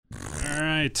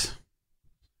right.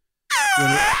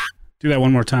 Do that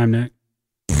one more time, Nick.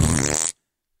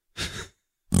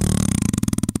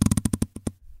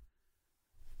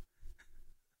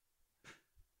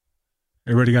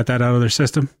 Everybody got that out of their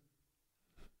system?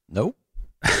 Nope.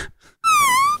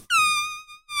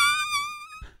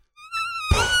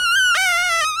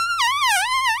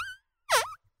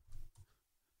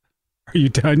 Are you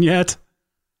done yet?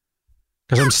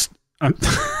 Because I'm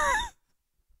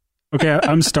okay.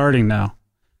 I'm starting now.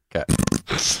 Okay.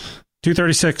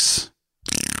 236.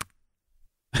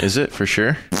 Is it for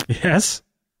sure? Yes.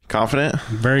 Confident?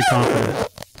 Very confident.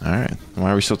 All right.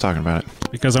 Why are we still talking about it?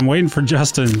 Because I'm waiting for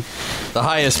Justin. The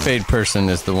highest paid person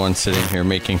is the one sitting here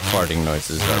making farting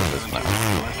noises out of his mouth.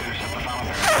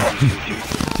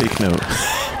 Take note.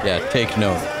 Yeah, take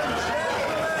note.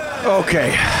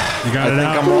 Okay. You got it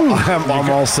out? I'm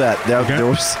all set. There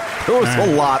was right.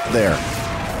 a lot there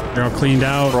You're all cleaned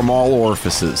out. from all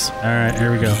orifices. All right,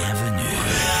 here we go.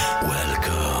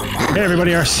 Welcome. Hey,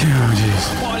 everybody. Oh,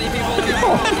 jeez.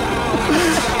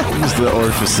 It was the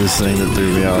orifices thing that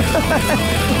threw me off.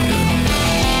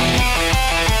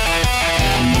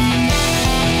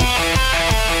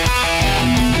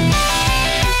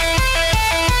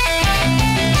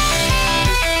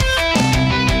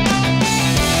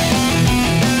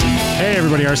 Hey,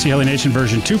 everybody. RC Heli Nation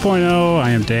version 2.0.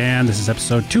 I am Dan. This is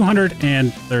episode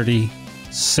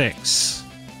 236.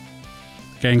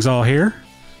 Gang's all here.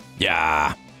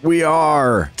 Yeah. We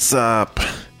are. What's up?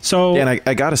 So, Dan,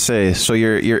 I gotta say, so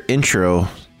your intro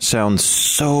sounds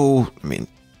so,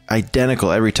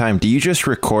 identical every time. Do you just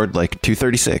record like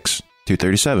 236,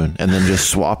 237, and then just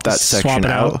swap that Swap section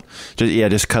it out?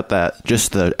 Just cut that,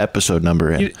 just the episode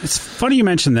number in. it's funny you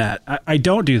mentioned that. I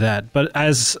don't do that, but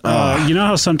as you know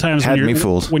how sometimes Had when me you're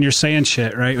fooled. when you're saying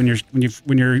shit, right? When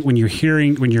you're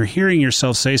hearing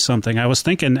yourself say something, I was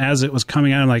thinking as it was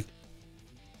coming out, I'm like,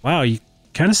 wow, you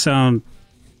kind of sound,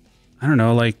 I don't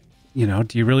know, like, do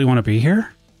you really want to be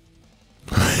here?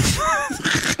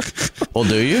 Well,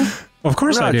 do you? Of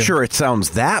course I'm I not do. sure it sounds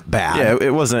that bad. Yeah,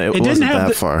 it wasn't It didn't have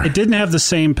that far. It didn't have the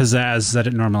same pizzazz that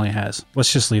it normally has.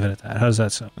 Let's just leave it at that. How does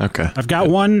that sound? Okay. I've got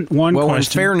one Well, in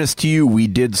question. fairness to you, we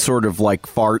did sort of like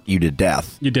fart you to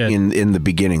death. You did. in the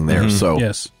beginning there. So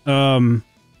Yes. I've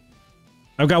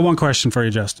got one question for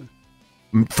you, Justin.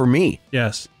 for me,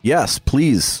 Yes. yes,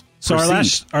 please. So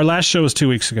proceed. our last show was 2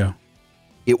 weeks ago.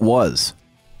 It was.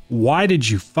 Why did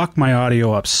you fuck my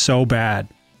audio up so bad?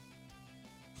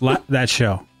 That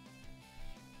show.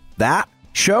 That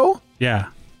show? Yeah.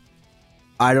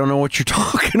 I don't know what you're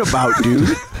talking about,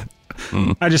 dude.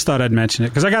 I just thought I'd mention it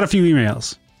because I got a few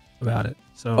emails about it.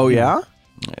 So. Oh, yeah?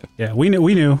 Yeah. We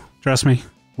knew. Trust me.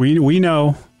 We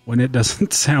know when it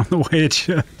doesn't sound the way it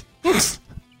should.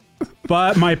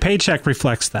 But my paycheck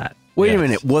reflects that. Wait a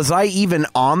minute. Was I even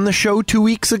on the show 2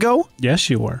 weeks ago? Yes,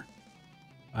 you were.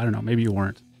 I don't know. Maybe you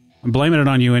weren't. I'm blaming it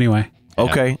on you anyway.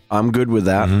 Okay, I'm good with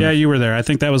that. Yeah, you were there. I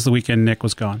think that was the weekend Nick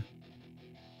was gone.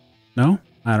 No?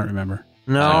 I don't remember.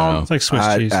 No. It's like Swiss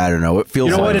cheese. I don't know. It feels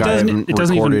You know what? like It I doesn't- haven't it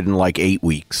doesn't recorded even- in like 8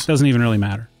 weeks. Doesn't even really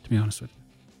matter, to be honest with you,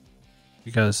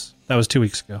 because that was 2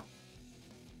 weeks ago.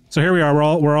 So here we are.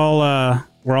 We're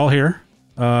all here.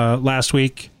 Last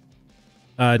week,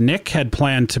 Nick had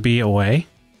planned to be away,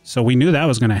 so we knew that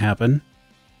was going to happen.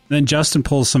 Then Justin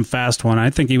pulls some fast one. I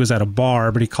think he was at a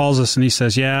bar, but he calls us and he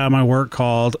says, "Yeah, my work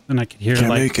called," and I could hear Can't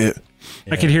make it.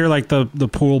 I could hear like the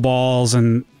pool balls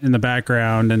and in the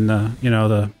background and the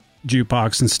the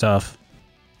jukebox and stuff.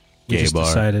 We Gay just bar.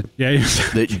 decided, yeah.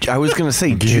 I was going to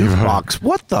say jukebox.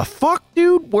 What the fuck,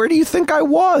 dude? Where do you think I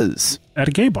was? At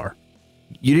a gay bar.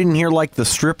 You didn't hear like the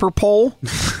stripper pole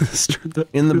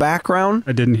in the background?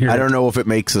 I didn't hear I it. don't know if it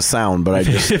makes a sound, but I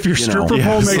just If your stripper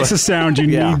pole makes a sound, you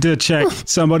Yeah. need to check.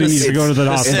 Somebody needs to go to the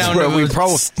The hospital. sound where of we a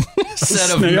probably-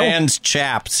 set of Snail? man's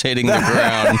chaps hitting the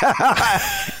ground.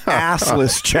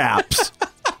 assless chaps.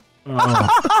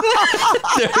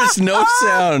 There's no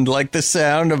sound like the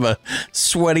sound of a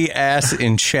sweaty ass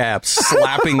in chaps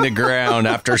slapping the ground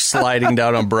after sliding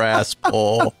down a brass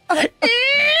pole.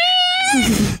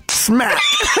 Smack.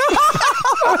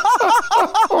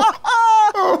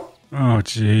 Oh,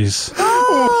 jeez.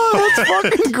 That's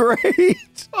fucking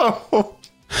great.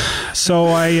 So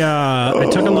I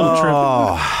took a little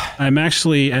trip. I'm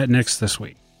actually at Nick's this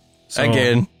week. So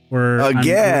Again.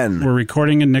 We're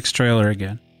recording in Nick's trailer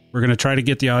again. We're going to try to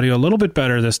get the audio a little bit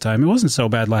better this time. It wasn't so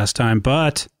bad last time,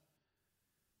 but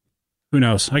who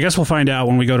knows? I guess we'll find out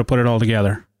when we go to put it all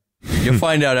together. You'll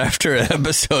find out after an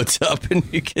episode's up and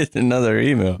you get another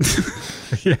email.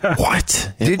 Yeah.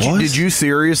 What? Did you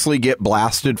seriously get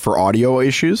blasted for audio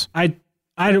issues? I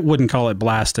I wouldn't call it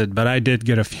blasted, but I did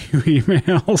get a few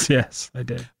emails. Yes, I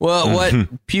did. Well, what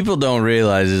people don't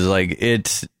realize is like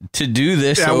it's to do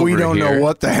this. Yeah, over we don't here, know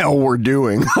what the hell we're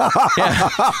doing. Yeah.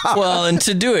 Well, and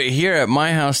to do it here at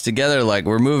my house together, like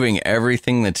we're moving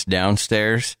everything that's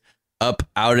downstairs up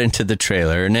out into the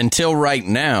trailer. And until right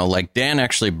now, like Dan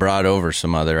actually brought over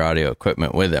some other audio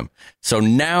equipment with him. So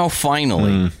now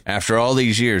finally, after all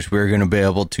these years, we're going to be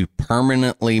able to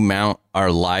permanently mount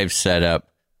our live setup,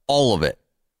 all of it,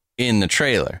 in the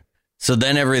trailer. So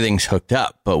then everything's hooked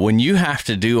up. But when you have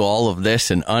to do all of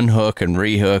this and unhook and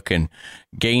rehook and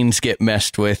gains get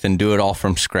messed with and do it all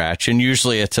from scratch, and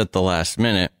usually it's at the last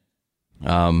minute,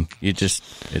 it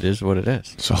is what it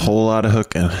is. It's a whole lot of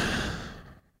hooking.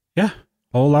 Yeah,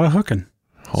 a whole lot of hooking.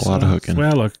 Lot of hooking.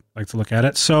 That's the way I like to look at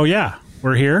it. So yeah,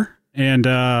 we're here. And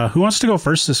who wants to go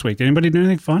first this week? Anybody do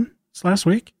anything fun this last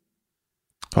week?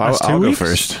 I'll go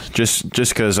first, just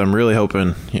because I'm really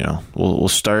hoping, we'll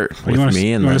start with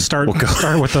me, and we'll start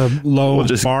with a low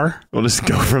bar. We'll just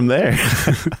go from there.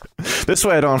 This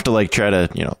way, I don't have to try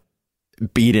to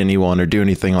beat anyone or do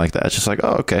anything like that. It's just like,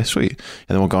 oh, okay, sweet, and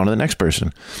then we'll go on to the next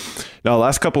person. Now, the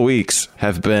last couple weeks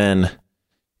have been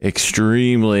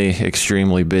extremely,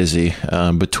 extremely busy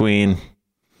between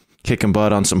kicking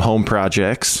butt on some home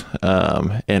projects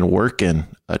and working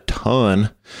a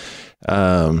ton.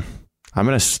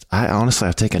 I honestly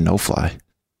have taken no fly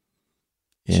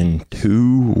in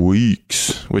 2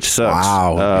 weeks, which sucks.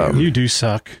 Wow. You do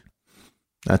suck.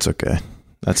 That's okay.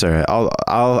 That's all right.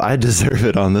 I deserve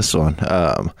it on this one.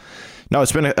 No,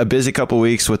 it's been a busy couple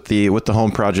weeks with the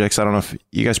home projects. I don't know if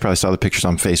you guys probably saw the pictures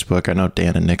on Facebook. I know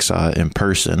Dan and Nick saw it in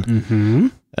person.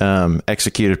 Mm-hmm.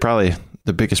 Executed probably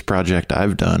the biggest project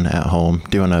I've done at home,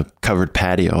 doing a covered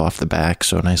patio off the back.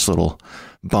 So a nice little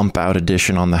bump out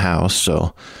addition on the house.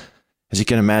 So as you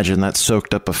can imagine, that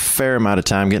soaked up a fair amount of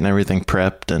time getting everything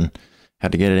prepped, and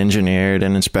had to get it engineered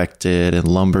and inspected and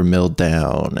lumber milled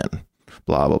down and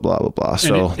blah, blah, blah, blah, blah.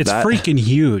 So it's freaking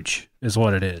huge is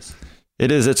what it is.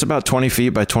 It is. It's about 20 feet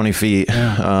by 20 feet,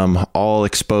 all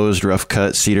exposed, rough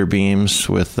cut cedar beams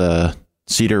with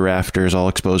cedar rafters, all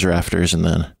exposed rafters. And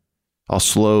then I'll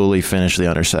slowly finish the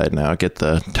underside now, get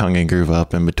the tongue and groove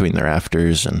up in between the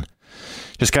rafters, and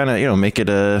just kind of, make it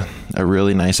a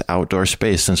really nice outdoor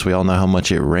space. Since we all know how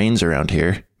much it rains around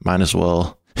here, might as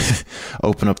well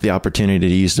open up the opportunity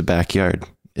to use the backyard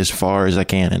as far as I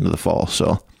can into the fall.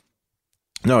 So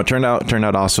no, it turned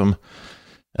out awesome.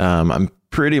 I'm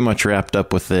pretty much wrapped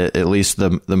up with it, at least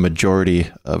the majority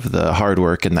of the hard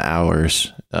work and the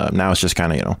hours. Now it's just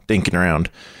kind of, dinking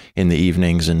around in the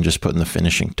evenings and just putting the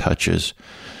finishing touches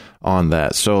on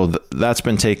that. So that's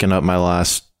been taking up my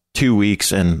last 2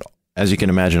 weeks. And as you can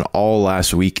imagine, all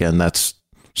last weekend, that's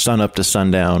sun up to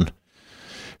sundown,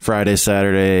 Friday,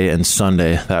 Saturday, and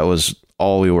Sunday. That was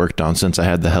all we worked on. Since I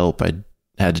had the help, I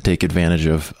had to take advantage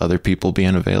of other people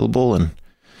being available and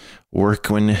work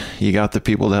when you got the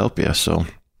people to help you. So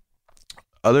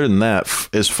other than that,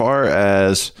 as far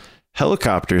as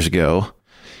helicopters go,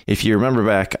 if you remember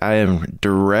back, I am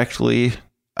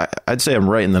I'd say I'm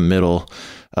right in the middle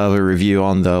of a review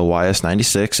on the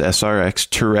YS96 SRX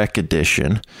Turek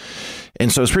Edition.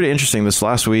 And so it's pretty interesting. This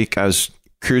last week, I was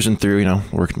cruising through,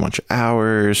 working a bunch of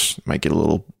hours, might get a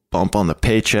little bump on the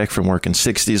paycheck from working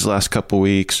 60s last couple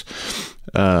weeks.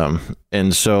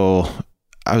 And so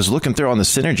I was looking through on the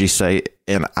Synergy site,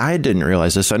 and I didn't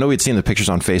realize this. I know we'd seen the pictures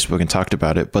on Facebook and talked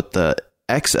about it, but the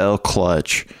XL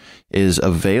clutch is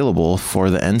available for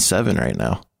the N7 right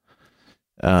now.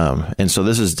 And so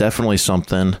this is definitely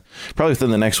something probably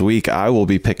within the next week I will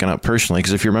be picking up personally.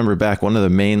 Because if you remember back, one of the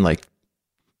main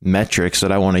metrics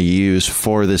that I want to use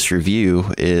for this review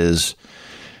is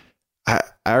I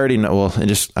already know, well,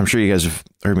 I'm sure you guys have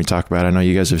heard me talk about it. I know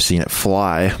you guys have seen it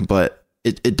fly, but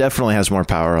it definitely has more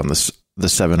power on the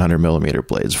 700 millimeter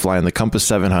blades. Flying the Compass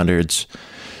 700s,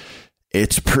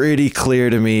 it's pretty clear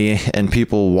to me, and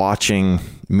people watching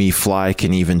me fly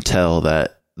can even tell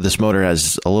that this motor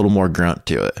has a little more grunt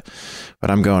to it.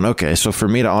 But I'm going, okay, so for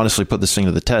me to honestly put this thing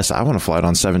to the test, I want to fly it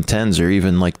on 710s or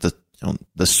even the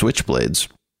switchblades,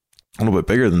 a little bit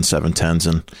bigger than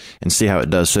 710s, and see how it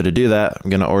does. So to do that, I'm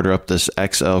going to order up this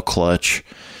XL clutch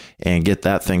and get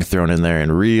that thing thrown in there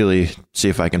and really see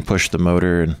if I can push the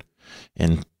motor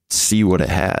and see what it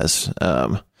has.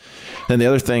 Then the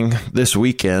other thing this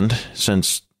weekend,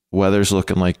 since weather's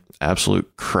looking like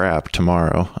absolute crap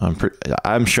tomorrow,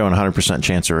 I'm showing 100%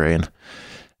 chance of rain.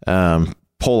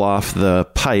 Pull off the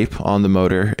pipe on the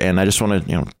motor, and I just want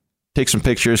to take some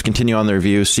pictures, continue on the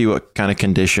review, see what kind of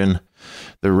condition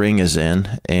the ring is in.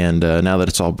 And now that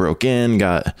it's all broke in,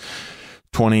 got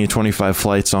 20, 25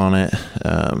 flights on it,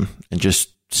 and just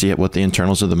see what the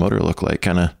internals of the motor look like,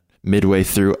 kind of midway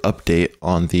through update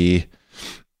on the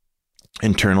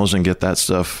internals and get that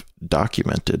stuff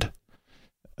documented.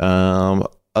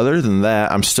 Other than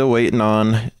that, I'm still waiting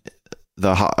on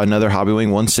another Hobbywing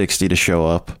 160 to show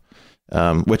up,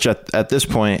 which at this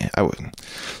point,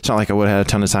 it's not like I would have had a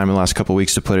ton of time in the last couple of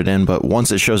weeks to put it in, but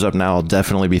once it shows up now, I'll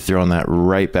definitely be throwing that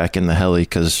right back in the heli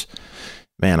because,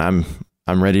 man,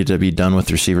 I'm ready to be done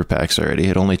with receiver packs already.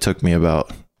 It only took me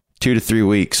about 2 to 3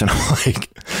 weeks, and I'm like,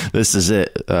 this is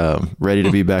it. Ready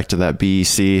to be back to that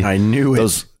BEC. I knew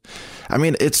it. I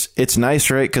mean, it's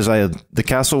nice, right? Because the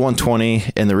Castle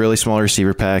 120 and the really small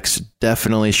receiver packs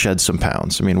definitely shed some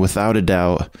pounds. I mean, without a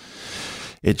doubt,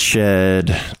 it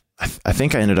shed. I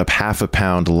think I ended up half a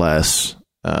pound less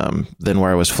than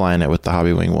where I was flying it with the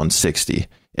Hobbywing 160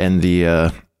 and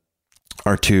the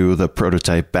R2, the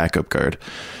prototype backup guard.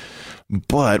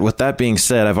 But with that being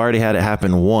said, I've already had it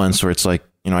happen once where it's like,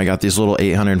 I got these little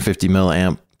 850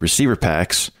 milliamp receiver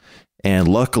packs. And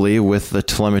luckily with the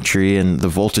telemetry and the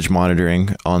voltage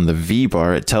monitoring on the V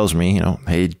bar, it tells me,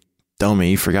 hey,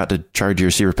 dummy, you forgot to charge your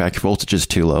receiver pack. Your voltage is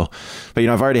too low. But,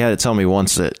 I've already had it tell me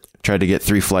once that I tried to get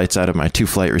 3 flights out of my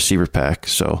 2-flight receiver pack.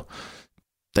 So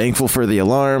thankful for the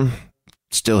alarm.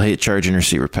 Still hate charging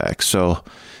receiver packs. So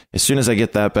as soon as I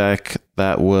get that back,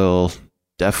 that will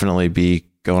definitely be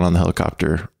going on the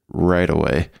helicopter right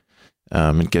away,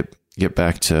 and get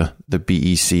back to the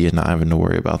BEC and not having to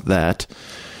worry about that.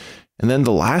 And then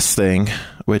the last thing,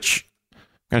 which I'm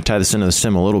going to tie this into the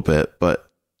sim a little bit,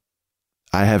 but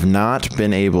I have not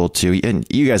been able to, and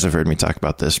you guys have heard me talk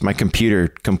about this, my computer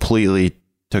completely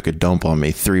took a dump on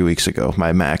me 3 weeks ago.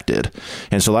 My Mac did.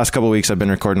 And so the last couple of weeks I've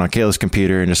been recording on Kayla's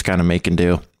computer and just kind of making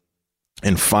do.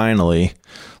 And finally,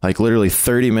 like literally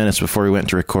 30 minutes before we went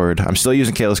to record, I'm still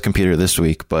using Kayla's computer this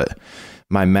week, but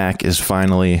my Mac is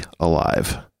finally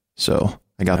alive. So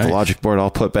I got the logic board all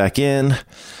put back in.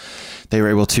 They were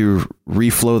able to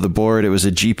reflow the board. It was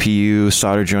a GPU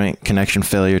solder joint connection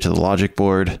failure to the logic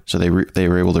board. So they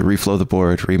were able to reflow the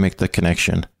board, remake the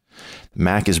connection.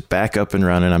 Mac is back up and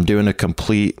running. I'm doing a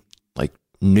complete like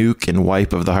nuke and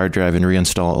wipe of the hard drive and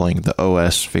reinstalling the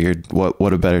OS. Figured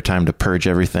what a better time to purge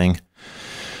everything.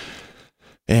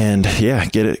 And yeah,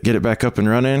 get it back up and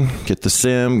running, get the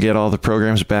sim, get all the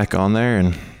programs back on there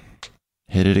and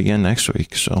hit it again next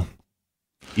week. So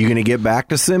you going to get back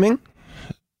to simming?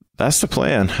 That's the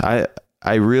plan.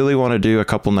 I really want to do a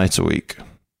couple nights a week,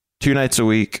 2 nights a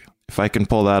week. If I can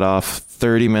pull that off,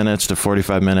 30 minutes to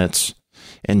 45 minutes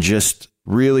and just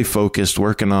really focused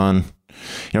working on,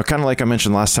 kind of like I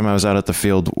mentioned last time I was out at the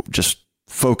field, just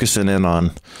focusing in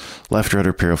on left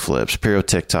rudder pyro flips, pyro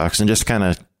TikToks, and just kind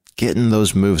of getting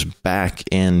those moves back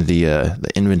in the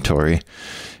inventory.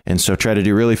 And so try to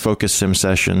do really focused sim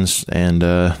sessions and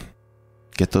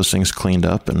get those things cleaned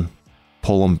up and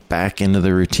pull them back into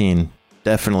the routine,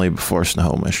 definitely before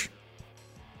Snohomish.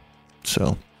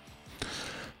 So,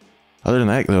 other than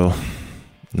that, though,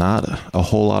 not a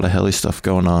whole lot of heli stuff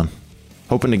going on.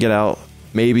 Hoping to get out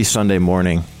maybe Sunday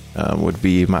morning would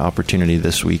be my opportunity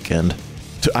this weekend.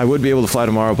 I would be able to fly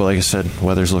tomorrow, but like I said,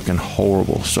 weather's looking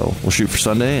horrible. So we'll shoot for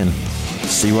Sunday and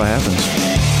see what happens.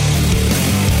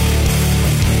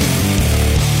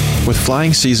 With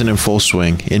flying season in full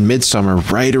swing, in midsummer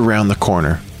right around the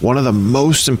corner, one of the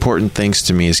most important things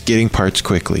to me is getting parts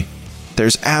quickly.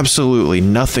 There's absolutely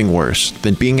nothing worse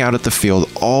than being out at the field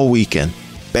all weekend,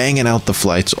 banging out the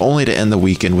flights only to end the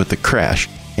weekend with a crash,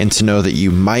 and to know that you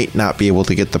might not be able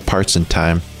to get the parts in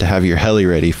time to have your heli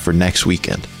ready for next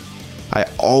weekend. I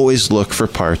always look for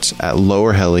parts at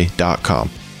lowerheli.com,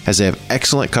 as they have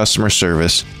excellent customer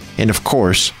service and, of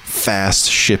course, fast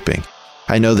shipping.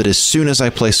 I know that as soon as I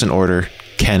place an order,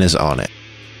 Ken is on it.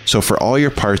 So for all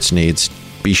your parts needs,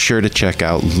 be sure to check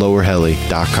out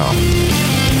lowerheli.com.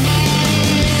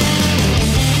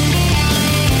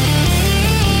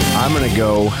 I'm going to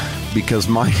go because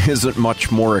mine isn't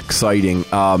much more exciting.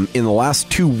 In the last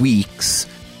 2 weeks,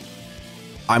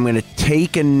 I'm going to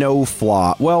take a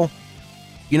no-fly. Well,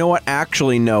 you know what?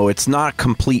 Actually, no, it's not a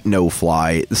complete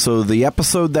no-fly. So the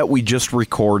episode that we just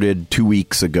recorded 2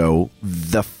 weeks ago,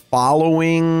 the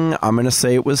following, I'm going to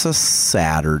say it was a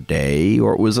Saturday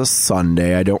or it was a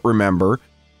Sunday, I don't remember.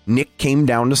 Nick came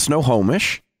down to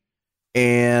Snohomish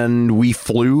and we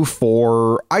flew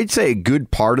for, I'd say, a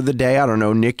good part of the day. I don't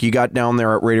know, Nick, you got down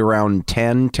there at right around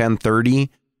 10:30,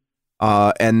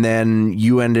 and then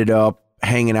you ended up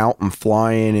hanging out and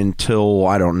flying until,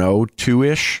 I don't know,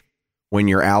 2-ish, when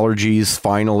your allergies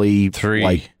finally...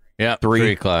 3. Yeah,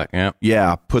 3 o'clock, yeah.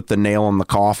 Yeah, put the nail in the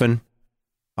coffin.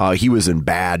 He was in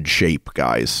bad shape,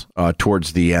 guys,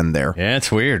 towards the end there. Yeah,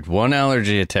 it's weird. One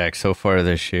allergy attack so far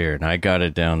this year, and I got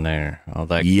it down there. All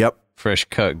that fresh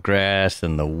cut grass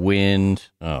and the wind.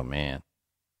 Oh, man.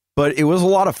 But it was a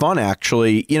lot of fun,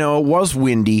 actually. You know, it was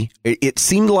windy. It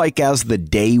seemed like as the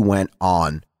day went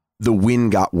on, the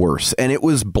wind got worse, and it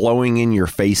was blowing in your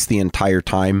face the entire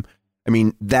time. I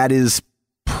mean, that is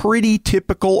pretty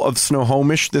typical of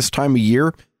Snohomish this time of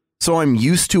year. So I'm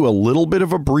used to a little bit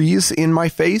of a breeze in my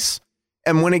face.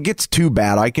 And when it gets too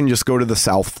bad, I can just go to the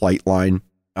south flight line.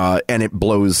 And it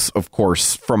blows, of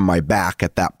course, from my back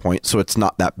at that point. So it's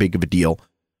not that big of a deal.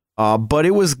 But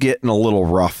it was getting a little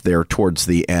rough there towards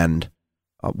the end.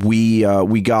 I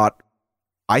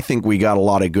think we got a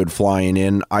lot of good flying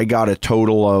in. I got a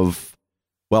total of,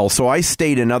 so I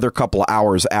stayed another couple of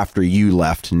hours after you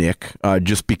left, Nick,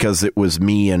 just because it was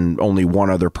me and only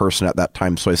one other person at that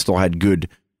time. So I still had good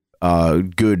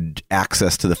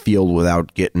access to the field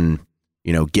without getting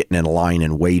in a line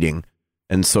and waiting.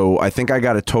 And so I think I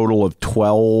got a total of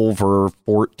 12 or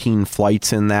 14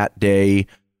 flights in that day.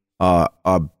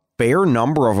 A fair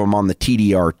number of them on the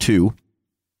TDR2.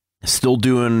 Still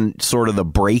doing sort of the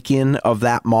break-in of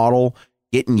that model,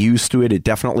 getting used to it. It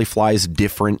definitely flies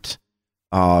different.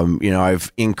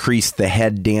 I've increased the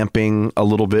head damping a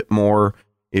little bit more.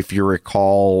 If you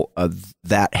recall,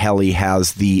 that heli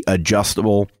has the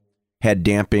adjustable head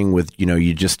damping with,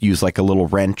 you just use like a little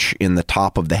wrench in the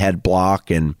top of the head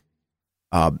block and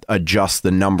adjust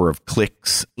the number of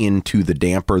clicks into the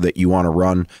damper that you want to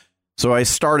run. So I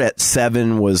start at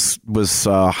 7 was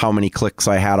how many clicks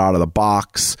I had out of the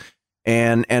box,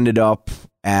 and ended up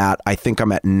at, I think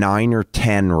I'm at 9 or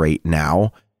 10 right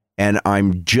now, and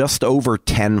I'm just over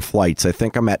 10 flights. I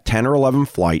think I'm at 10 or 11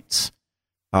 flights.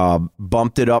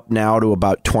 Bumped it up now to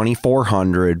about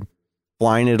 2,400,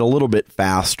 flying it a little bit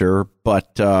faster,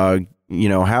 but having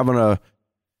a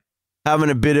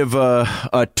bit of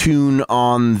a tune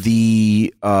on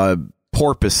the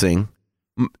porpoising,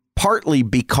 partly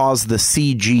because the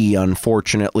CG,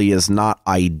 unfortunately, is not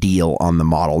ideal on the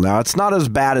model. Now, it's not as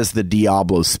bad as the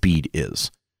Diablo Speed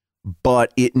is,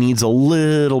 but it needs a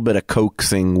little bit of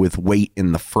coaxing with weight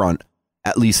in the front,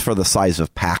 at least for the size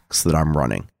of packs that I'm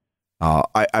running.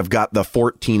 I've got the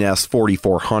 14S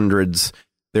 4400s.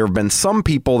 There have been some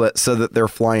people that said that they're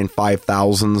flying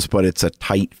 5000s, but it's a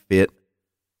tight fit.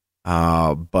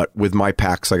 But with my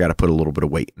packs, I got to put a little bit of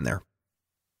weight in there.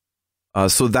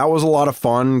 So that was a lot of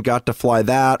fun. Got to fly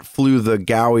that. Flew the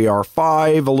Gaui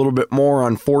R5 a little bit more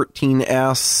on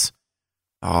 14S.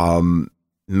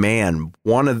 Man,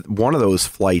 one of those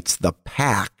flights, the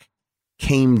pack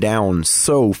came down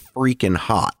so freaking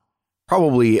hot.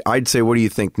 Probably, I'd say, what do you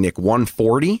think, Nick?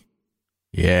 140?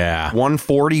 Yeah.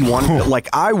 140, like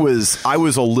I was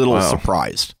a little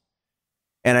surprised.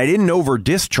 And I didn't over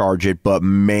discharge it, but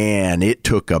man, it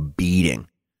took a beating.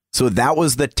 So that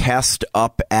was the test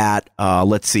up at,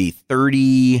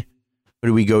 30, what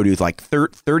do we go to? Like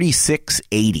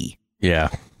 3680. Yeah.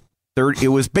 It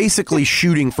was basically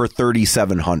shooting for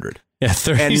 3,700. Yeah,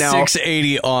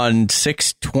 3680 on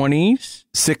 620s?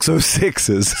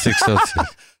 606s.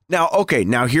 606.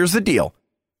 Now here's the deal.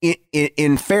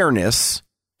 In fairness,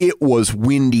 it was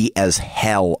windy as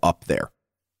hell up there.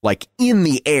 Like in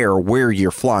the air where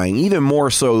you're flying, even more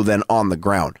so than on the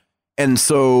ground. And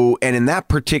in that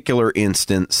particular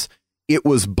instance, it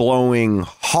was blowing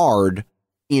hard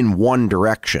in one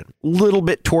direction, a little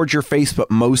bit towards your face,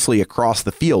 but mostly across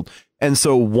the field. And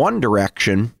so one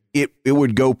direction, it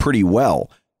would go pretty well.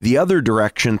 The other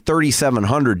direction,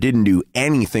 3,700, didn't do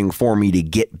anything for me to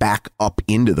get back up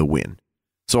into the wind.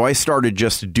 So I started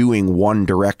just doing one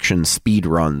direction speed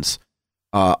runs.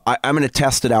 I'm going to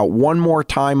test it out one more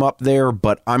time up there,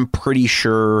 but I'm pretty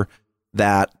sure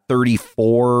that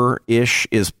 34-ish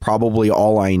is probably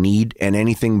all I need. And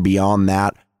anything beyond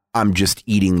that, I'm just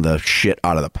eating the shit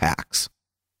out of the packs.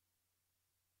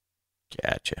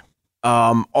 Gotcha.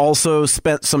 Also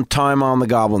spent some time on the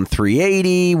Goblin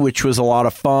 380, which was a lot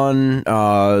of fun.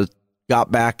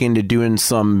 Got back into doing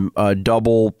some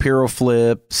double pyro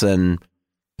flips and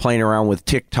playing around with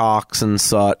TikToks and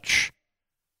such,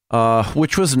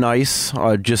 which was nice.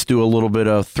 Just do a little bit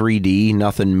of 3D,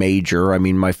 nothing major. I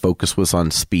mean, my focus was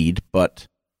on speed,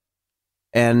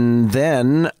 and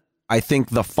then I think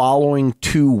the following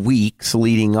 2 weeks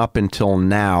leading up until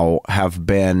now have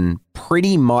been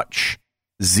pretty much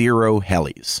zero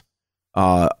helis.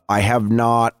 I have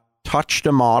not touched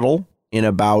a model in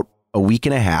about a week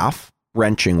and a half,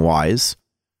 wrenching wise.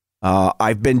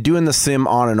 I've been doing the sim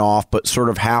on and off, but sort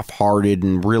of half-hearted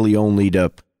and really only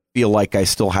to feel like I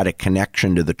still had a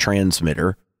connection to the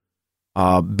transmitter.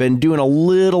 Been doing a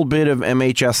little bit of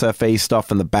MHSFA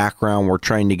stuff in the background. We're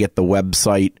trying to get the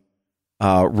website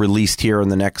released here in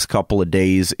the next couple of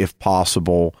days, if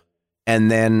possible.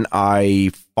 And then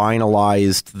I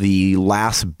finalized the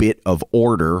last bit of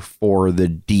order for the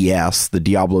DS, the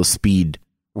Diablo Speed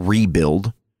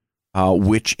rebuild,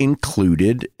 which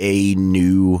included a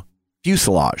new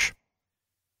fuselage.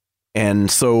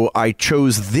 And so I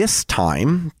chose this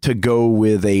time to go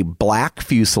with a black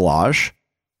fuselage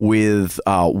with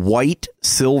white,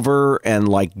 silver, and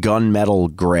like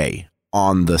gunmetal gray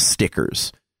on the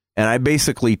stickers. And I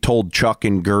basically told Chuck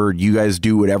and Gerd, you guys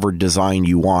do whatever design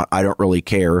you want. I don't really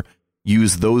care.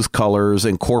 Use those colors,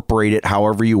 incorporate it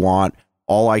however you want.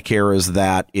 All I care is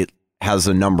that it has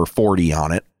a number 40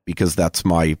 on it because that's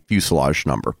my fuselage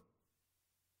number.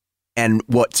 And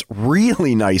what's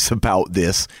really nice about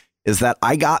this is that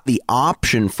I got the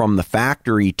option from the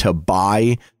factory to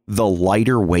buy the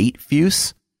lighter weight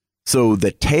fuse. So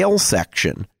the tail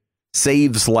section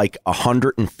saves like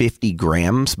 150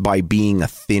 grams by being a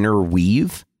thinner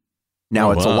weave.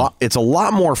 Now it's a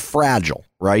lot more fragile,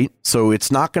 right? So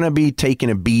it's not going to be taking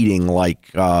a beating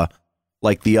like the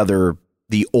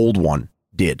old one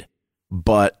did.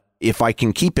 But if I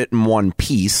can keep it in one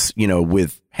piece,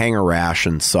 with hanger rash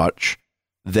and such,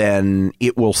 then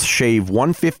it will shave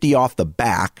 150 off the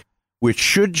back, which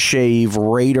should shave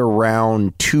right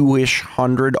around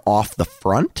 200 off the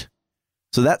front.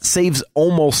 So that saves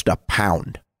almost a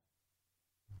pound.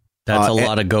 That's a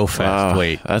lot of go fast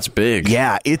weight. That's big.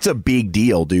 Yeah, it's a big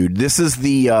deal, dude. This is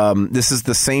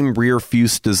the same rear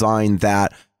fuse design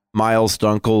that Miles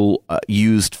Dunkel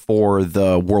used for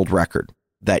the world record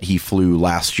that he flew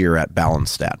last year at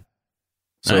Ballonstad.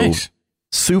 So nice.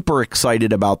 Super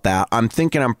excited about that. I'm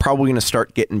thinking I'm probably going to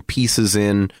start getting pieces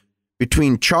in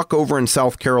between Chuck over in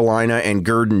South Carolina and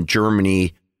Gerd in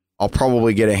Germany. I'll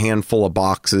probably get a handful of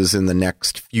boxes in the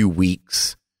next few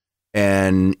weeks,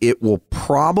 and it will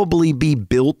probably be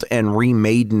built and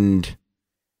remade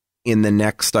in the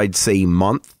next, I'd say,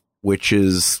 month, which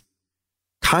is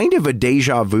kind of a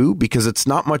deja vu because it's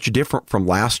not much different from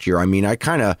last year. I mean, I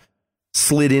kind of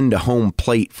slid into home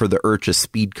plate for the IRCHA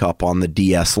Speed Cup on the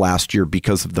DS last year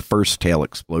because of the first tail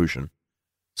explosion.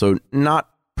 So not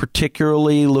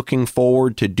particularly looking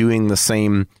forward to doing the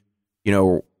same,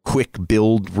 quick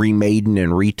build, remaiden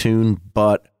and retune,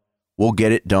 but we'll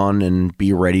get it done and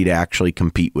be ready to actually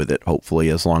compete with it, hopefully,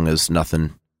 as long as nothing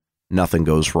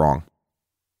goes wrong.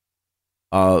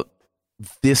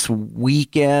 This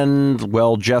weekend,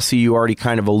 well, Jesse, you already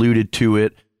kind of alluded to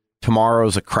it.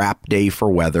 Tomorrow's a crap day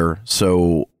for weather,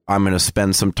 so I'm going to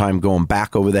spend some time going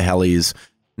back over the helis.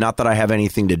 Not that I have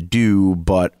anything to do,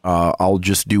 but I'll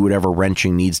just do whatever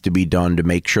wrenching needs to be done to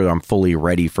make sure I'm fully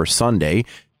ready for Sunday.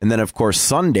 And then, of course,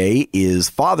 Sunday is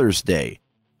Father's Day.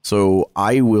 So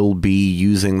I will be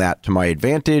using that to my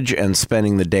advantage and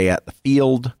spending the day at the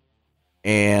field.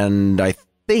 And I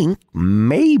think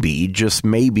maybe, just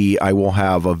maybe, I will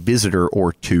have a visitor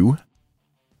or two.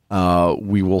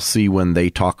 We will see when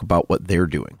they talk about what they're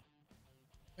doing.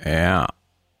 Yeah.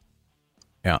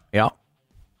 Oh,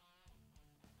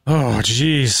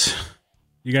 jeez.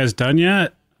 You guys done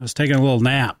yet? I was taking a little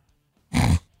nap.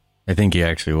 I think he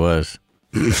actually was.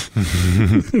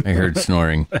 I heard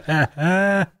snoring.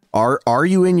 Are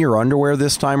you in your underwear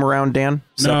this time around, Dan?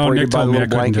 No, Nick told me I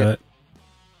couldn't do it.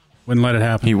 Wouldn't let it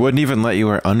happen. He wouldn't even let you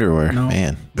wear underwear. No.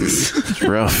 Man, it's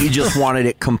rough. He just wanted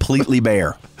it completely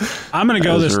bare. I'm gonna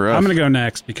go I'm gonna go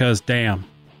next because damn. You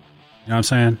know what I'm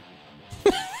saying?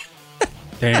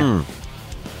 Damn. Know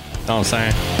what I'm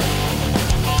saying?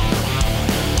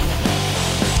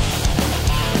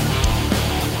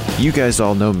 You guys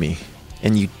all know me,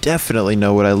 and you definitely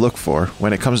know what I look for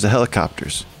when it comes to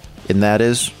helicopters, and that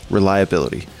is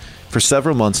reliability. For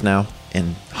several months now,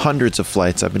 in hundreds of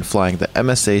flights, I've been flying the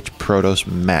MSH Protos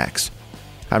Max.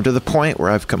 I'm to the point where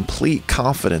I have complete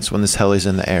confidence when this heli's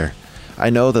in the air. I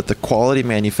know that the quality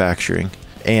manufacturing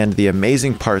and the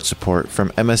amazing part support from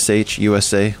MSH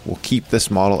USA will keep this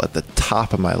model at the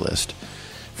top of my list.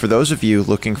 For those of you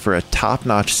looking for a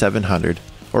top-notch 700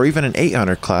 or even an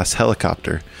 800 class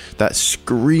helicopter that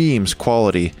screams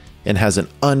quality and has an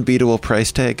unbeatable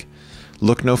price tag,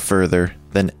 look no further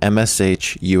than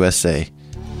MSHUSA.com.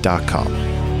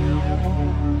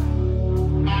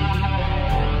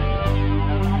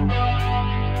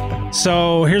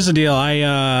 So here's the deal.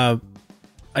 I've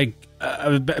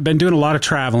been doing a lot of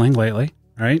traveling lately,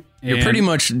 right? You're pretty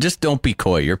much, just don't be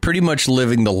coy. You're pretty much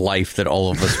living the life that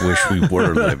all of us wish we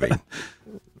were living.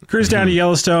 Cruised down to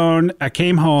Yellowstone. I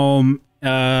came home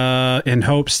in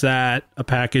hopes that a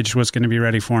package was going to be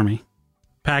ready for me.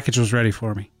 Package was ready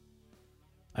for me.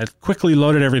 I quickly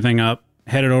loaded everything up,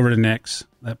 headed over to Nick's.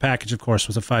 That package, of course,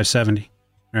 was a 570,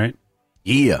 right?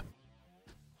 Yeah.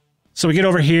 So we get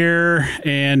over here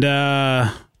and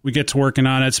we get to working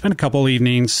on it. Spent a couple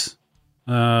evenings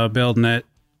building it,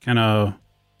 kind of,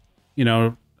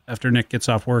 after Nick gets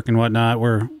off work and whatnot,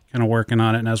 we're kind of working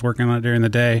on it, and I was working on it during the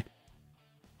day.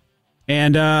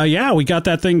 And we got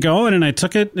that thing going, and I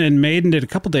took it and made and did a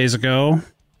couple days ago.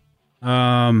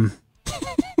 Are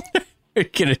you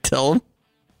gonna tell him?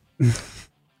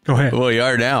 Go ahead. Well, you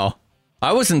are now.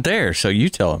 I wasn't there, so you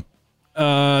tell him. What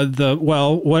I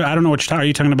don't know what you're talking. Are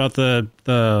you talking about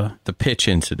the pitch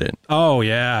incident? Oh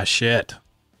yeah, shit!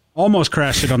 Almost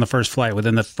crashed it on the first flight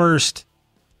within the first,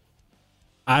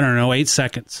 8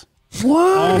 seconds.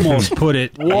 What? Almost put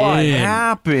it. What in.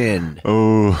 happened?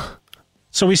 Oh,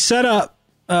 So we set up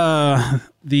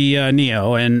the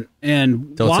Neo and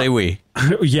Don't say we.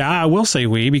 Yeah, I will say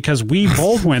we, because we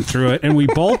both went through it and we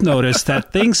both noticed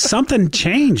that something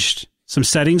changed. Some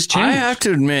settings changed. I have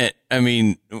to admit,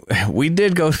 we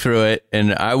did go through it,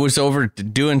 and I was over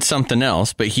doing something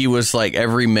else, but he was like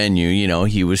every menu,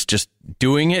 he was just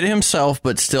doing it himself,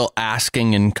 but still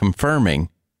asking and confirming.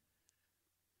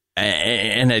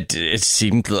 And it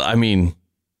seemed,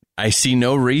 I see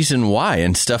no reason why,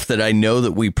 and stuff that I know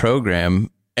that we program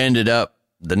ended up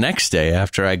the next day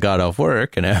after I got off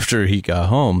work and after he got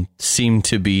home seemed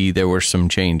to be, there were some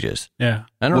changes. Yeah.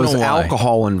 I don't know why. Was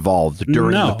alcohol involved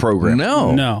during the program?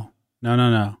 No.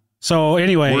 So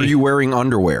anyway. Were you wearing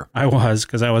underwear? I was,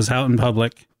 because I was out in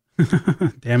public.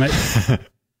 Damn it.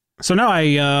 So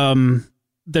no,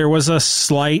 there was a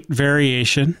slight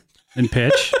variation in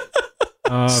pitch.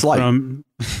 Slight.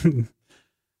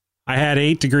 I had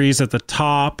 8 degrees at the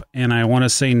top, and I want to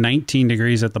say 19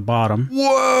 degrees at the bottom.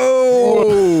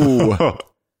 Whoa!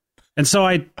 And so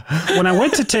when I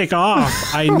went to take off,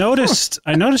 I noticed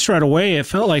right away, it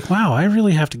felt like, wow, I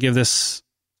really have to give this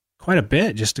quite a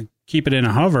bit just to keep it in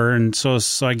a hover. And so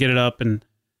I get it up, and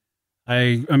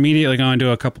I immediately go and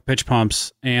do a couple pitch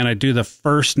pumps, and I do the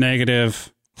first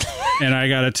negative, and I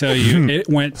got to tell you, it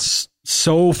went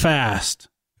so fast.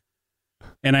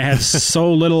 And I had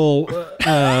so little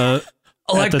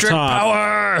electric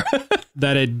power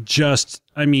that it just,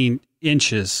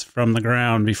 inches from the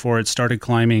ground before it started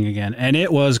climbing again. And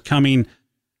it was coming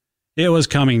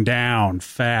down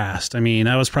fast.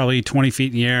 I was probably 20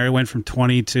 feet in the air. It went from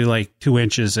 20 to like 2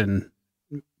 inches, and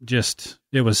just,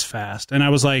 it was fast. And I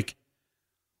was like,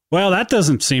 well, that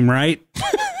doesn't seem right.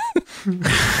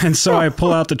 And so I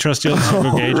pull out the trusty old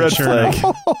gauge. Red flag.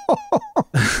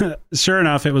 Sure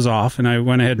enough, it was off, and I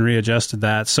went ahead and readjusted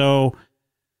that. So,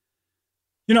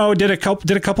 did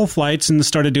a couple flights and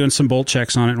started doing some bolt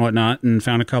checks on it and whatnot, and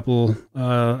found a couple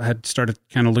had started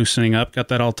kind of loosening up, got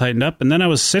that all tightened up, and then I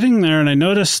was sitting there and I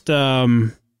noticed a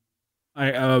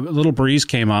little breeze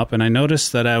came up, and I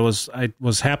noticed that I was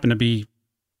happened to be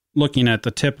looking at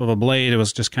the tip of a blade. It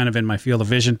was just kind of in my field of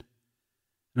vision.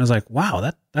 And I was like,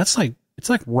 wow, that's like, it's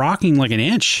like rocking like an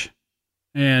inch.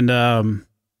 And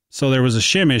so there was a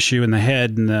shim issue in the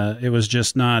head, and it was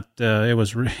just not, it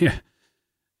was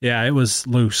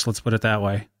loose. Let's put it that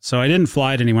way. So I didn't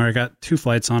fly it anymore. I got 2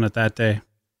 flights on it that day.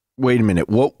 Wait a minute.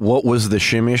 What was the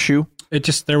shim issue? It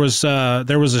just, there was a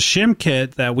shim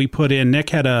kit that we put in. Nick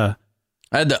had I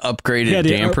had the upgraded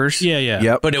dampers. Yeah.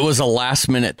 Yep. But it was a last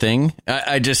minute thing.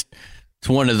 It's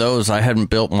one of those, I hadn't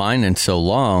built mine in so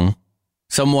long.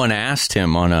 Someone asked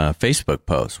him on a Facebook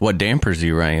post, what dampers are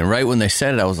you running? And right when they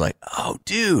said it, I was like, oh,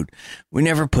 dude, we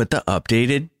never put the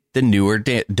newer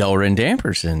Delrin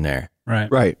dampers in there.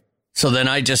 Right. So then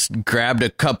I just grabbed a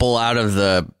couple out of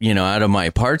out of my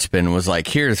parts bin and was like,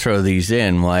 here, throw these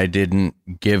in. Well, I didn't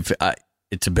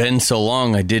it's been so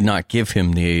long, I did not give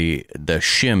him the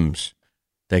shims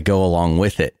that go along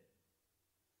with it.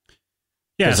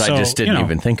 Yeah, because I just didn't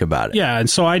even think about it. Yeah, and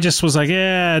so I just was like,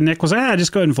 Nick was like,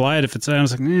 just go ahead and fly it. If it's, I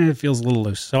was like, it feels a little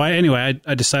loose. So I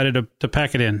decided to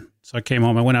pack it in. So I came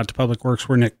home. I went out to Public Works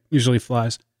where Nick usually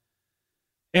flies.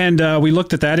 And we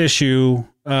looked at that issue,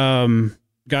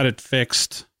 got it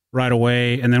fixed right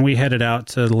away, and then we headed out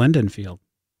to Linden Field.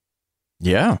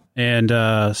 Yeah.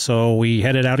 And so we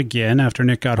headed out again after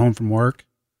Nick got home from work.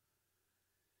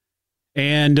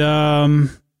 And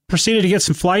proceeded to get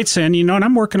some flights in, and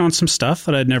I'm working on some stuff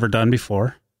that I'd never done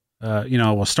before.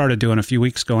 Started doing a few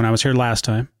weeks ago when I was here last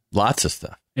time. Lots of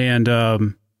stuff. And I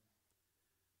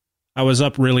was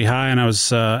up really high, and I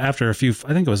was, after I think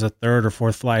it was a 3rd or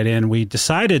 4th flight in, we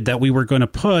decided that we were going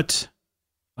to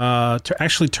to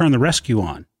actually turn the rescue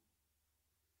on.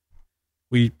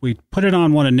 We put it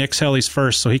on one of Nick's helis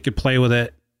first so he could play with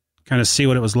it, kind of see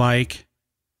what it was like.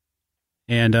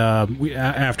 And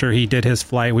after he did his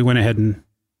flight, we went ahead and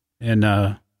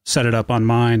set it up on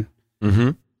mine.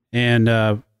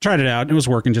 and tried it out. It was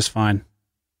working just fine.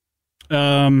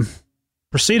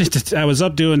 Proceeded to, I was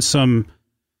up doing some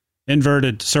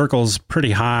inverted circles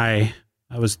pretty high.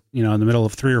 I was, in the middle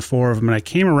of 3 or 4 of them, and I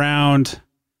came around,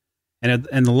 and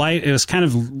the light, it was kind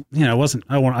of, it wasn't,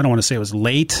 I don't want to say it was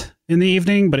late in the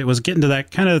evening, but it was getting to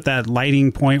that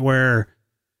lighting point where,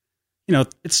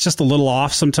 it's just a little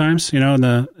off sometimes,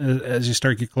 as you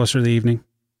start to get closer to the evening.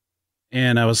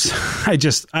 And I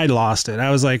lost it.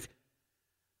 I was like,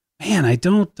 man, I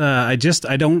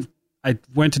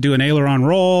went to do an aileron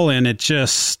roll, and it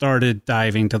just started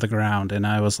diving to the ground. And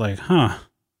I was like, huh.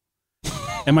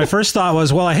 And my first thought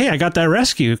was, well, hey, I got that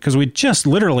rescue because we just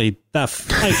literally, that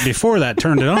flight before that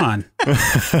turned it on.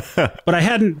 But I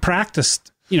hadn't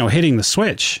practiced, hitting the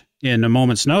switch in a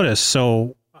moment's notice.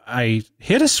 So I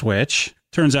hit a switch.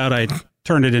 Turns out I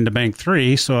turned it into bank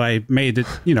 3, so I made it,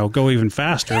 go even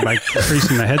faster by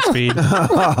increasing the head speed. And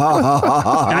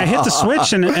I hit the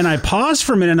switch, and I paused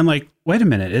for a minute, and I'm like, wait a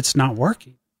minute, it's not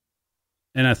working.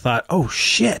 And I thought, oh,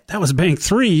 shit, that was bank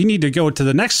 3. You need to go to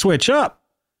the next switch up.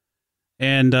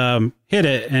 And hit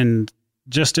it, and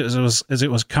just as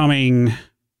it was coming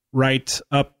right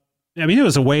up, I mean, it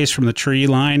was a ways from the tree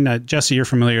line. Jesse, you're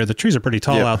familiar. The trees are pretty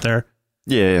tall out there.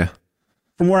 Yeah.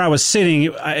 From where I was sitting,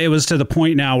 it was to the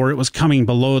point now where it was coming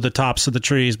below the tops of the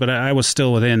trees, but I was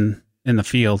still in the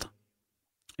field.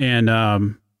 And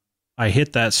I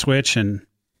hit that switch and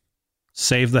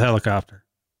saved the helicopter.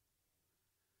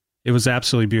 It was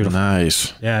absolutely beautiful.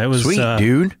 Nice. Yeah, it was sweet,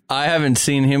 dude. I haven't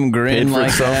seen him grin Paid for like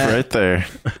itself that. right there.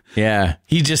 Yeah,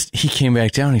 he came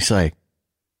back down. He's like,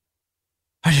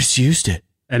 I just used it.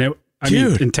 And I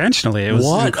Dude, mean, intentionally, it was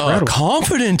what incredible. a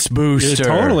confidence booster.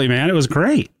 Totally, man. It was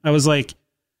great. I was like,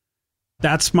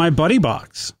 that's my buddy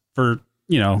box for,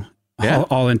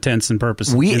 all intents and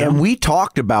purposes. And we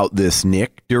talked about this,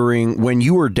 Nick, when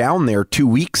you were down there 2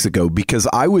 weeks ago, because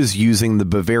I was using the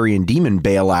Bavarian Demon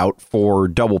bailout for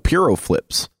double Puro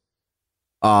flips.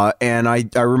 And I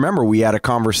remember we had a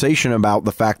conversation about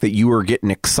the fact that you were getting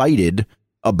excited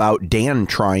about Dan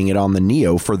trying it on the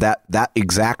Neo for that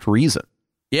exact reason.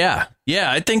 Yeah.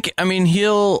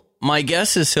 My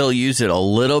guess is he'll use it a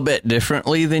little bit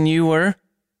differently than you were,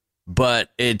 but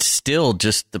it's still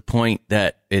just the point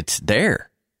that it's there,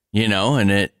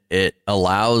 and it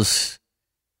allows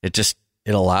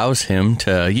him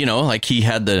to, like he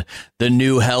had the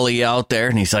new heli out there,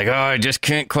 and he's like, oh, I just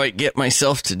can't quite get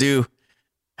myself to do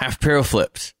half Puro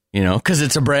flips, because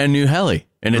it's a brand new heli,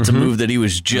 and it's a move that he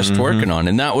was just working on,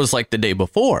 and that was like the day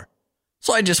before.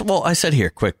 So I said, here,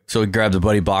 quick. So he grabbed the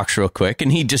buddy box real quick,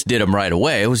 and he just did them right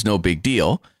away. It was no big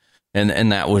deal.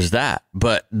 And that was that.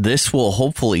 But this will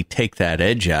hopefully take that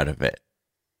edge out of it.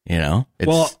 I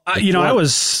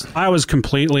was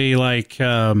completely like,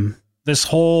 this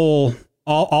whole,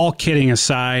 all kidding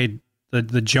aside,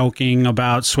 the joking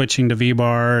about switching to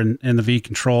V-bar and the V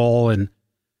control and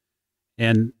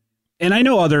I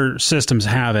know other systems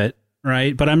have it,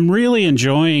 right? But I'm really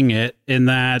enjoying it in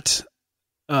that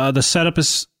the setup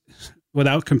is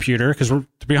without computer, because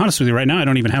to be honest with you, right now I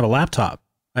don't even have a laptop.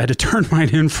 I had to turn mine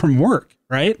in from work,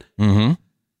 right? Mm-hmm.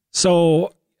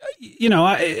 So,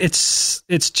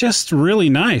 it's just really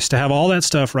nice to have all that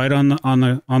stuff right on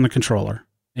the controller.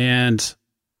 And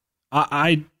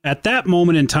I at that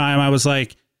moment in time, I was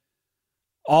like,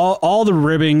 all the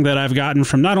ribbing that I've gotten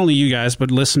from not only you guys but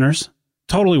listeners,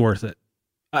 totally worth it.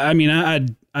 I mean,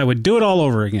 I would do it all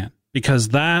over again, because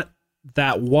that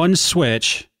one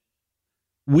switch,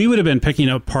 we would have been picking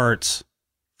up parts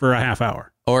for a half hour.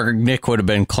 Or Nick would have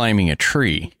been climbing a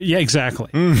tree. Yeah, exactly.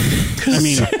 I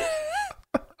mean,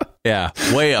 yeah,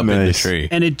 way up in the tree.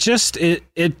 And it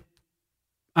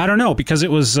I don't know, because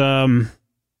it was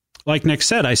like Nick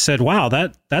said, I said, wow,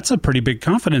 that's a pretty big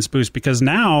confidence boost, because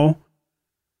now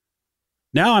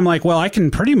I'm like, well, I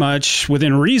can pretty much,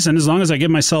 within reason, as long as I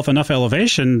give myself enough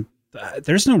elevation,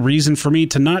 there's no reason for me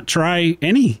to not try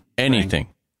anything.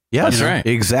 Yeah, that's right.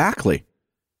 Exactly.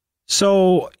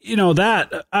 So,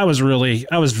 that I was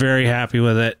very happy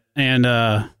with it. And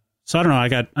so I don't know, I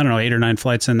got 8 or 9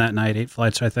 flights in that night, 8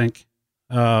 flights, I think.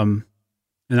 And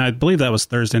I believe that was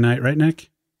Thursday night, right, Nick?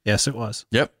 Yes, it was.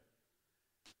 Yep.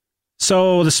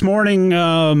 So this morning,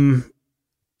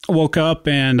 woke up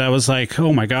and I was like,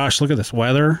 oh my gosh, look at this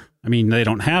weather. I mean, they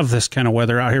don't have this kind of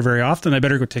weather out here very often. I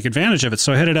better go take advantage of it.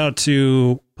 So I headed out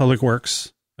to Public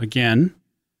Works again.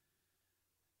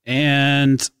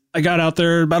 And I got out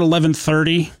there about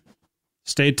 11:30,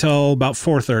 stayed till about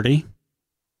 4:30,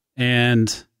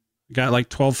 and got like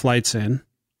 12 flights in.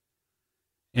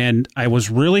 And I was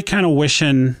really kind of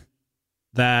wishing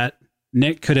that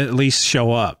Nick could at least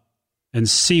show up and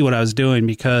see what I was doing,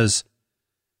 because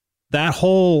that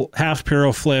whole half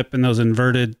Puro flip and those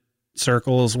inverted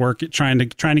circles, trying to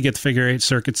get the figure 8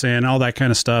 circuits in, all that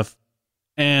kind of stuff.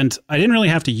 And I didn't really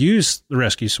have to use the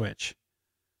rescue switch,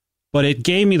 but it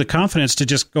gave me the confidence to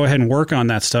just go ahead and work on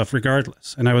that stuff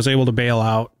regardless. And I was able to bail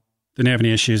out, didn't have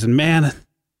any issues. And man,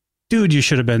 dude, you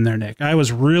should have been there, Nick. I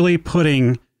was really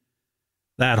putting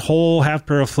that whole half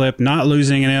Puro flip, not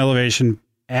losing any elevation,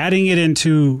 adding it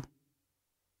into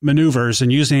maneuvers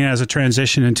and using it as a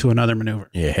transition into another maneuver.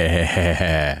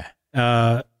 Yeah.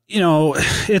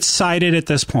 It's sighted at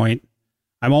this point.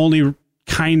 I'm only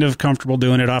kind of comfortable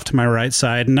doing it off to my right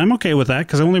side, and I'm okay with that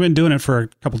because I've only been doing it for a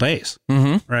couple days.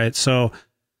 Mm-hmm. Right. So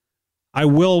I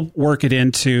will work it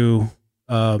into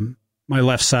my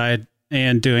left side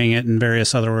and doing it in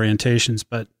various other orientations.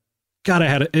 But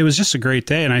God, it was just a great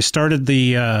day. And I started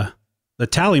the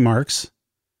tally marks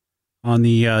on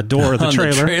the door of the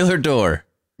trailer. The trailer door.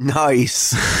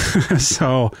 Nice.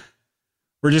 So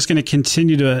we're just going to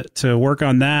continue to work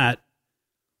on that.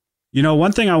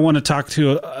 One thing I want to talk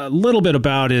to a little bit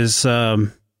about is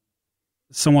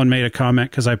someone made a comment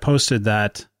because I posted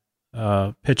that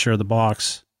picture of the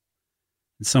box.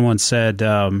 And someone said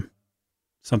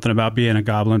something about being a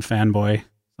Goblin fanboy,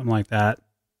 something like that.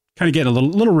 Kind of getting a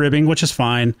little ribbing, which is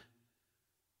fine.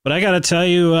 But I got to tell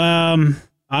you, I'm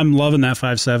loving that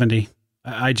 570.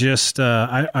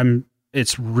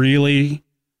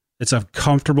 It's a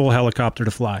comfortable helicopter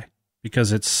to fly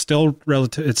because it's still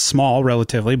it's small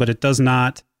relatively, but it doesn't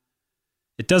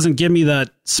give me that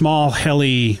small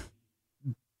heli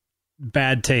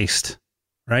bad taste,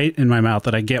 right, in my mouth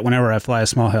that I get whenever I fly a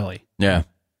small heli. Yeah.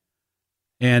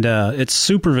 And it's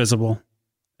super visible.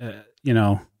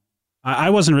 I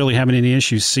wasn't really having any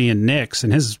issues seeing Nick's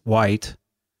and his white,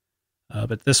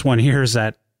 but this one here is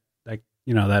that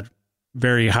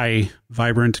very high,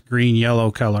 vibrant green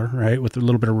yellow color, right, with a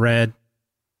little bit of red,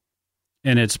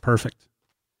 and it's perfect.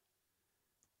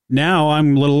 Now I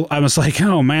was like,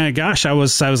 oh man, gosh, I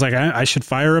was like, I should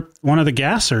fire up one of the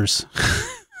gassers.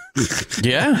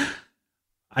 Yeah.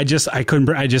 I just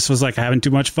was like having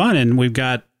too much fun, and we've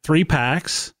got 3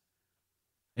 packs,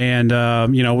 and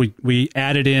we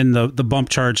added in the bump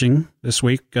charging this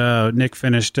week. Nick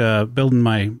finished building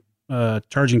my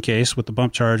charging case with the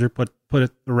bump charger, put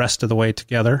it the rest of the way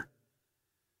together,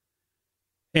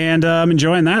 and I'm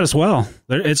enjoying that as well.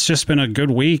 It's just been a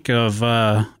good week of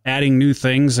adding new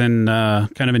things and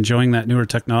kind of enjoying that newer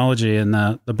technology. And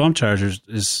the bump chargers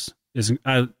is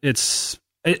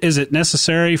it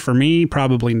necessary for me?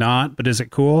 Probably not, but is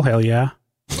it cool? Hell yeah.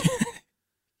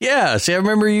 Yeah. See, I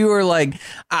remember you were like,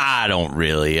 I don't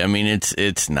really. I mean,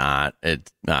 it's not.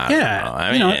 Yeah.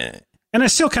 I mean, and I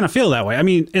still kind of feel that way. I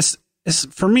mean, it's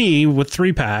for me with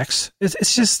 3 packs.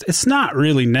 It's not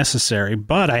really necessary,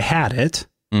 but I had it,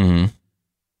 mm-hmm.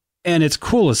 and it's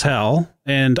cool as hell.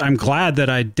 And I'm glad that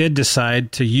I did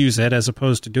decide to use it as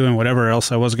opposed to doing whatever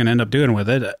else I was going to end up doing with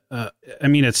it. I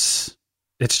mean, it's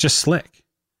just slick.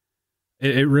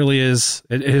 It really is.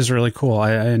 It is really cool.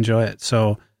 I enjoy it.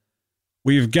 So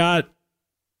we've got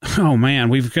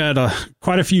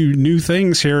quite a few new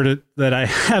things here that I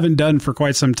haven't done for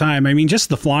quite some time. I mean, just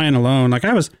the flying alone.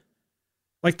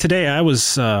 Today I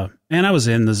was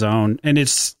in the zone, and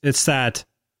it's that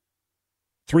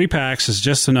 3 packs is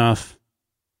just enough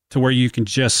to where you can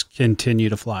just continue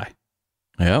to fly.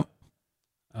 Yep.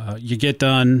 You get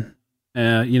done,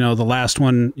 the last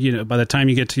one, by the time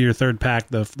you get to your 3rd pack,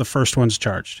 the first one's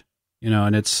charged,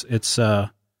 and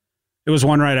it was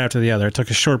one right after the other. I took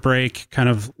a short break kind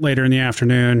of later in the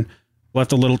afternoon,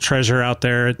 left a little treasure out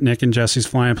there at Nick and Jesse's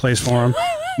flying place for them.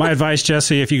 My advice,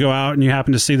 Jesse, if you go out and you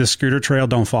happen to see the scooter trail,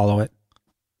 don't follow it.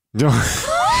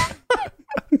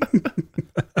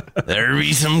 There'll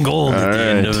be some gold at the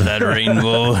end of that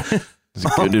rainbow.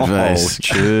 That's good advice.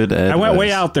 Good advice. I went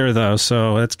way out there, though,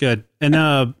 so that's good. And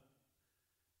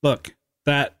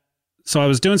so I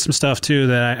was doing some stuff, too,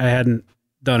 that I hadn't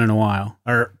done in a while,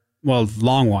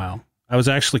 long while. I was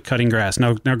actually cutting grass.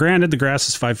 Now, granted, the grass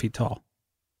is 5 feet tall,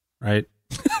 right?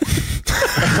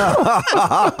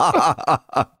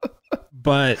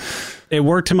 But it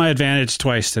worked to my advantage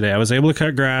twice today. I was able to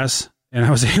cut grass, and I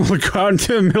was able to go out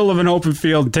into the middle of an open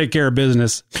field and take care of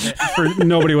business.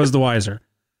 Nobody was the wiser.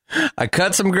 I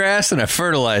cut some grass and I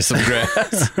fertilized some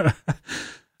grass.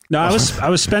 No, I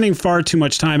was spending far too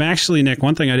much time. Actually, Nick,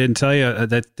 one thing I didn't tell you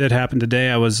that did happen today.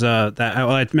 I was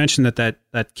I mentioned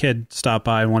that kid stopped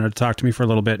by and wanted to talk to me for a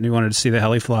little bit, and he wanted to see the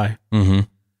heli fly. Mm-hmm.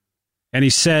 And he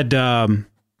said,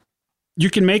 "You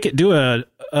can make it do a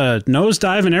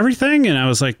nosedive and everything." And I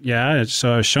was like, "Yeah."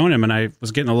 So I was showing him, and I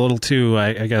was getting a little too,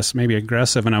 I guess, maybe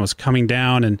aggressive, and I was coming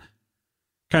down and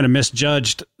kind of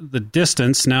misjudged the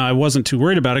distance. Now, I wasn't too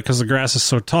worried about it because the grass is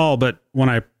so tall, but when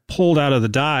I pulled out of the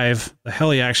dive, the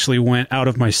heli actually went out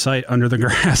of my sight under the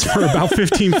grass for about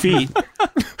 15 feet.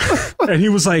 And he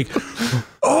was like,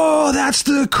 "Oh, that's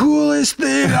the coolest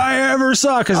thing I ever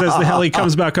saw." Because as the heli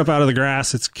comes back up out of the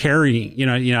grass, it's carrying,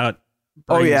 it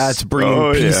it's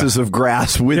bringing pieces of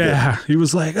grass with it. Yeah, he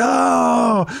was like,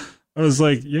 "Oh," I was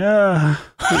like, "Yeah,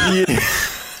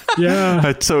 yeah."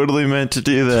 I totally meant to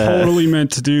do that. Totally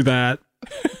meant to do that.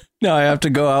 Now I have to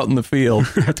go out in the field.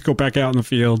 I have to go back out in the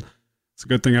field. It's a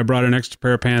good thing I brought an extra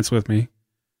pair of pants with me.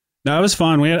 No, it was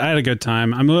fun. I had a good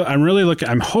time. I'm really looking.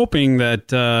 I'm hoping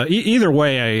that either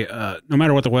way, no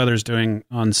matter what the weather's doing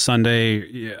on Sunday,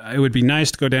 it would be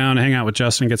nice to go down and hang out with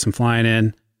Justin, get some flying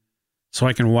in, so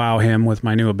I can wow him with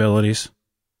my new abilities.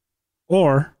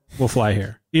 Or we'll fly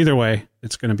here. Either way,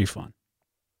 it's going to be fun.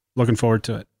 Looking forward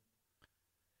to it.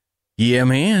 Yeah,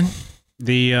 man.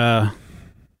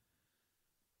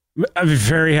 I'm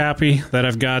very happy that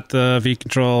I've got the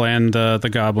V-Control and the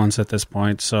Goblins at this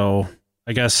point. So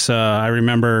I guess I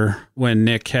remember when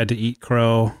Nick had to eat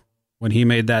crow when he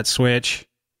made that switch.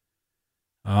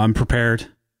 I'm prepared.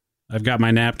 I've got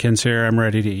my napkins here. I'm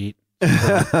ready to eat.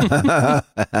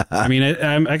 I mean,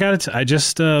 I got it. I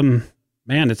just, man,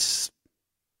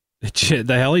 the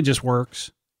heli just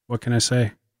works. What can I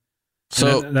say?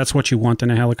 So that's what you want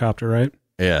in a helicopter, right?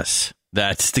 Yes,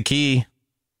 that's the key.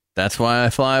 That's why I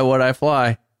fly what I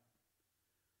fly.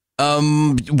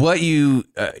 What you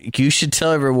should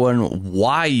tell everyone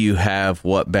why you have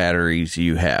what batteries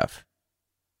you have.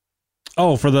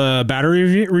 Oh, for the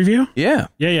battery review?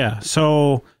 Yeah.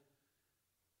 So,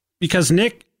 because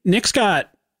Nick's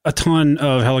got a ton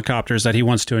of helicopters that he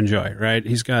wants to enjoy, right?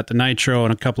 He's got the Nitro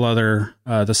and a couple other,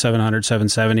 the 700,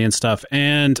 770 and stuff.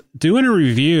 And doing a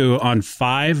review on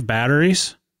 5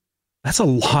 batteries, that's a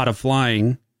lot of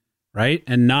flying, right?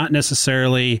 And not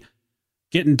necessarily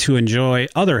getting to enjoy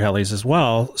other helis as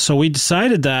well. So we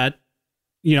decided that,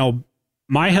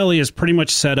 my heli is pretty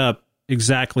much set up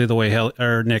exactly the way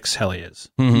Nick's heli is,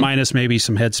 minus maybe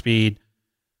some head speed.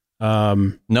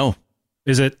 No.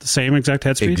 Is it the same exact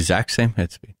head speed? Exact same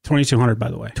head speed. 2200,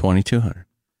 by the way. 2200.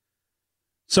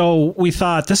 So we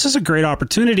thought this is a great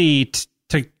opportunity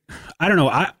to I don't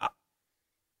know,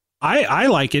 I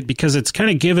like it because it's kind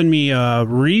of given me a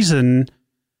reason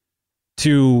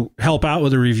to help out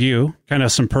with a review, kind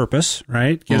of some purpose,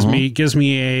 right? Gives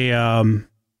me a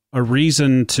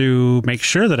reason to make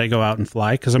sure that I go out and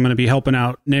fly, because I'm going to be helping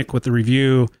out Nick with the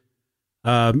review.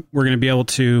 We're going to be able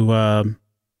to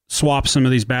swap some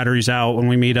of these batteries out when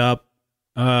we meet up.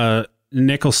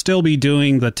 Nick will still be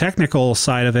doing the technical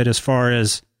side of it as far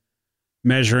as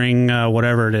measuring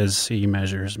whatever it is he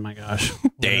measures. My gosh.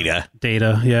 Data,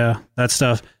 yeah, that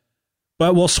stuff.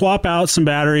 But we'll swap out some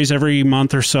batteries every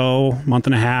month or so, month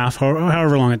and a half,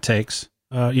 however long it takes.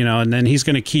 And then he's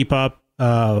going to keep up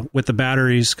with the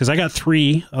batteries, because I got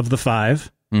 3 of the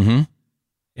 5. Mm-hmm.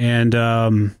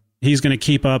 And he's going to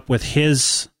keep up with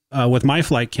his with my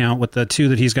flight count, with the 2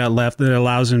 that he's got left, that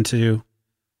allows him to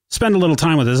spend a little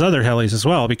time with his other helis as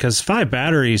well, because 5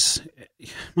 batteries,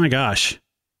 my gosh,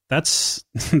 that's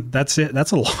it. That's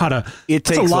a lot of, it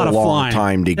takes a long flying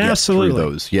time to get through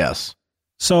those. Yes.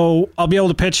 So I'll be able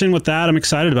to pitch in with that. I'm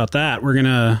excited about that. We're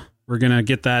gonna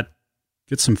get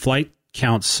some flight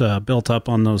counts built up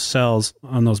on those cells,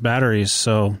 on those batteries.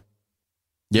 So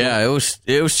yeah,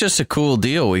 it was just a cool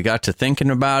deal. We got to thinking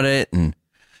about it, and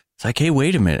it's like, hey,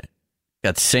 wait a minute,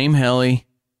 got the same heli,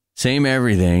 same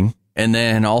everything, and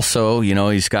then also,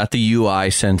 he's got the UI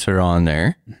sensor on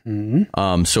there,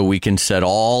 so we can set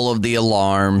all of the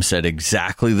alarms at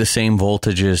exactly the same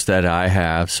voltages that I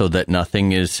have, so that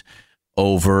nothing is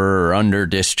over or under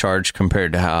discharge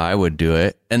compared to how I would do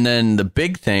it. And then the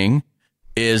big thing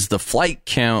is the flight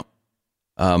count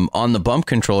on the bump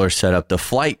controller setup. The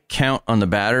flight count on the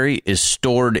battery is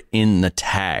stored in the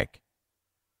tag.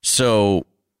 So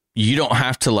you don't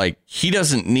have to he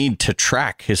doesn't need to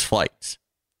track his flights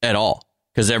at all,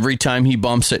 because every time he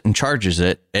bumps it and charges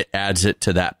it, it adds it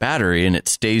to that battery and it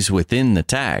stays within the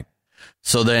tag.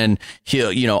 So then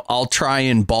I'll try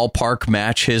and ballpark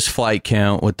match his flight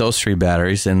count with those 3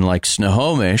 batteries, and like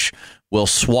Snohomish, we'll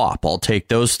swap. I'll take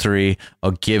those 3,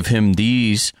 I'll give him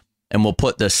these, and we'll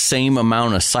put the same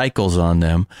amount of cycles on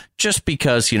them, just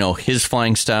because, his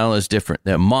flying style is different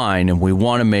than mine. And we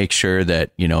want to make sure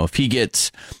that, if he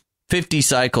gets 50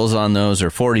 cycles on those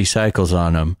or 40 cycles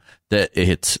on them, that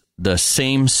it's the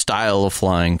same style of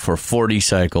flying for 40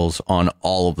 cycles on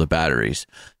all of the batteries.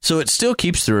 So it still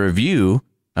keeps the review,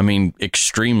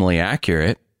 extremely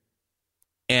accurate.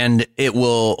 And it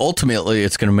will ultimately,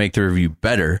 it's going to make the review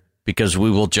better, because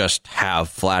we will just have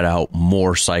flat out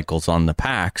more cycles on the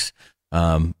packs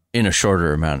in a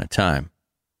shorter amount of time.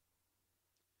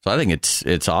 So I think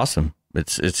it's awesome.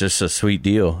 It's just a sweet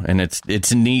deal, and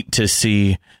it's neat to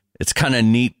see. It's kind of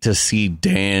neat to see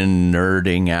Dan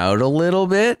nerding out a little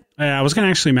bit. Yeah, I was going to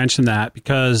actually mention that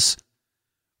because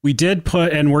we did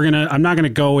put, and I'm not going to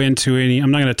go into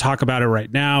I'm not going to talk about it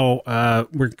right now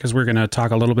because we're going to talk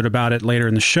a little bit about it later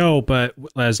in the show. But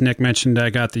as Nick mentioned,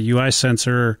 I got the UI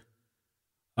sensor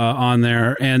on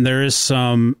there, and there is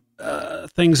some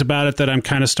things about it that I'm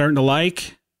kind of starting to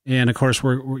like. And of course,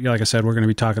 we're like I said, we're going to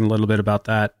be talking a little bit about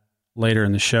that later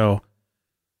in the show.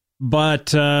 But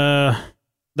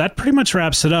that pretty much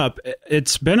wraps it up.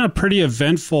 It's been a pretty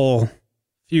eventful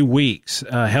few weeks,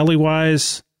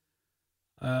 heli-wise.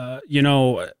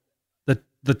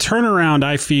 The turnaround,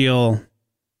 I feel,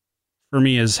 for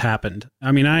me has happened.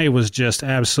 I mean, I was just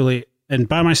absolutely, and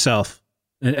by myself,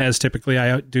 as typically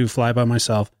I do fly by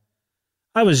myself.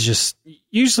 I was just,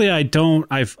 usually I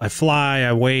fly,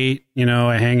 I wait,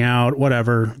 I hang out,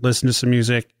 whatever, listen to some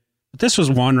music. But this was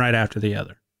one right after the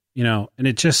other, and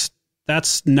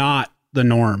that's not the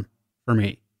norm for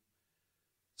me.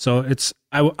 So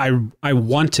I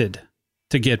wanted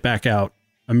to get back out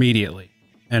immediately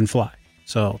and fly.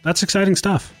 So that's exciting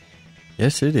stuff.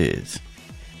 Yes, it is.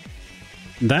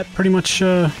 That pretty much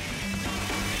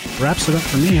wraps it up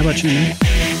for me. How about you, Nate?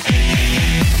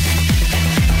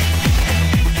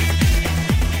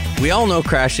 We all know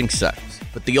crashing sucks,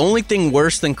 but the only thing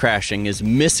worse than crashing is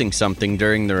missing something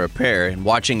during the repair and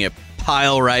watching it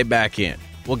pile right back in.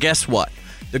 Well, guess what?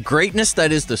 The greatness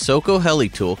that is the Soco Heli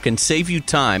tool can save you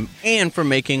time and from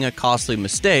making a costly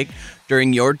mistake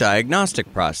during your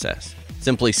diagnostic process.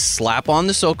 Simply slap on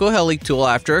the Soco Heli tool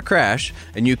after a crash,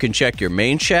 and you can check your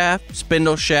main shaft,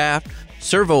 spindle shaft,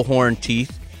 servo horn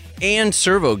teeth, and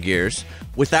servo gears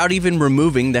without even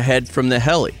removing the head from the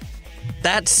heli.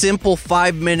 That simple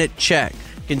 5-minute check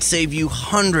can save you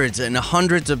hundreds and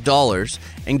hundreds of dollars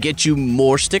and get you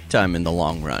more stick time in the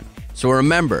long run. So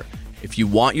remember, if you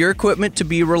want your equipment to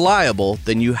be reliable,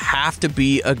 then you have to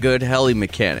be a good heli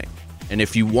mechanic. And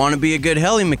if you want to be a good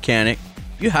heli mechanic,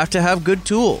 you have to have good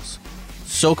tools.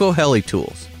 Soco Heli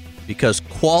tools, because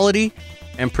quality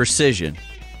and precision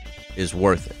is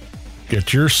worth it.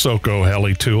 Get your Soco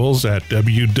Heli tools at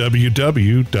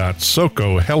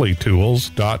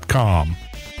www.socohelitools.com.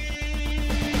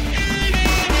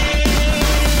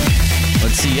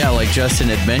 Let's see, like Justin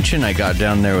had mentioned, I got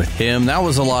down there with him. That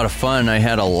was a lot of fun. I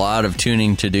had a lot of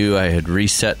tuning to do. I had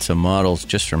reset some models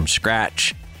just from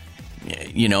scratch.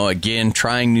 Again,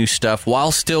 trying new stuff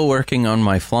while still working on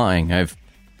my flying. I've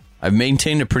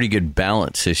maintained a pretty good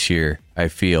balance this year, I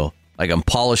feel. Like I'm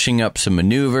polishing up some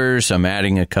maneuvers, I'm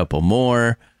adding a couple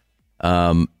more.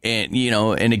 And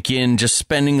again, just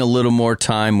spending a little more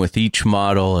time with each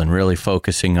model and really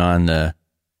focusing on the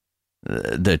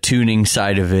tuning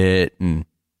side of it. And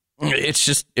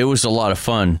it was a lot of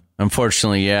fun.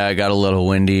 Unfortunately, I got a little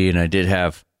windy and I did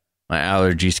have my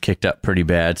allergies kicked up pretty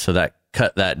bad. So that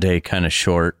cut that day kind of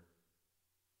short.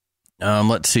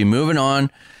 Let's see, moving on.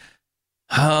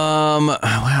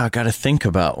 I got to think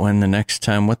about when the next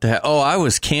time, what the heck? Oh, I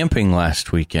was camping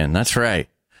last weekend. That's right.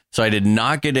 So I did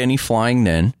not get any flying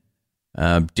then.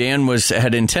 Dan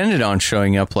had intended on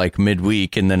showing up like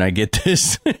midweek, and then I get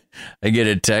this, I get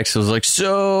a text. I was like,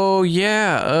 so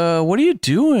yeah, what are you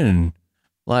doing?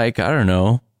 Like, I don't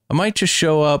know. I might just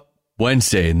show up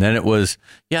Wednesday. And then it was,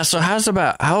 yeah, so how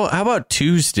about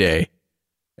Tuesday?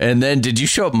 And then did you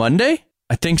show up Monday?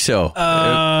 I think so.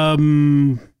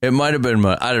 It might have been,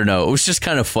 I don't know. It was just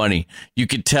kind of funny. You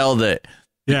could tell that.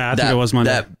 Yeah, I think it was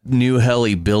Monday. That new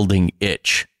heli building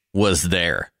itch was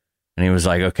there. And he was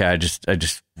like, okay, I just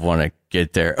want to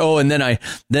get there. Oh, and then I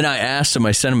asked him,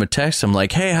 I sent him a text. I'm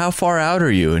like, hey, how far out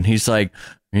are you? And he's like,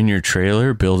 in your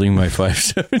trailer building my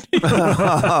 570.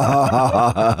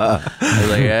 I was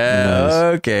like,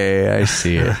 nice. Okay, I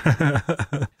see it.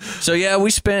 So yeah,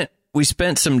 we spent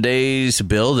some days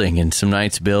building and some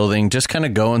nights building, just kind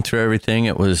of going through everything.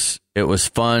 It was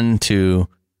fun to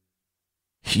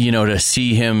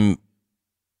see him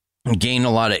gain a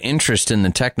lot of interest in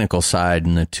the technical side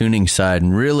and the tuning side,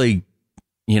 and really,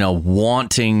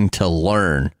 wanting to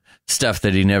learn stuff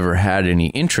that he never had any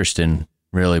interest in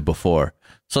really before.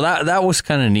 So that was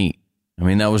kind of neat. I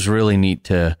mean, that was really neat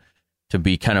to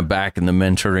be kind of back in the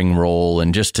mentoring role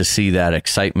and just to see that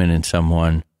excitement in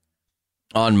someone.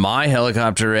 On my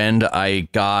helicopter end, I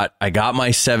got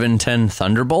my 710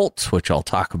 Thunderbolts, which I'll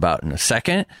talk about in a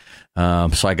second. So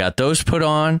I got those put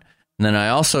on. And then I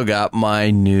also got my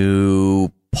new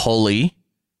pulley,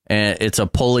 and it's a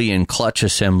pulley and clutch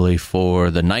assembly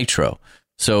for the Nitro.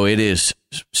 So it is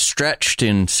stretched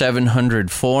in 700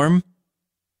 form.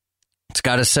 It's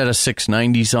got a set of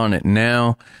 690s on it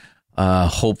now.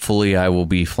 Hopefully I will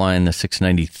be flying the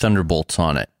 690 Thunderbolts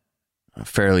on it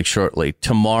fairly shortly.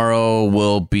 Tomorrow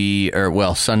will be,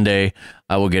 Sunday,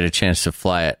 I will get a chance to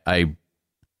fly it. I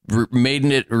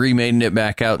remained it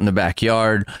back out in the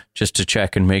backyard just to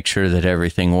check and make sure that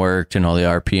everything worked and all the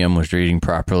RPM was reading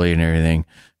properly and everything.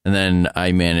 And then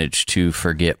I managed to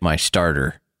forget my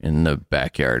starter in the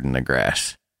backyard in the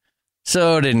grass.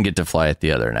 So I didn't get to fly it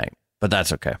the other night, but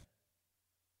that's okay.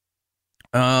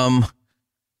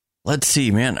 Let's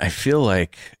see, man. I feel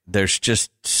like there's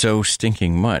just so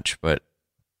stinking much, but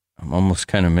I'm almost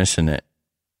kind of missing it.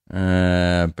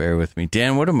 Bear with me.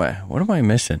 Dan, what am I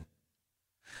missing?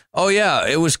 Oh, yeah,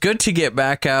 it was good to get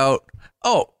back out.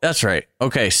 Oh, that's right.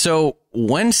 Okay, so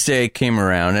Wednesday came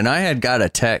around, and I had got a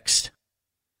text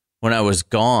when I was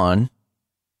gone.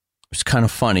 It was kind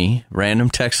of funny. Random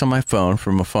text on my phone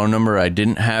from a phone number I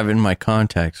didn't have in my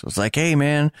contacts. It was like, hey,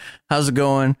 man, how's it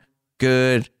going?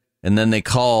 Good. And then they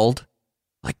called.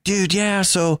 Like, dude, yeah,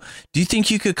 so do you think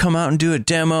you could come out and do a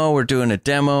demo? We're doing a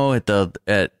demo at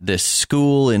this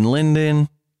school in Linden.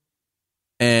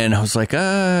 And I was like,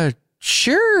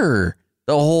 sure.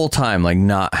 The whole time, like,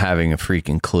 not having a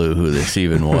freaking clue who this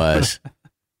even was.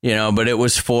 But it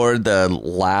was for the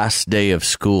last day of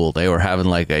school. They were having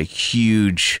like a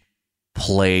huge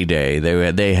play day.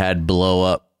 They had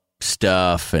blow up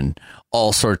stuff and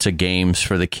all sorts of games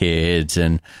for the kids.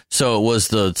 And so it was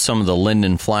some of the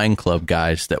Linden Flying Club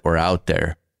guys that were out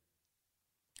there.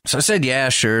 So I said, yeah,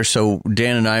 sure. So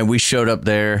Dan and I, we showed up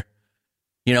there,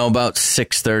 about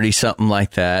 6:30, something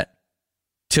like that,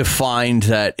 to find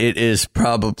that it is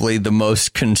probably the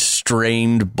most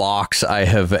constrained box I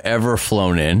have ever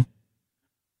flown in.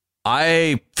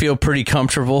 I feel pretty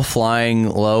comfortable flying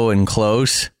low and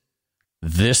close.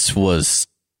 This was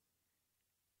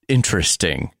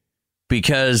interesting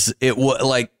because it was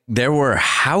like there were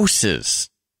houses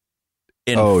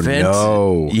and fences.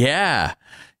 No. Yeah,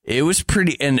 it was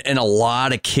pretty, and a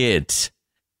lot of kids.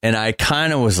 And I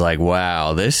kind of was like,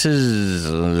 wow, this is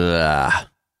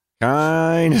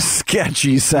kind of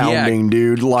sketchy sounding,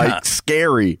 dude. Like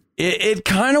scary. It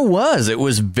kind of was. It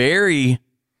was very,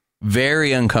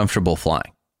 very uncomfortable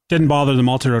flying. Didn't bother the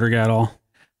multi-rotor guy at all.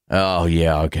 Oh,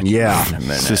 yeah. I'll get to that in a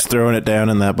minute. Just throwing it down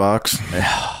in that box.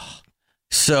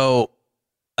 So,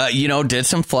 did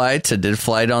some flights. I did a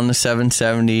flight on the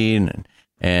 770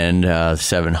 and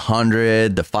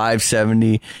 700, the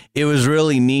 570. It was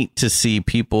really neat to see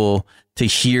people, to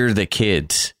hear the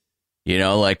kids.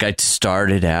 Like I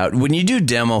started out. When you do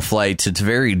demo flights, it's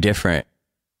very different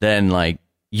than like,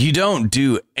 you don't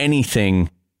do anything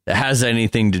that has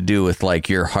anything to do with like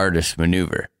your hardest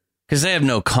maneuver. Because they have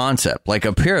no concept. Like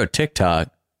a Piro TikTok,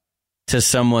 to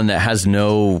someone that has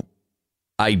no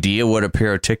idea what a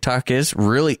Piro TikTok is,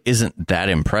 really isn't that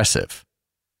impressive.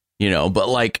 But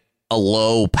like a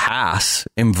low pass,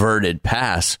 inverted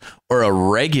pass, or a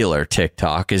regular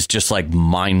TikTok is just like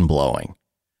mind blowing.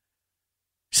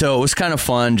 So it was kind of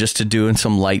fun just to doing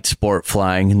some light sport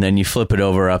flying, and then you flip it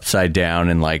over upside down,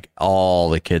 and like all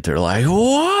the kids are like,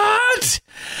 "What?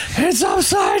 It's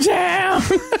upside down!"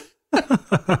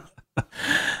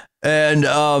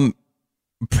 And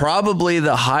probably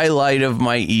the highlight of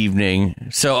my evening.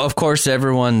 So of course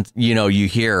everyone, you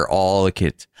hear all the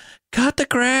kids, cut the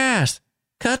grass.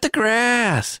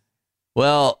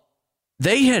 Well,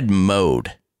 they had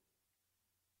mowed,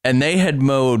 and they had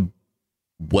mowed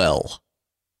well.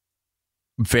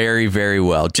 Very, very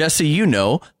well. Jesse,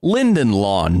 Linden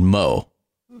lawn mow.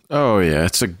 Oh, yeah.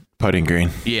 It's a putting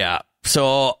green. Yeah.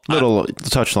 So a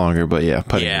touch longer, but yeah,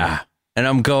 putting green. And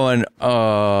I'm going,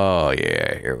 oh,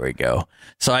 yeah, here we go.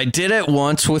 So I did it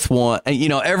once with one. And,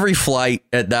 every flight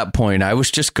at that point, I was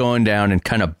just going down and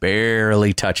kind of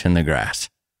barely touching the grass.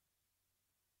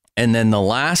 And then the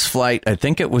last flight, I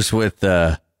think it was with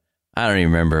I don't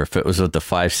even remember if it was with the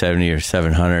 570 or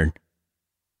 700.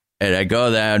 And I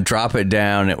go down, drop it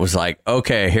down. It was like,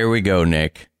 okay, here we go,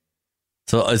 Nick.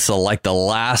 So it's like the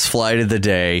last flight of the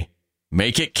day.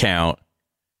 Make it count.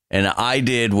 And I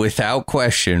did, without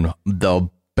question, the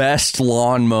best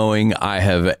lawn mowing I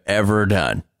have ever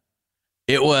done.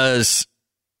 It was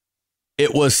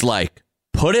like,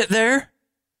 put it there,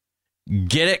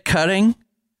 get it cutting,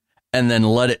 and then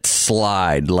let it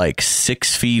slide like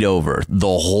 6 feet over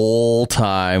the whole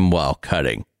time while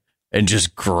cutting. And just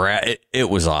it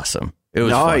was awesome. It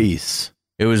was nice. Fun.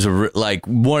 It was like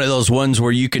one of those ones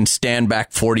where you can stand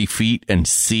back 40 feet and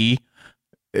see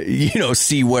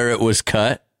where it was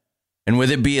cut. And with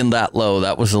it being that low,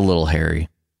 that was a little hairy.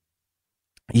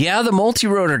 Yeah, the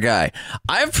multi-rotor guy.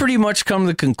 I've pretty much come to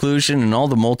the conclusion, and all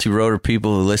the multi-rotor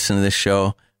people who listen to this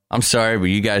show, I'm sorry, but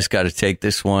you guys got to take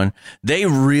this one. They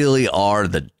really are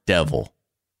the devil.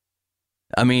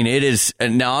 I mean, it is.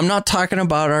 Now, I'm not talking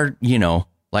about our,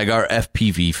 like our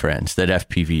FPV friends that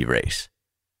FPV race.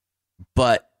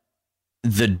 But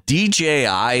the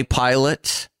DJI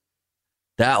pilots,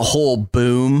 that whole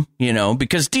boom,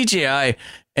 because DJI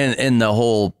and the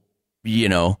whole,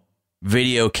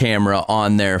 video camera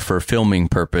on there for filming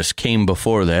purpose came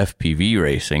before the FPV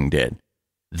racing did.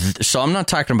 So I'm not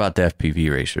talking about the FPV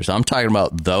racers. I'm talking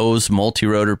about those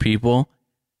multi-rotor people.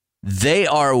 They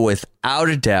are without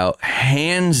a doubt,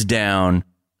 hands down,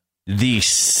 the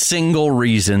single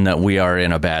reason that we are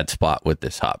in a bad spot with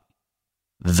this hobby.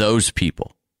 Those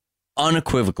people,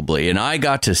 unequivocally. And I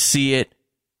got to see it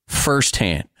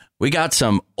firsthand. We got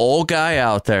some old guy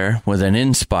out there with an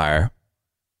Inspire.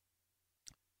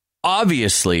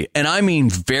 Obviously, and I mean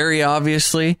very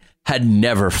obviously, had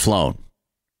never flown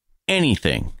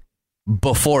anything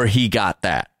before he got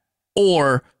that.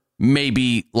 Or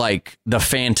maybe like the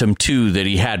Phantom 2 that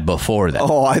he had before that.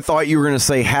 Oh, I thought you were going to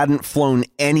say hadn't flown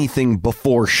anything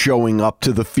before showing up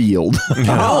to the field.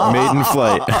 Maiden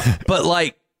flight. But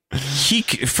like,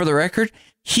 for the record,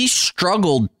 he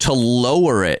struggled to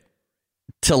lower it,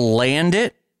 to land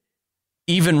it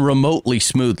even remotely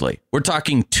smoothly. We're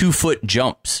talking 2-foot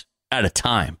jumps at a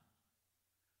time.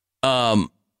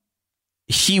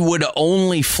 He would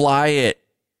only fly it.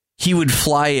 He would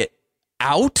fly it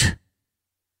out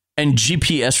and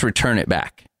GPS return it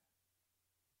back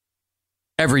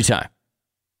every time.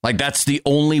 Like, that's the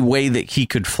only way that he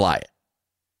could fly it.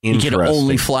 He could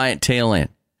only fly it tail end.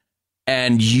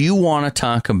 And you want to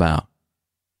talk about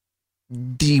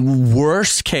the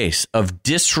worst case of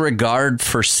disregard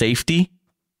for safety?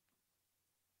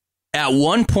 At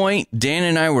one point, Dan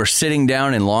and I were sitting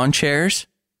down in lawn chairs,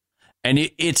 and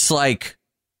it's like,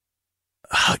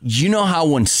 you know how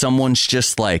when someone's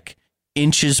just like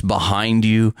inches behind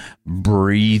you,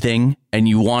 breathing, and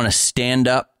you want to stand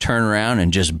up, turn around,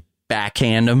 and just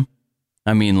backhand them?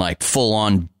 I mean, like full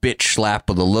on bitch slap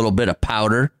with a little bit of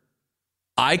powder.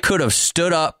 I could have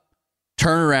stood up,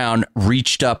 turned around,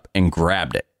 reached up, and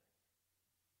grabbed it.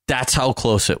 That's how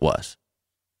close it was.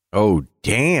 Oh,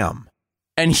 damn.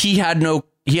 And he had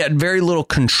very little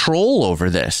control over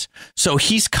this. So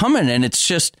he's coming, and it's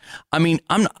just, I mean,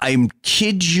 I'm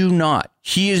kid you not.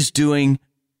 He is doing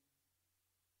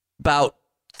about,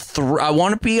 I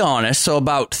want to be honest, so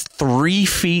about 3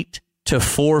 feet to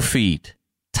 4 feet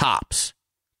tops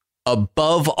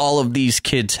above all of these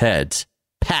kids' heads,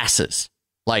 passes,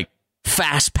 like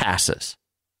fast passes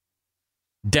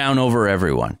down over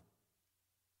everyone.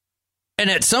 And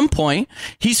at some point,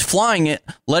 he's flying it,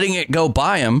 letting it go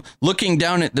by him, looking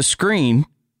down at the screen,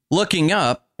 looking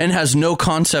up, and has no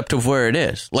concept of where it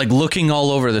is. Like looking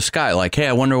all over the sky, like, hey,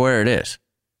 I wonder where it is.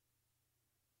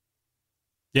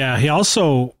 Yeah, he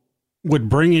also would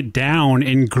bring it down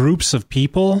in groups of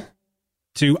people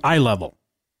to eye level.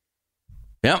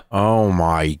 Yep. Oh,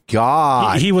 my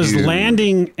God. He was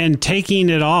landing and taking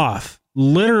it off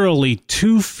literally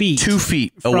 2 feet. 2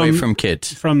 feet away from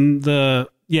kids. From the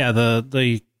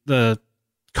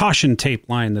caution tape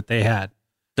line that they had.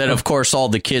 That, of course, all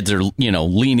the kids are,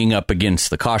 leaning up against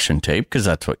the caution tape because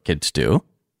that's what kids do.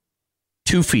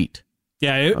 2 feet.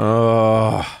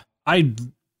 Yeah.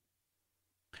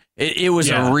 It was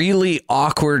a really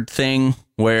awkward thing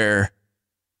where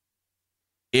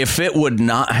if it would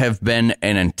not have been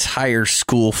an entire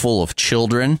school full of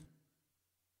children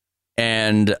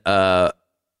and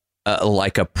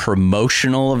like a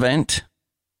promotional event,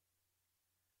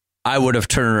 I would have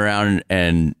turned around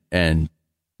and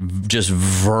just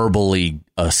verbally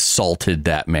assaulted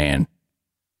that man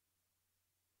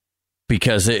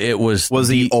because it was. Was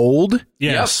he old?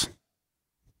 Yes.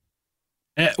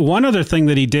 Yep. One other thing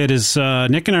that he did is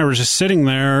Nick and I were just sitting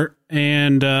there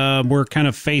and we're kind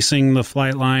of facing the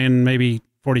flight line, maybe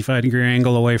 45-degree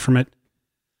angle away from it.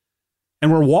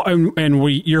 And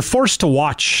you're forced to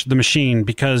watch the machine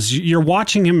because you're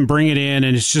watching him bring it in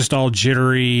and it's just all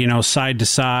jittery, side to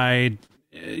side.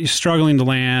 He's struggling to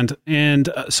land. And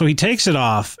so he takes it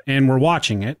off and we're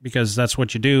watching it because that's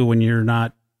what you do when you're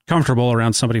not comfortable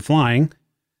around somebody flying.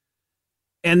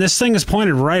 And this thing is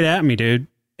pointed right at me, dude.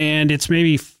 And it's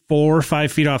maybe 4 or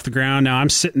 5 feet off the ground. Now I'm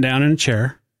sitting down in a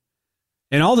chair.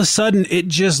 And all of a sudden, it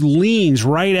just leans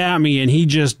right at me, and he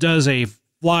just does a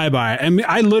flyby. I mean,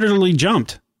 I literally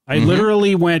jumped. I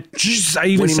literally went, I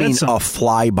even said something. A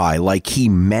flyby? Like he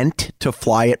meant to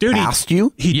fly it past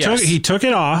you? He took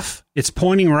it off. It's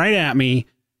pointing right at me,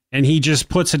 and he just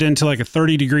puts it into like a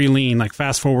 30-degree lean, like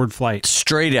fast-forward flight.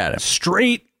 Straight at him.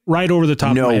 Straight right over the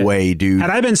top of my head. No way, dude. Had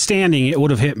I been standing, it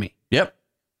would have hit me. Yep.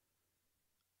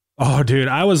 Oh, dude,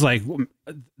 I was like,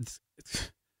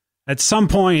 at some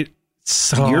point,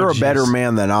 You're a better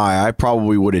man than I. I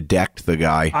probably would have decked the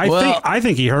guy. I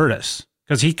think he hurt us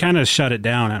because he kind of shut it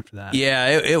down after that. Yeah,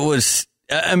 it was.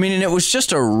 I mean, it was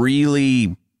just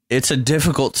it's a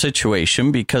difficult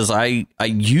situation because I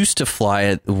used to fly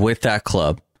it with that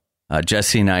club.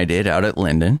 Jesse and I did out at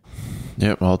Linden.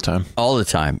 Yep, all the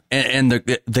time. And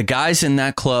the guys in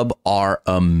that club are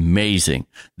amazing.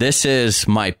 This is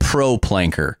my pro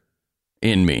planker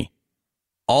in me.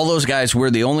 All those guys, we're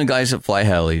the only guys that fly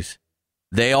helis.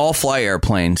 They all fly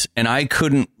airplanes, and I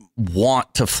couldn't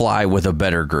want to fly with a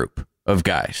better group of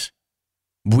guys.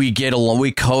 We get along,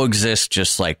 we coexist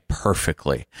just like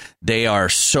perfectly. They are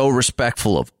so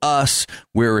respectful of us.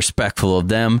 We're respectful of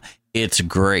them. It's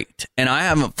great. And I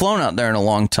haven't flown out there in a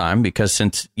long time because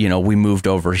since, we moved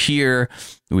over here,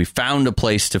 we found a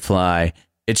place to fly.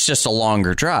 It's just a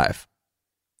longer drive.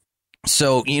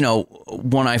 So,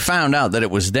 when I found out that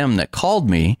it was them that called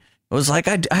me, it was like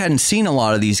I hadn't seen a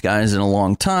lot of these guys in a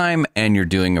long time, and you're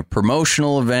doing a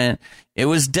promotional event. It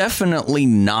was definitely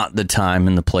not the time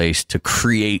and the place to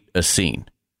create a scene.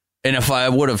 And if I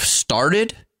would have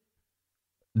started,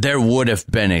 there would have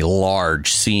been a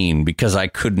large scene because I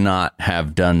could not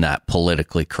have done that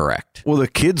politically correct. Well, the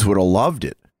kids would have loved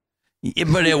it. Yeah,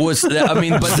 but it was,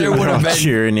 but there would have been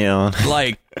cheering you on.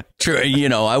 I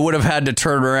would have had to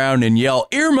turn around and yell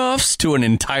earmuffs to an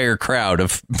entire crowd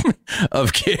of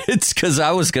kids because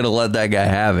I was going to let that guy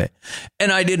have it.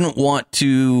 And I didn't want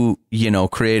to,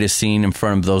 create a scene in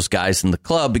front of those guys in the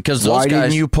club because those Why guys.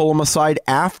 didn't you pull him aside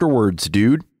afterwards,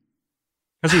 dude?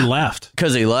 Because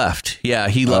he left. Yeah,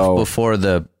 he left before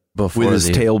with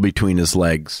his tail between his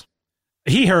legs.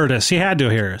 He heard us. He had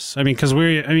to hear us. I mean, because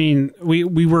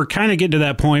we were kind of getting to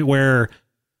that point where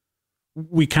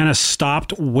we kind of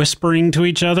stopped whispering to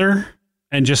each other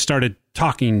and just started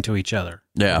talking to each other.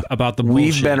 Yeah. About the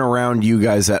bullshit. We've been around you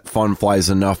guys at Fun Flies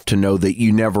enough to know that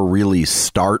you never really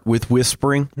start with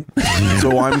whispering.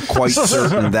 So I'm quite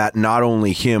certain that not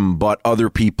only him, but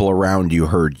other people around you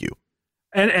heard you.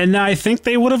 And I think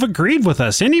they would have agreed with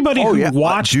us. Anybody who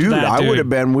watched that, I would have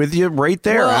been with you right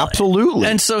there. Well, absolutely.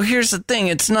 And so here's the thing.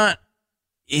 It's not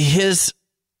this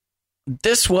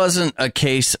wasn't a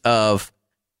case of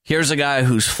here's a guy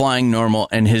who's flying normal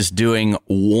and is doing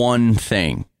one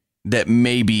thing that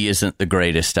maybe isn't the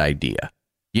greatest idea.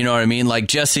 You know what I mean? Like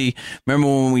Jesse, remember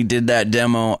when we did that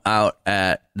demo out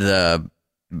at the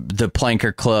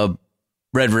Planker Club,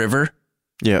 Red River?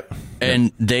 Yeah.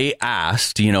 And they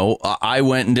asked, I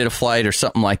went and did a flight or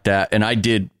something like that. And I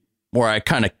did where I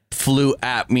kind of flew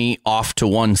at me off to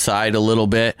one side a little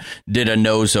bit, did a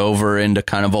nose over into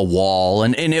kind of a wall.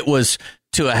 And it was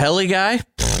to a heli guy,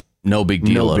 no big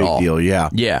deal at all. No big deal, yeah.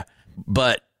 Yeah.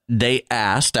 But they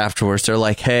asked afterwards, they're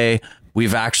like, hey,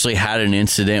 we've actually had an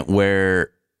incident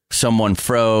where someone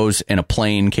froze and a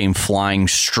plane came flying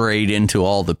straight into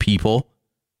all the people.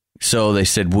 So they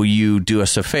said, will you do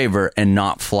us a favor and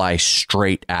not fly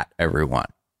straight at everyone?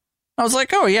 I was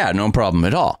like, oh, yeah, no problem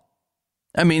at all.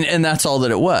 I mean, and that's all that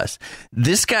it was.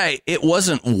 This guy, it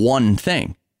wasn't one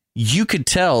thing. You could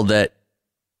tell that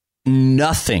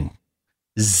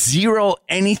zero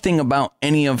anything about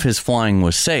any of his flying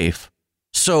was safe.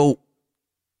 So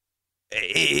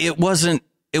it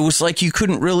was like you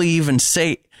couldn't really even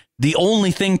say. The only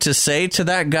thing to say to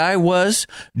that guy was,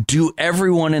 do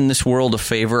everyone in this world a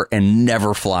favor and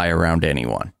never fly around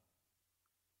anyone.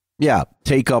 Yeah,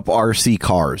 take up RC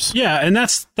cars. Yeah, and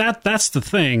that's the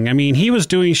thing. I mean, he was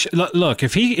doing look,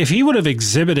 if he would have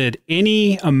exhibited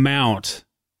any amount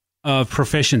of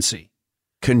proficiency,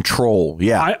 control,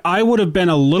 yeah. I would have been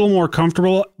a little more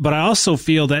comfortable, but I also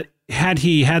feel that had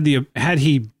he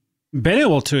been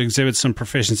able to exhibit some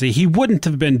proficiency, he wouldn't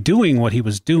have been doing what he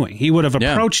was doing. He would have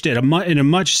approached it in a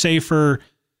much safer,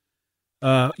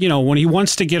 when he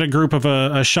wants to get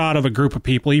a shot of a group of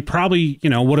people, he probably,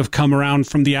 would have come around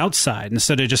from the outside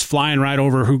instead of just flying right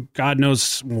over who God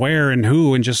knows where and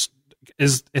who, and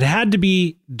it had to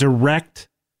be direct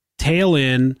tail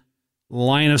in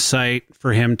line of sight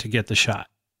for him to get the shot.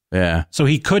 Yeah. So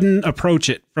he couldn't approach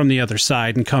it from the other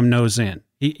side and come nose in.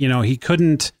 He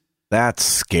couldn't. That's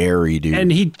scary, dude.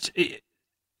 And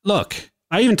look,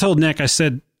 I even told Nick, I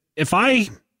said, if I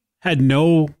had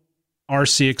no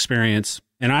RC experience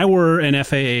and I were an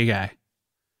FAA guy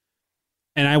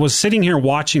and I was sitting here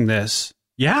watching this,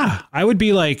 I would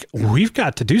be like, we've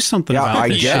got to do something about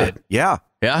this shit. Yeah.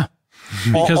 Yeah.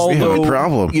 Because no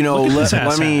problem.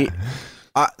 Let me.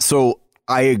 So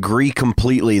I agree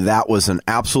completely. That was an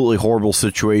absolutely horrible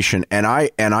situation. And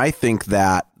I think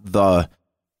that the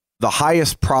the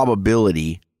highest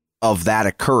probability of that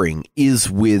occurring is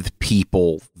with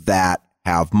people that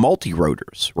have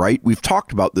multi-rotors, right? We've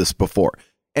talked about this before.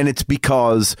 And it's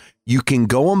because you can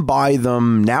go and buy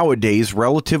them nowadays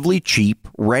relatively cheap,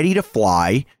 ready to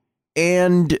fly,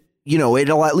 and, you know,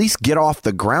 it'll at least get off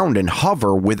the ground and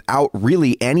hover without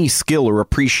really any skill or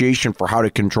appreciation for how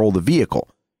to control the vehicle.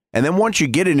 And then once you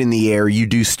get it in the air, you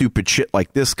do stupid shit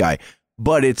like this guy.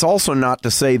 But it's also not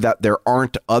to say that there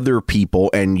aren't other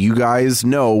people, and you guys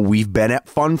know we've been at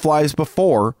fun flies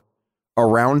before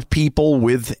around people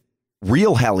with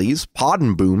real helis, pod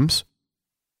and booms,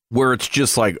 where it's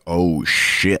just like, oh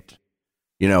shit,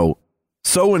 you know,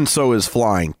 so and so is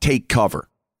flying, take cover.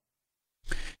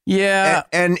 Yeah.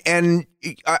 And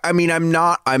I mean, I'm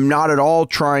not at all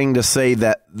trying to say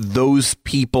that those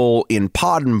people in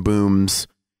pod and booms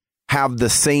have the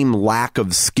same lack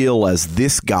of skill as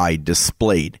this guy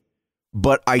displayed.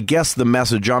 But I guess the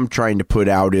message I'm trying to put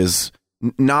out is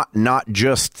not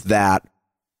just that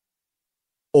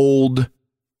old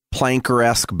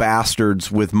planker-esque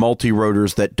bastards with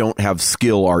multi-rotors that don't have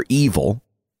skill are evil,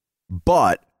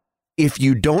 but if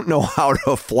you don't know how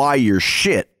to fly your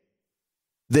shit,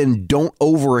 then don't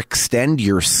overextend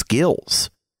your skills.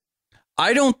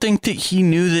 I don't think that he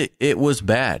knew that it was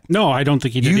bad. No, I don't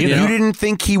think he did either. You didn't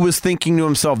think he was thinking to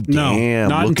himself, damn,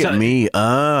 not look at me. Yeah.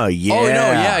 Oh,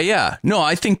 no, yeah. No,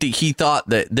 I think that he thought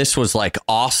that this was like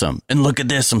awesome. And look at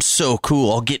this, I'm so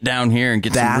cool. I'll get down here and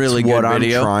get some really good video.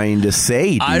 That's what I'm trying to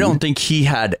say, dude. I don't think he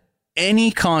had any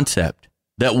concept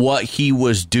that what he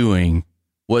was doing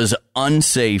was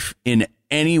unsafe in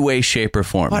any way, shape, or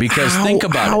form. But because think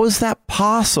about it. How is that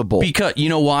possible? Because you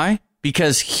know why?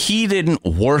 Because he didn't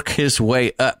work his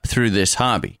way up through this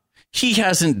hobby. He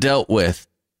hasn't dealt with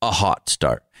a hot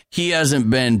start. He hasn't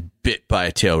been bit by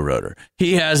a tail rotor.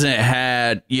 He hasn't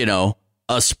had, you know,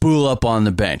 a spool up on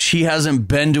the bench. He hasn't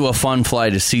been to a fun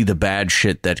fly to see the bad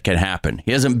shit that can happen.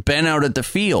 He hasn't been out at the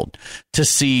field to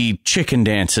see chicken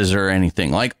dances or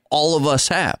anything like all of us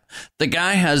have. The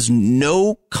guy has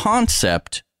no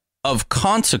concept of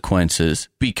consequences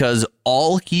because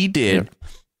all he did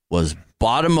was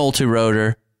bought a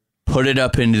multi-rotor, put it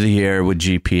up into the air with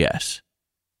GPS.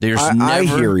 I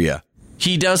hear you.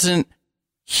 He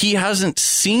hasn't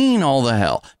seen all the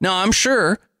hell. Now, I'm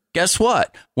sure, guess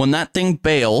what? When that thing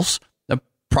bails, the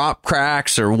prop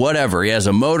cracks or whatever, he has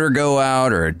a motor go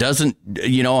out or it doesn't,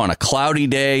 you know, on a cloudy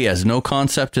day, he has no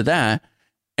concept of that,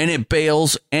 and it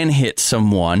bails and hits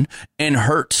someone and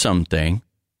hurts something,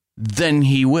 then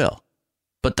he will.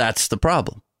 But that's the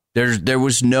problem. There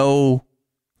was no...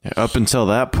 Up until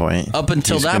that point,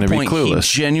 he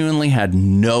genuinely had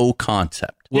no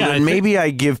concept. Well, then maybe I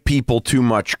give people too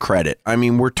much credit. I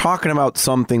mean, we're talking about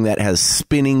something that has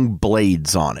spinning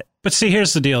blades on it. But see,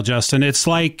 here's the deal, Justin. It's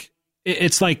like,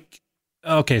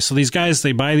 okay, so these guys,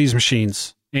 they buy these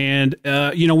machines. And,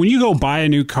 you know, when you go buy a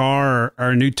new car or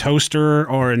a new toaster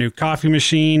or a new coffee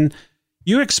machine,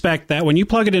 you expect that when you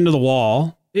plug it into the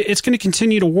wall, it's going to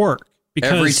continue to work.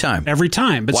 Because Every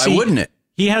time. But why wouldn't it?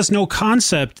 He has no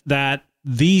concept that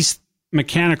these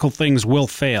mechanical things will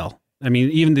fail. I mean,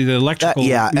 even the electrical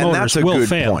motors and that's a will good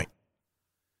fail. Point.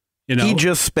 You know, he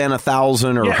just spent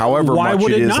 $1,000 or however much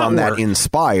it is on that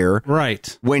Inspire.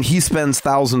 Right. When he spends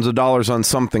thousands of dollars on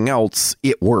something else,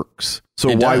 it works.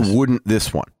 So why wouldn't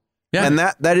this one? Yeah. And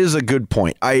that is a good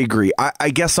point. I agree. I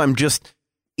guess I'm just,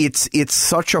 it's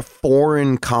such a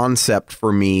foreign concept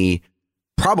for me.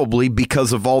 Probably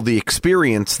because of all the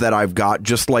experience that I've got,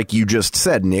 just like you just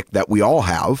said, Nick, that we all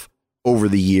have over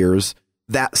the years,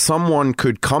 that someone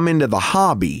could come into the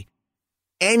hobby,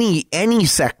 any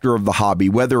sector of the hobby,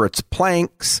 whether it's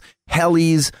planks,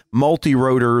 helis,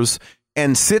 multi-rotors,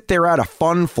 and sit there at a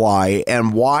fun fly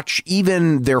and watch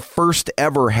even their first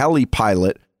ever heli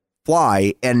pilot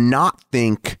fly and not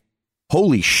think,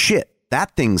 holy shit,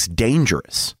 that thing's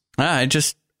dangerous. I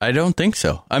don't think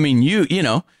so. I mean, you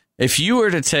know, if you were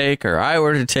to take, or I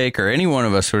were to take, or any one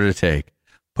of us were to take,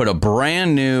 put a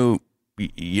brand new,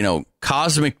 you know,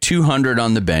 Cosmic 200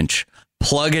 on the bench,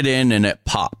 plug it in, and it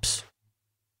pops.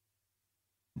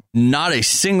 Not a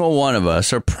single one of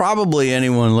us, or probably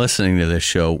anyone listening to this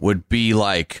show, would be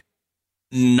like,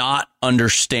 not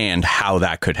understand how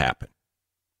that could happen.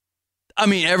 I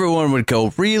mean, everyone would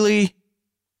go, really?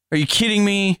 Are you kidding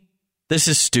me? This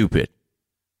is stupid.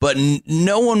 But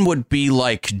no one would be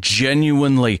like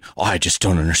genuinely, oh, I just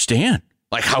don't understand.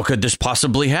 Like, how could this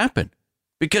possibly happen?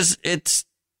 Because it's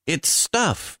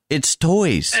stuff. It's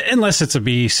toys. Unless it's a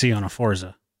BEC on a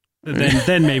Forza.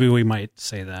 Then maybe we might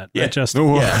say that. Yeah.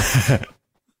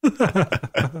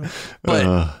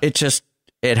 But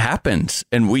it happens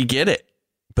and we get it,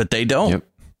 but they don't. Yep.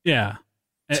 Yeah.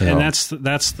 And that's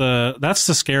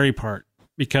the scary part,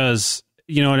 because,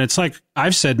 and it's like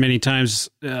I've said many times,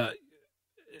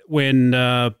 when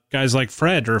guys like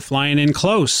Fred are flying in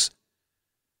close,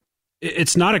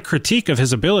 it's not a critique of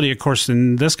his ability. Of course,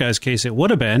 in this guy's case, it would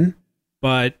have been,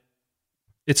 but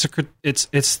it's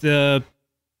the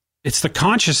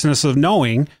consciousness of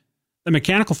knowing that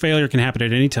mechanical failure can happen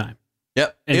at any time.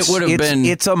 Yep. It would have been.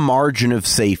 It's a margin of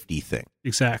safety thing.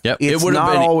 Exactly. Yep. It's it would have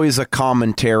not been always a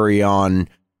commentary on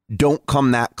don't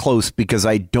come that close because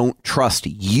I don't trust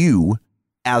you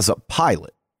as a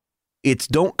pilot. It's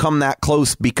don't come that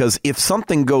close because if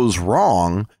something goes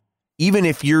wrong, even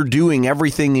if you're doing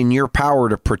everything in your power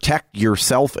to protect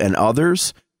yourself and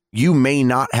others, you may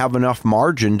not have enough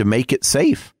margin to make it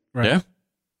safe. Right. Yeah.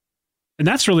 And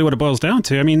that's really what it boils down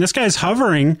to. I mean, this guy's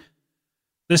hovering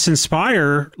this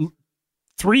Inspire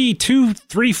 3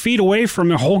 feet away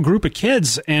from a whole group of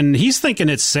kids, and he's thinking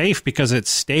it's safe because it's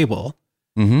stable.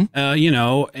 Mm-hmm.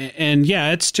 And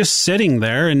yeah, it's just sitting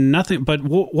there and nothing. But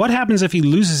what happens if he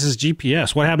loses his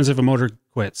GPS? What happens if a motor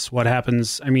quits? What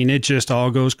happens? I mean, it just all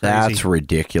goes crazy. That's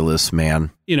ridiculous, man.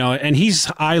 And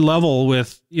he's eye level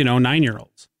with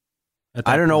 9-year-olds.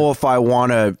 I don't know if I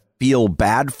want to feel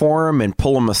bad for him and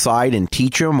pull him aside and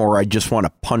teach him, or I just want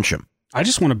to punch him. I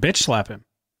just want to bitch slap him.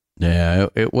 Yeah,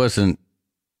 it wasn't.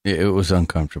 It was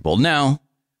uncomfortable. Now,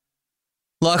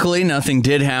 luckily, nothing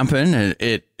did happen.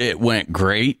 It went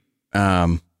great.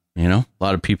 A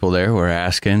lot of people there were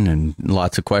asking and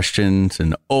lots of questions,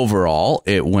 and overall,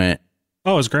 it went.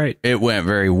 Oh, it was great. It went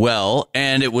very well,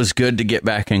 and it was good to get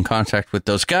back in contact with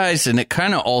those guys, and it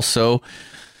kind of also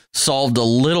solved a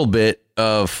little bit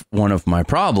of one of my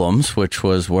problems, which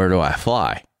was, where do I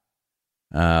fly?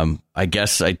 I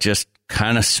guess I just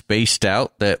kind of spaced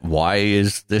out that why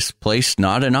is this place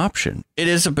not an option? It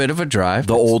is a bit of a drive.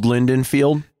 The old Linden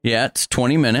Field? Yeah, it's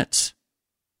 20 minutes.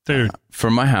 Dude.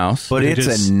 From my house. But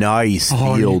it's a nice field,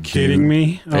 are you kidding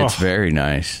me? It's very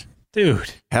nice.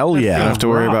 Dude. Hell yeah. You don't have to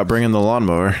worry about bringing the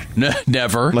lawnmower.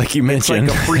 Never. Like you It's like mentioned.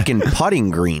 a freaking putting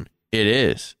green. It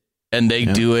is. And they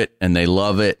do it, and they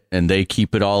love it, and they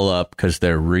keep it all up because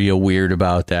they're real weird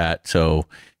about that. So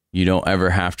you don't ever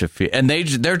have to feel, and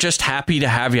they're just happy to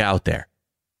have you out there.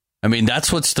 I mean,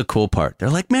 that's what's the cool part. They're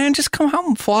like, man, just come out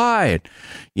and fly.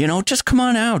 And, just come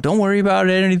on out. Don't worry about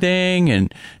anything.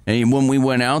 And when we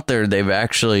went out there, they've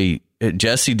actually,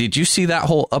 Jesse, did you see that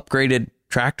whole upgraded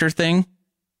tractor thing?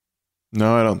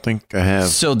 No, I don't think I have.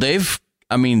 So they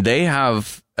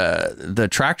have, the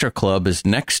tractor club is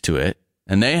next to it,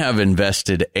 and they have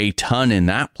invested a ton in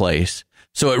that place.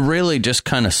 So it really just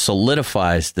kind of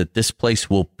solidifies that this place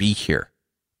will be here,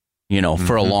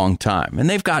 for a long time. And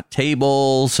they've got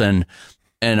tables, and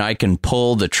I can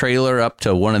pull the trailer up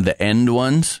to one of the end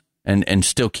ones and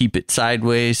still keep it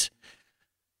sideways.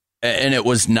 And it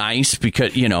was nice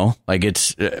because,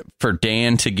 it's for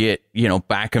Dan to get,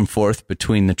 back and forth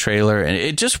between the trailer, and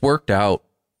it just worked out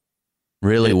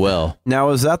really well.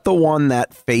 Now, is that the one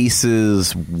that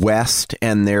faces west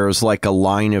and there's like a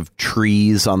line of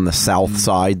trees on the south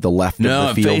side, the left of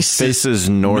the field? No, it faces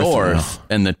north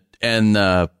and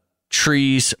the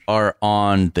trees are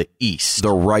on the east. The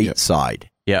right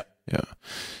side. Yep.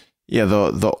 Yeah.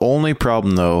 The only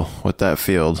problem though with that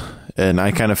field, and I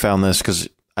kind of found this because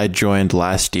I joined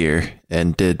last year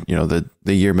and did, the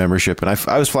year membership, and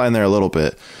I was flying there a little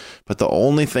bit, but the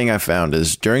only thing I found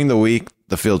is during the week,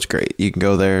 the field's great. You can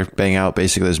go there, bang out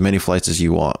basically as many flights as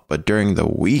you want. But during the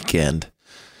weekend,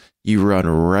 you run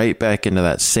right back into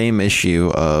that same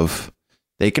issue of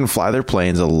they can fly their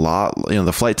planes a lot.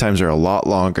 The flight times are a lot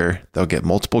longer. They'll get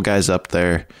multiple guys up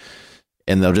there,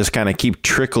 and they'll just kind of keep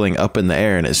trickling up in the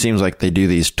air. And it seems like they do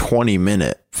these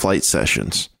 20-minute flight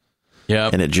sessions. Yeah.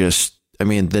 And it just,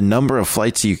 the number of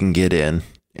flights you can get in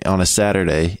on a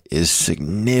Saturday is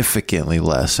significantly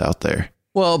less out there.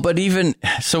 Well, but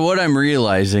so what I'm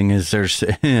realizing is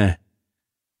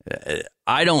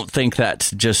I don't think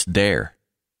that's just there.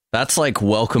 That's like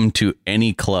welcome to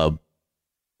any club.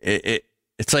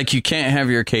 It's like you can't have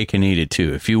your cake and eat it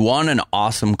too. If you want an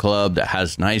awesome club that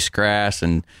has nice grass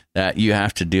and that, you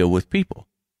have to deal with people.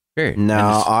 Period.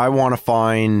 Now, I want to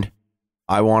find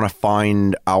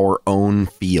our own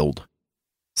field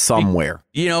somewhere.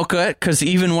 Because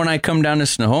even when I come down to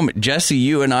Snohomish, Jesse,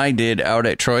 you and I did out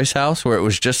at Troy's house where it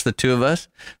was just the two of us.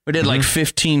 We did like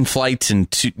 15 flights in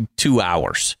 2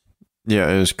 hours.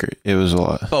 Yeah, it was great. It was a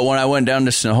lot. But when I went down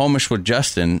to Snohomish with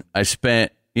Justin, I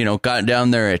spent, got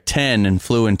down there at 10 and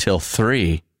flew until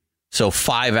 3. So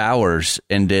 5 hours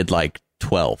and did like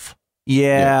 12.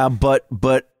 Yeah. But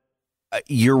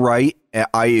you're right.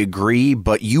 I agree.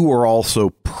 But you were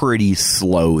also pretty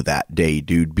slow that day,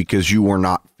 dude, because you were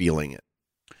not feeling it.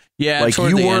 Yeah, like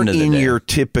toward you the weren't end of the in day. your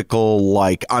typical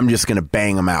like I'm just going to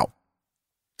bang them out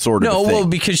sort of No, thing. well,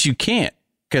 because you can't.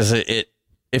 Because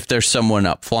if there's someone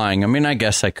up flying, I mean, I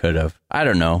guess I could have. I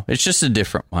don't know. It's just a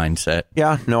different mindset.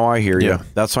 Yeah, no, I hear you. Yeah.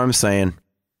 That's what I'm saying.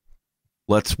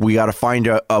 We got to find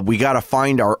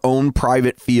our own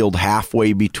private field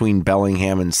halfway between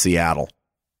Bellingham and Seattle.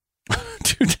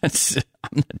 Dude,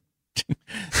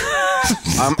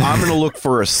 I'm going to look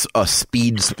for a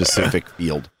speed specific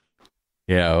field.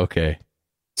 yeah, okay.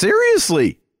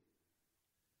 Seriously.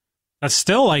 That's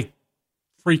still like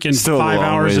freaking Still a 5 long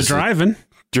hours of ways to- driving.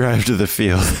 Drive to the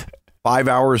field. 5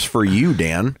 hours for you,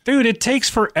 Dan. Dude, it takes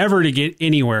forever to get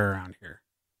anywhere around here.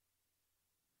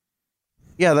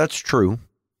 Yeah, that's true.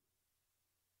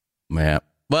 Yeah.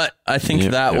 But I think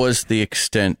Yep, that yep. was the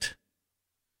extent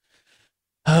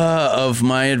of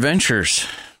my adventures.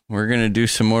 We're going to do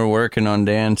some more working on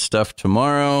Dan's stuff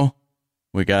tomorrow.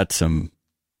 We got some...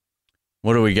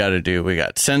 What do we got to do? We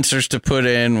got sensors to put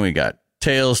in. We got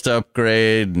tails to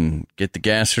upgrade and get the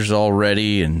gassers all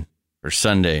ready and for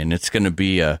Sunday. And it's going to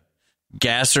be a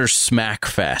gasser smack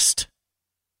fest.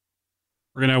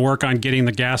 We're going to work on getting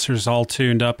the gassers all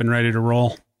tuned up and ready to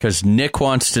roll. Because Nick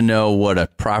wants to know what a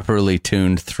properly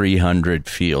tuned 300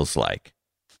 feels like.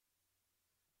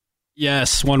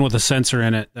 Yes, one with a sensor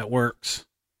in it that works.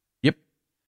 Yep.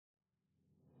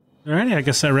 All righty, I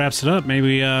guess that wraps it up.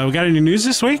 Maybe we got any news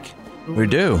this week? We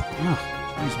do.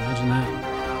 Oh, geez, imagine that.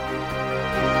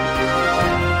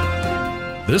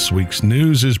 This week's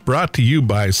news is brought to you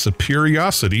by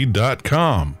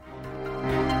Superiosity.com.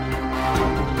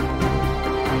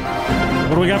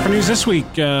 What do we got for news this week?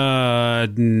 Jesse?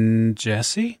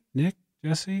 Nick?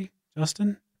 Jesse?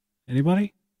 Justin?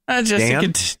 Anybody?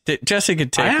 Dan? Jesse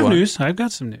could take I have one. news. I've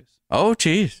got some news. Oh,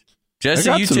 geez. Jesse,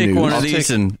 got you some take news. one of I'll these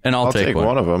take- and I'll take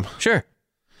one. of them. Sure.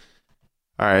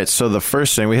 All right, so the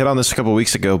first thing, we hit on this a couple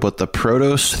weeks ago, but the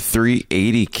Protos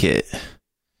 380 kit,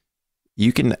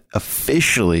 you can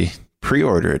officially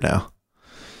pre-order it now.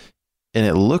 And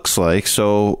it looks like,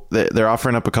 so they're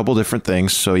offering up a couple different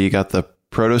things. So you got the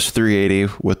Protos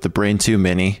 380 with the Brain 2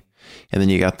 Mini, and then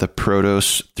you got the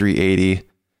Protos 380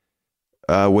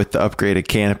 with the upgraded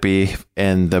canopy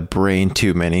and the Brain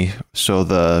 2 Mini. So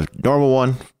the normal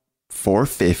one,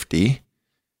 $450,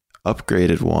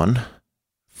 upgraded one,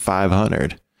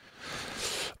 $500.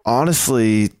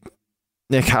 Honestly,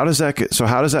 Nick, how does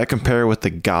that compare with the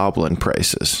Goblin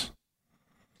prices?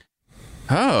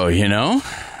 Oh, you know?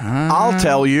 I'll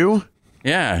tell you.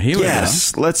 Yeah, he would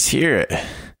Yes, let's hear it.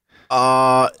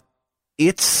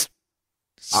 It's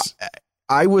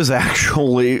I was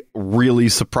actually really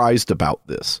surprised about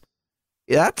this.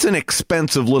 That's an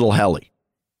expensive little heli.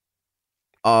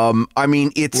 I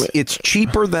mean, it's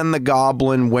cheaper than the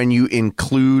Goblin when you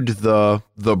include the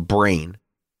brain.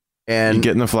 And You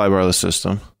get in the flybarless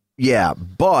system. yeah,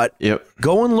 but Yep.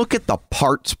 go and look at the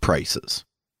parts prices.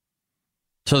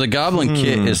 So the Goblin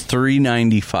kit is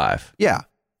 $395. Yeah.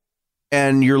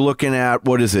 And you're looking at,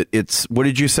 what is it? It's, what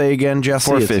did you say again,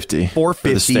 Jesse? $450 It's $450 for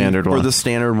the standard one. For the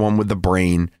standard one with the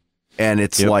brain. And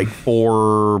it's like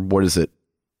what is it?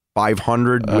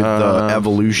 500 with the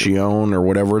Evolution or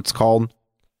whatever it's called.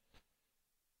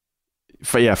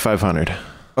 Yeah, 500.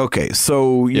 Okay,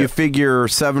 so you Yep. figure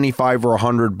 75 or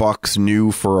 $100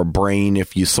 new for a brain.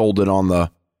 If you sold it on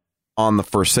the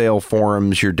for sale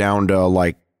forums, you're down to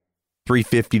like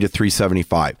 $350 to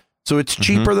 $375. So it's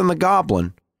cheaper than the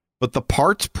Goblin, but the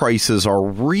parts prices are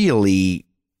really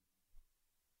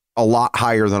a lot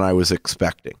higher than I was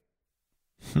expecting.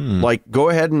 Like, go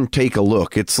ahead and take a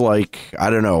look. It's like, I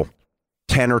don't know,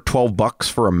 10 or $12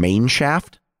 for a main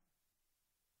shaft.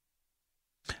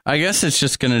 I guess it's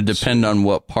just going to depend on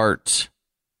what parts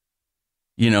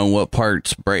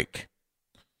break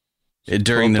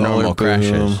during the $12 normal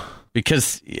crashes. boom.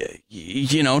 Because,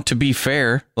 to be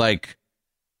fair, like,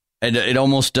 it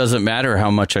almost doesn't matter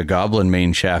how much a Goblin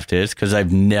main shaft is because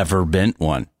I've never bent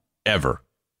one, ever.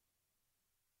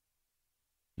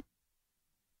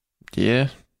 Yeah.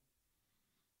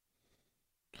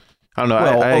 I don't know.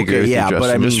 Well, I agree with you, Justin. but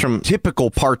I mean, Just from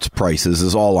typical parts prices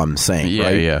is all I'm saying, Yeah,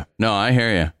 right? yeah. No, I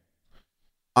hear you.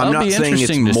 I'm That'll not be saying it's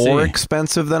interesting to more see.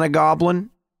 expensive than a Goblin.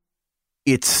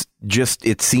 It's just,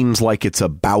 it seems like it's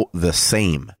about the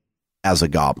same as a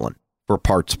Goblin for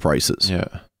parts prices.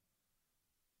 yeah.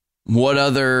 What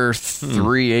other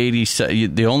 380?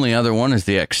 The only other one is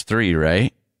the X3,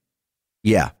 right?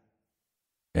 Yeah.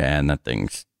 Yeah, and that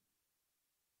thing's...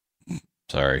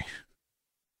 Sorry.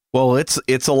 Well, it's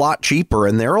a lot cheaper,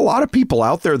 and there are a lot of people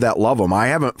out there that love them. I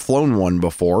haven't flown one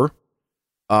before,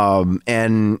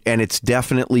 and it's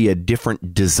definitely a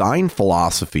different design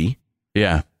philosophy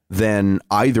Yeah. than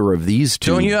either of these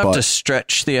two. Don't you have to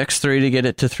stretch the X3 to get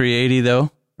it to 380 though?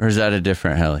 Or is that a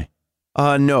different heli?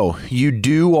 No, you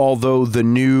do, although the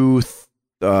new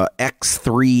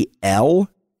X3L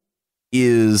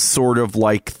is sort of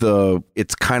like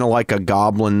it's kind of like a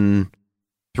Goblin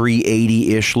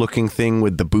 380-ish looking thing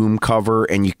with the boom cover,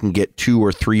 and you can get 2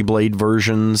 or 3 blade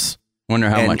versions. Wonder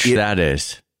how much that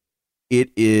is.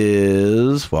 It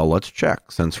is, well, let's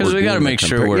check, since because we got to make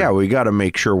sure we got to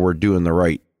make sure we're doing the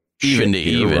right even to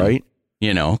here, even, right?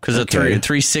 You know, because a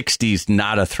 360 is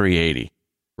not a 380.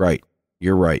 Right,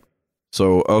 you're right.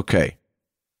 So okay,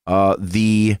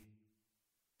 the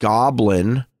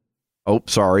Goblin,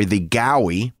 the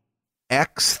Gaui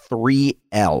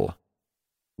X3L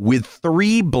with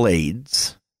 3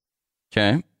 blades,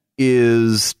 okay,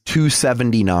 is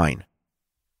 $279.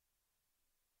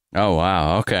 Oh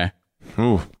wow, okay.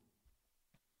 Ooh.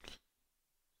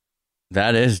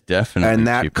 That is definitely and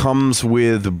that cheaper. comes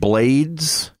with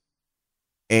blades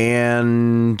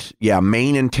and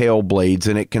main and tail blades,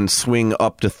 and it can swing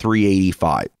up to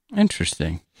 385.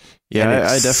 Interesting. Yeah, and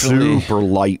I it's definitely super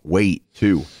lightweight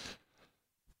too.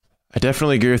 I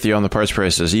definitely agree with you on the parts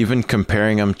prices. Even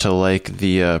comparing them to like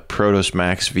the Protos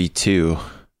Max V2.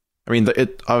 I mean,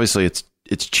 obviously it's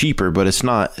cheaper, but it's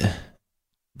not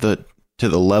to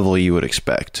the level you would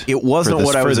expect. It wasn't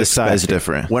what I was for the expecting. size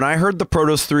different. When I heard the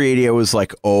Protos 380, I was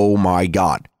like, oh my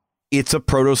God. It's a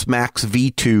Protos Max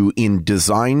V2 in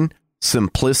design,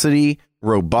 simplicity,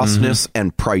 robustness,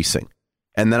 and pricing.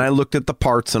 And then I looked at the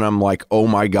parts and I'm like, oh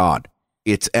my God.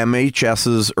 It's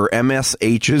MSH's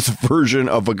version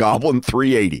of a Goblin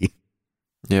 380.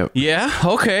 Yep. Yeah,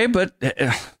 okay, but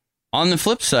on the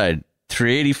flip side,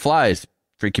 380 flies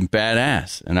freaking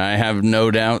badass, and I have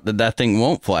no doubt that thing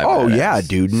won't fly. Oh badass. yeah,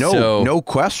 dude, no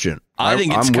question. I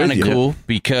think it's kind of cool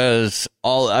because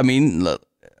I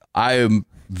am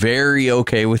very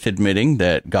okay with admitting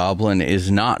that Goblin is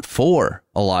not for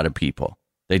a lot of people.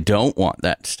 They don't want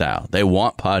that style. They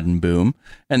want pod and boom,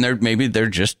 and they're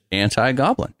just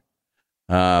anti-Goblin.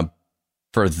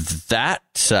 For that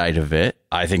side of it,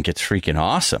 I think it's freaking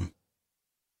awesome.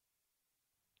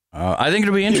 I think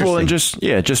it'll be interesting. Well, and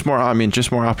just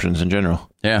more options in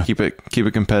general. Yeah. Keep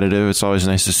it competitive. It's always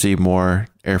nice to see more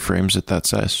airframes at that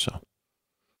size. So.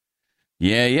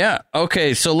 Yeah.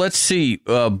 Okay, so let's see.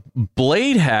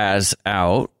 Blade has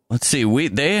out. Let's see.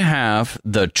 They have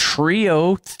the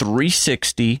Trio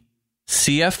 360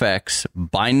 CFX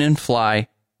Bind and Fly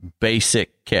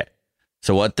basic kit.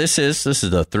 So what this is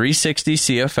the 360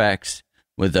 CFX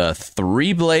with a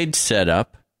 3-blade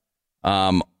setup.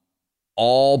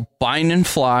 All bind and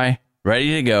fly,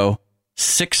 ready to go,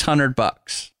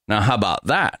 $600. Now, how about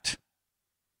that?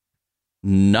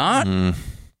 Not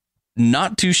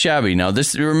too shabby. Now,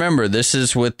 remember, this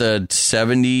is with the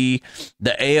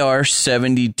AR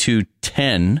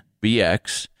 7210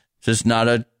 BX. This is not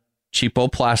a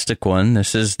cheapo plastic one.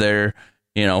 This is their,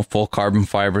 full carbon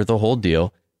fiber, the whole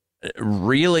deal.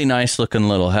 Really nice looking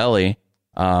little heli.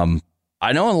 I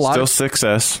know a lot. Still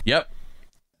 6S. Yep.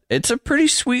 It's a pretty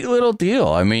sweet little deal.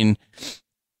 I mean,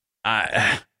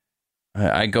 I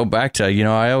go back to,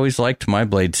 I always liked my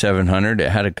Blade 700. It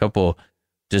had a couple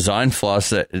design flaws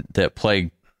that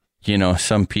plagued,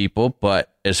 some people,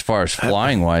 but as far as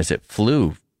flying wise, it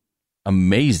flew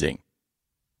amazing.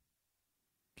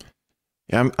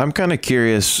 Yeah, I'm kind of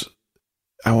curious.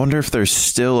 I wonder if there's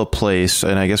still a place,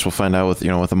 and I guess we'll find out with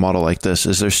a model like this.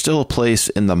 Is there still a place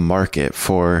in the market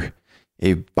for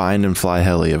a bind and fly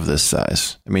heli of this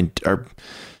size? I mean,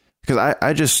 because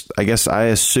I guess I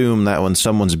assume that when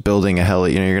someone's building a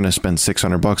heli, you're going to spend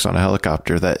 $600 on a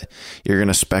helicopter, that you're going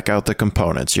to spec out the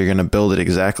components. You're going to build it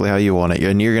exactly how you want it.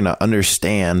 And you're going to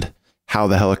understand how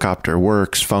the helicopter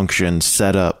works, functions,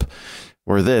 set up.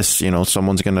 Where this,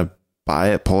 someone's going to buy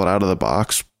it, pull it out of the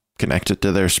box, connect it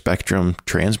to their Spectrum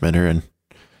transmitter, and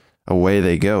away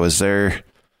they go. Is there,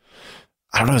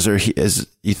 I don't know,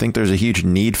 you think there's a huge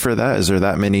need for that? Is there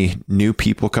that many new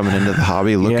people coming into the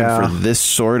hobby looking for this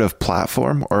sort of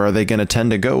platform? Or are they going to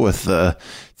tend to go with the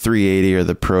 380 or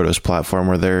the Protos platform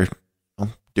where they're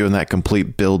doing that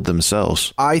complete build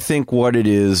themselves? I think what it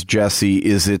is, Jesse,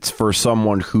 is it's for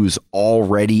someone who's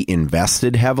already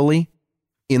invested heavily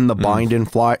in the bind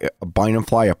and fly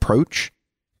approach.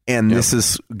 And this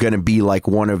is going to be like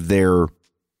one of their,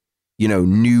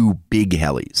 new big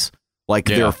helis. Like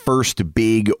their first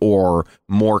big or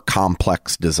more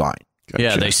complex design. Gotcha.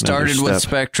 Yeah, they started with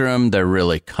Spectrum. They're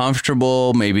really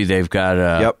comfortable. Maybe they've got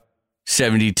a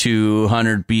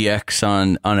 7200 BX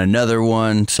on another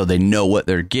one, so they know what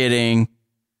they're getting.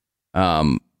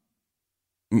 Yeah,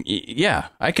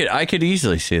 I could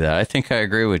easily see that. I think I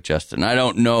agree with Justin. I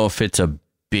don't know if it's a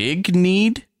big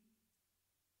need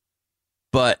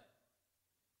but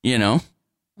you know,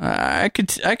 I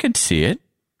could see it.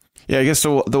 Yeah, I guess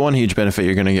the one huge benefit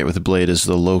you're going to get with the blade is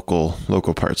the local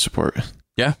part support.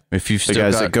 Yeah, if you've The still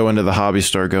guys got, that go into the hobby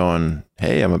store going,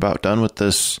 hey, I'm about done with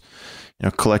this,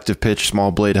 collective pitch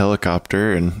small blade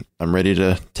helicopter, and I'm ready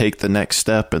to take the next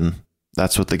step, and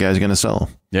that's what the guy's going to sell.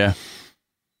 Yeah.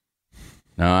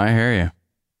 No, I hear you.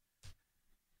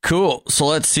 Cool. So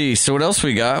let's see. So what else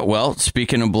we got? Well,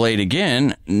 speaking of blade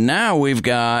again, now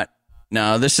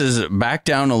this is back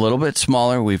down a little bit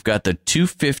smaller. We've got the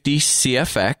 250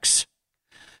 CFX.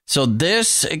 So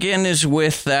this, again, is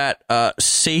with that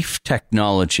safe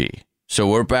technology. So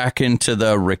we're back into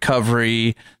the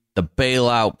recovery, the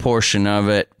bailout portion of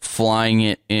it, flying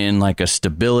it in like a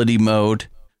stability mode,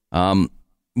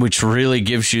 which really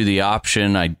gives you the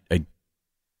option.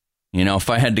 If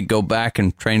I had to go back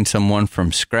and train someone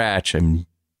from scratch, I'm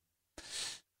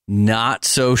not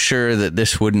so sure that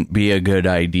this wouldn't be a good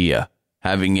idea.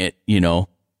 Having it,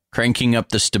 cranking up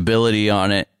the stability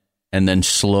on it and then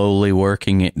slowly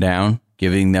working it down,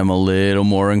 giving them a little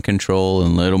more in control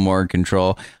and a little more in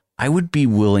control. I would be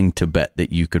willing to bet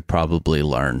that you could probably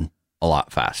learn a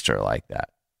lot faster like that.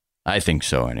 I think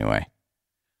so anyway.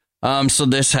 So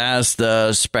this has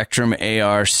the Spectrum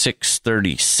AR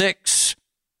 636.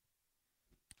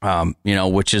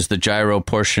 Which is the gyro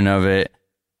portion of it.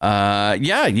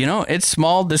 It's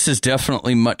small. This is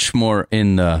definitely much more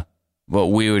in the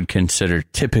what we would consider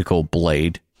typical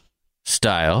blade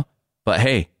style. But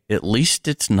hey, at least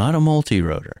it's not a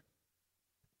multi-rotor.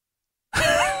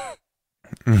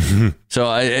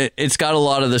 So it's got a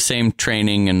lot of the same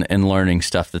training and learning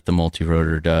stuff that the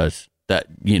multi-rotor does.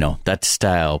 That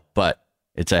style, but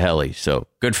it's a heli, so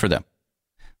good for them.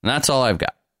 And that's all I've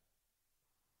got.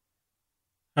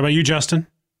 How about you, Justin?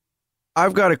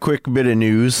 I've got a quick bit of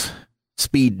news,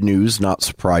 speed news, not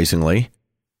surprisingly.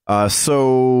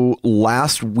 So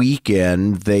last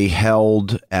weekend, they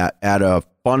held at a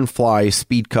Funfly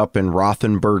Speed Cup in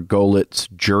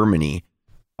Rothenburg-Görlitz, Germany,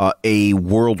 a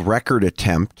world record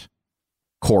attempt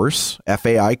course,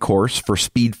 FAI course for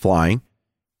speed flying.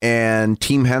 And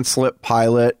Team Henslip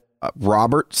pilot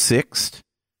Robert Sixt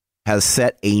has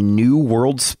set a new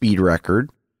world speed record.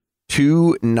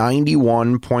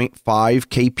 291.5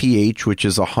 kph, which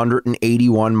is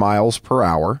 181 miles per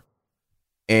hour.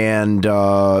 And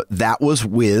that was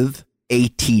with a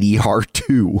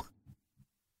TDR2.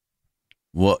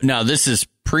 Well, now this is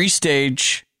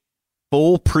pre-stage.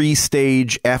 Full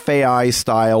pre-stage FAI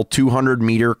style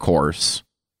 200-meter course.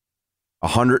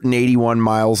 181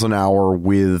 miles an hour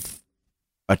with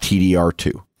a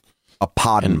TDR2. A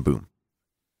pod and boom.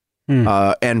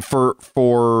 And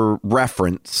for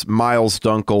reference, Miles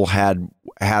Dunkel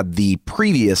had the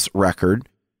previous record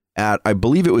at, I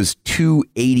believe it was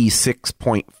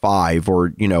 286.5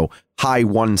 or, high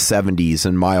 170s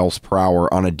in miles per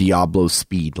hour on a Diablo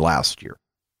speed last year.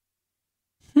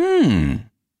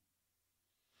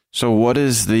 So what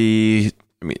is to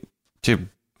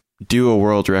do a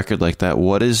world record like that,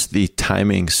 what is the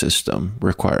timing system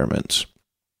requirements?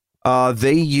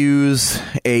 They use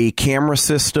a camera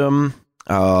system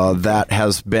that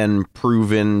has been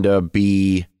proven to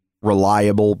be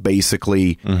reliable.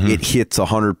 Basically, it hits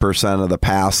 100% of the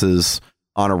passes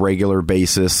on a regular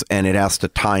basis, and it has to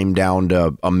time down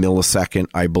to a millisecond,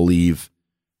 I believe.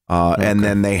 And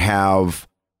then they have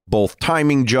both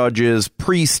timing judges,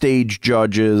 pre-stage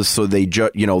judges, so they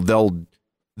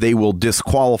will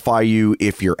disqualify you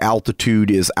if your altitude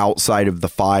is outside of the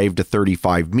 5 to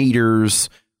 35 meters.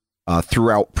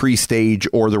 Throughout pre-stage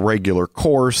or the regular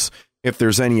course, if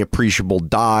there's any appreciable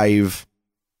dive.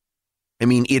 I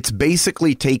mean, it's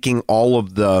basically taking all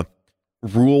of the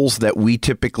rules that we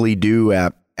typically do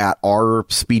at our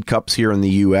speed cups here in the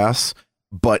US,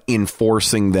 but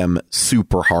enforcing them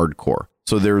super hardcore.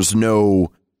 So there's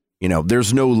no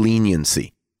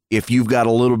leniency. If you've got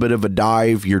a little bit of a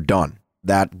dive, you're done.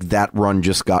 That run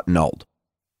just got nulled.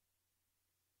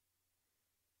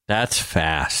 That's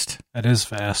fast. That is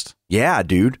fast. Yeah,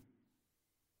 dude.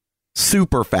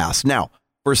 Super fast. Now,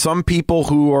 for some people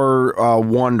who are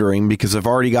wondering, because I've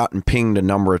already gotten pinged a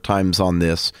number of times on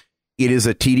this, it is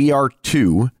a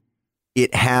TDR2.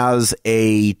 It has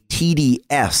a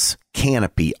TDS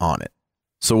canopy on it.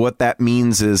 So what that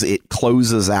means is it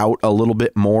closes out a little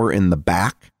bit more in the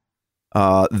back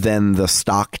than the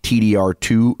stock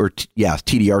TDR2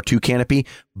 TDR2 canopy,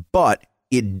 but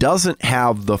it doesn't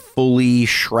have the fully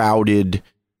shrouded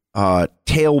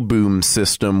tail boom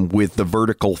system with the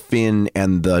vertical fin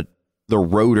and the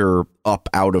rotor up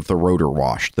out of the rotor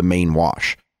wash, the main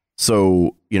wash.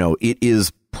 So, it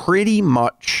is pretty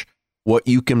much what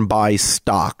you can buy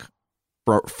stock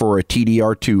for a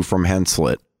TDR2 from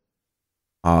Henslip.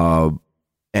 and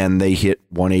they hit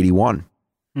 181.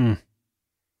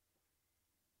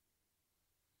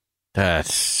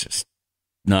 That's just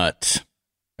nuts.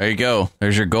 There you go.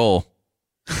 There's your goal.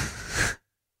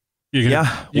 You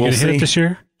gonna hit it this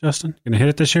year, Justin? Gonna hit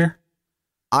it this year?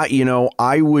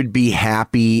 I would be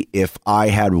happy if I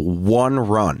had one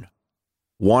run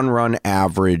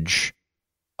average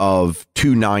of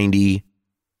 290.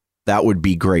 That would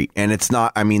be great. And it's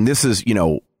not, I mean, this is,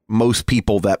 most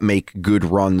people that make good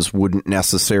runs wouldn't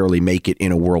necessarily make it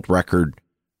in a world record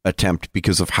attempt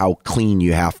because of how clean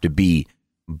you have to be.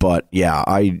 But yeah,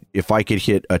 if I could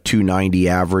hit a 290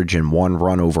 average and one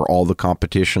run over all the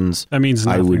competitions, that means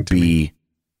I would be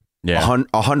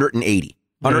 180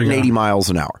 miles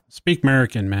an hour. Speak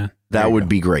American, man. That would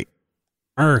be great.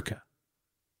 America.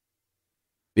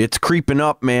 It's creeping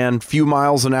up, man. Few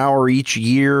miles an hour each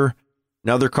year.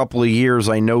 Another couple of years,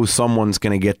 I know someone's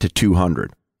going to get to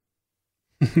 200.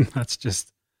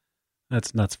 That's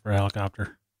nuts for a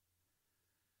helicopter.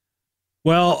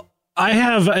 Well, I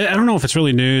don't know if it's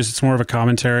really news. It's more of a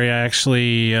commentary. I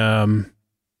actually,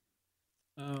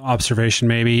 observation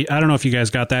maybe. I don't know if you guys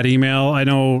got that email. I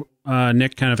know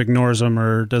Nick kind of ignores them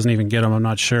or doesn't even get them. I'm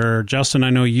not sure. Justin, I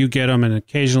know you get them and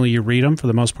occasionally you read them. For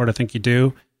the most part, I think you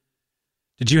do.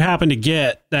 Did you happen to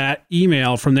get that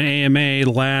email from the AMA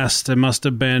last? It must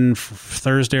have been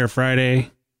Thursday or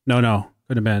Friday. No,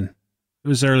 could have been. It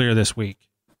was earlier this week.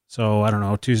 So, I don't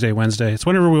know, Tuesday, Wednesday. It's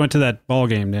whenever we went to that ball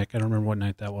game, Nick. I don't remember what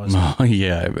night that was. Oh,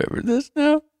 yeah, I remember this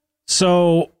now.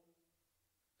 So,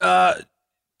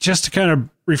 just to kind of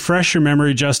refresh your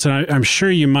memory, Justin, I'm sure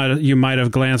you might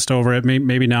have glanced over it,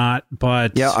 maybe not,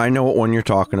 but... Yeah, I know what one you're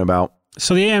talking about.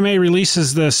 So, the AMA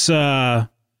releases this on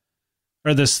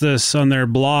their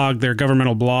blog, their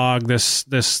governmental blog,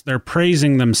 they're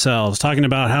praising themselves, talking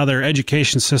about how their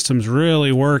education system's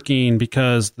really working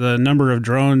because the number of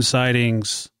drone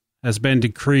sightings has been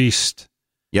decreased.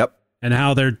 Yep. And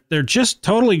how they're just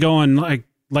totally going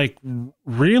like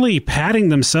really patting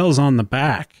themselves on the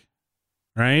back.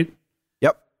 Right?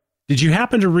 Yep. Did you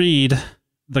happen to read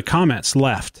the comments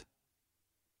left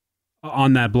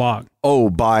on that blog?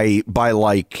 Oh, by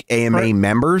like AMA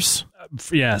members?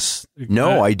 Yes.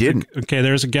 No, I didn't. Okay,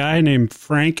 there's a guy named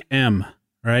Frank M,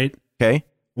 right? Okay.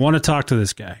 Want to talk to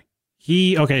this guy.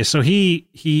 He's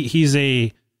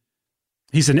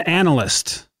an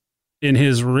analyst in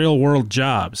his real world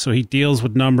job. So he deals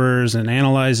with numbers and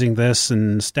analyzing this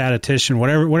and statistician,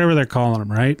 whatever they're calling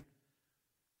him, right?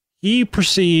 He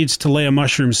proceeds to lay a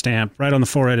mushroom stamp right on the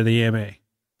forehead of the AMA,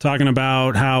 talking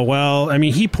about how, well, I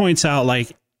mean, he points out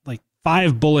like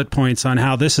 5 bullet points on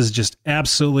how this is just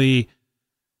absolutely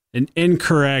an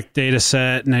incorrect data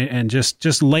set and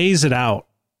just lays it out,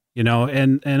 and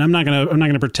I'm not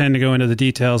going to pretend to go into the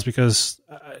details because,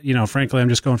 frankly, I'm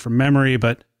just going from memory,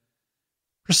 but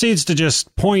proceeds to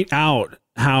just point out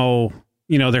how,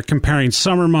 they're comparing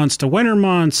summer months to winter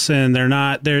months and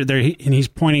and he's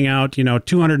pointing out,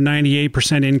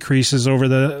 298% increases over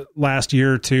the last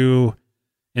year or two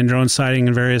in drone sighting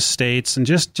in various states and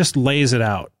just lays it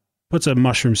out. Puts a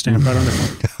mushroom stamp right on the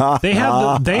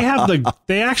phone.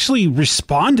 They actually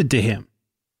responded to him.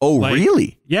 Oh,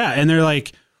 really? Yeah. And they're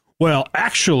like, well,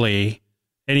 actually,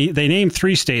 and they named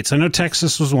 3 states. I know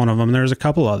Texas was one of them. There's a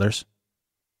couple others.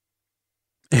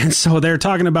 And so they're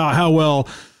talking about how, well,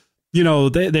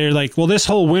 they're like, well, this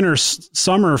whole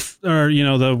summer, or,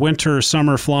 the winter,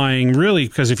 summer flying really,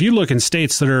 because if you look in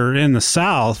states that are in the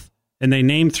South and they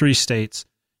name 3 states,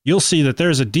 you'll see that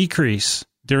there's a decrease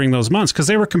during those months because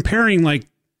they were comparing like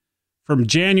from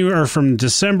January or from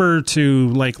December to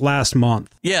like last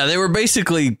month. Yeah, they were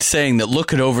basically saying that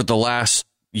look at over the last,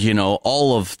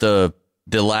 all of the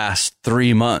last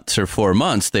 3 months or 4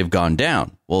 months, they've gone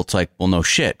down. Well, it's like, well, no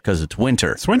shit, because it's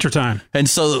winter. It's wintertime. And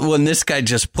so when this guy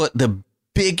just put the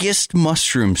biggest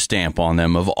mushroom stamp on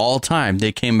them of all time,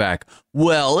 they came back,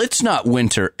 well, it's not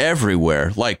winter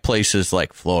everywhere, like places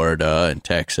like Florida and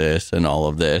Texas and all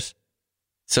of this.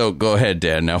 So go ahead,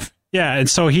 Dan. Now, yeah, and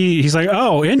so he's like,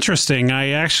 oh, interesting.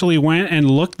 I actually went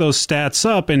and looked those stats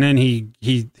up, and then he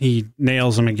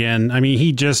nails them again. I mean,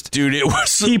 he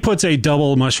puts a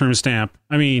double mushroom stamp.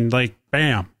 I mean, like,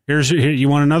 bam. Here, you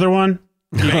want another one?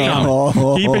 Keep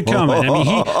it coming. I mean,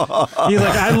 he's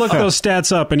like, I looked those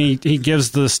stats up, and he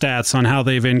gives the stats on how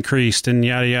they've increased and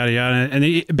yada yada yada.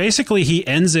 And basically he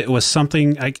ends it with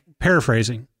something like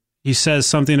paraphrasing. He says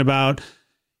something about,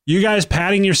 you guys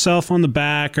patting yourself on the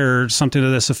back or something to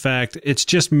this effect. It's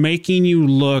just making you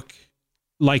look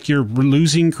like you're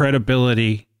losing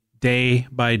credibility day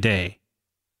by day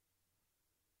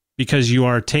because you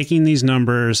are taking these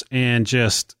numbers and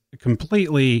just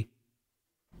completely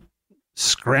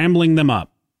scrambling them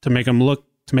up to make them look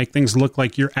to make things look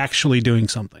like you're actually doing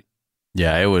something.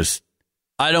 Yeah, it was.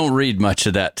 I don't read much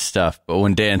of that stuff, but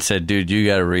when Dan said, dude, you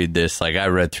got to read this, like I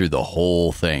read through the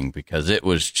whole thing because it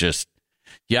was just,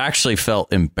 you actually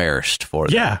felt embarrassed for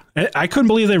them. Yeah, I couldn't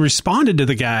believe they responded to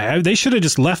the guy. They should have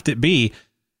just left it be.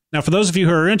 Now, for those of you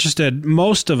who are interested,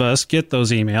 most of us get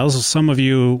those emails. Some of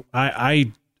you,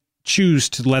 I choose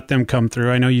to let them come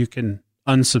through. I know you can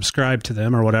unsubscribe to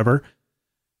them or whatever,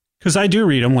 because I do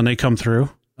read them when they come through,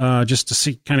 just to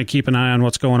see, kind of keep an eye on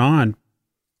what's going on.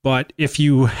 But if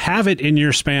you have it in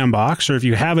your spam box, or if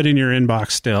you have it in your inbox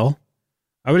still,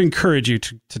 I would encourage you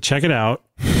to check it out.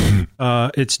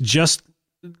 It's just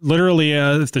literally,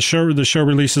 if the show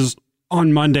releases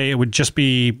on Monday, it would just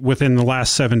be within the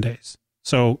last 7 days.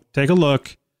 So take a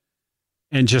look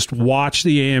and just watch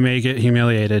the AMA get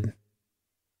humiliated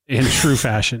in true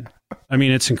fashion. I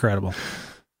mean, it's incredible.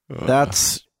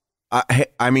 That's,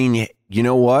 I mean, you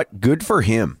know what? Good for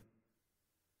him.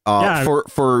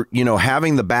 For you know,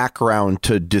 having the background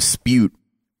to dispute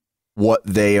what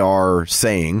they are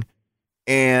saying,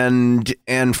 and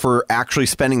for actually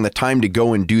spending the time to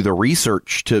go and do the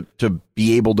research to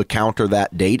be able to counter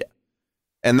that data.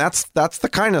 And that's the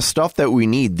kind of stuff that we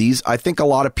need. I think a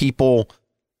lot of people,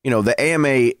 you know, the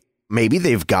AMA, maybe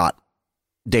they've got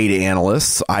data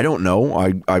analysts. I don't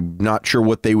know. I'm not sure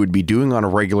what they would be doing on a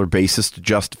regular basis to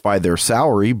justify their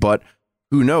salary, but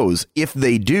who knows? If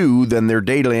they do, then their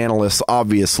data analysts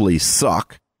obviously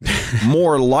suck.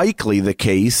 More likely the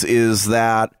case is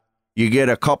that you get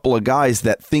a couple of guys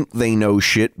that think they know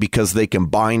shit because they can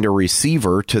bind a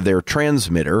receiver to their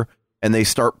transmitter, and they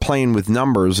start playing with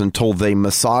numbers until they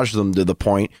massage them to the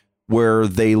point where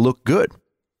they look good.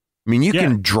 I mean, you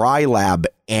can dry lab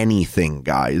anything,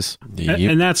 guys.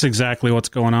 And that's exactly what's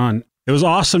going on. It was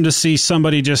awesome to see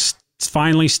somebody just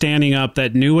finally standing up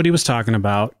that knew what he was talking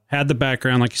about, had the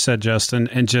background, like you said, Justin,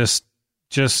 and just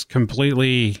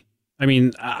completely, I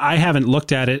mean, I haven't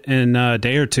looked at it in a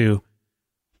day or two.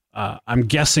 I'm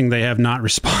guessing they have not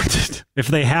responded. If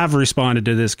they have responded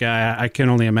to this guy, I can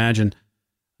only imagine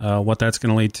what that's going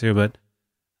to lead to, but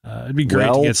it'd be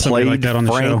great to get somebody like that on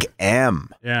the Frank show. M.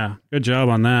 Yeah, good job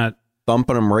on that.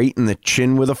 Thumping him right in the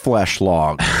chin with a flesh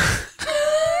log.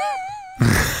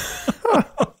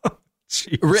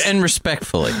 And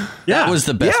respectfully. Yeah. That was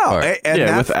the best part. And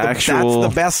Yeah, that's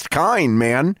the best kind,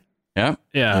 man. Yeah.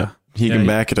 Yeah. He can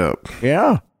back it up.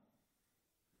 Yeah.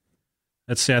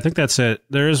 Let's see. I think that's it.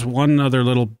 There is one other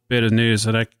little bit of news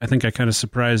that I think I kind of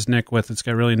surprised Nick with. It's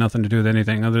got really nothing to do with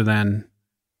anything other than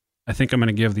I think I'm going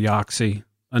to give the Oxy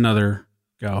another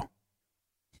go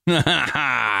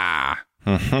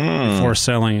before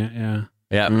selling it. Yeah.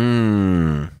 Yeah.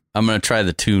 I'm going to try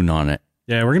the tune on it.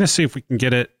 Yeah, we're going to see if we can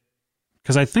get it.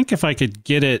 Because I think if I could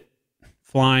get it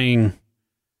flying,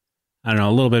 I don't know,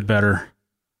 a little bit better,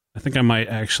 I think I might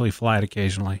actually fly it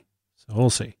occasionally. So we'll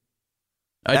see.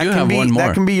 I do have one more.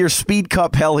 That can be your Speed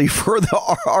Cup heli for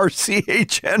the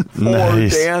RCHN4,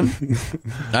 Nice. Dan.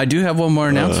 I do have one more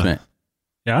announcement.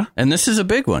 Yeah? And this is a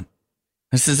big one.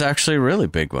 This is actually a really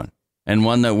big one. And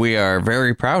one that we are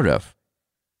very proud of.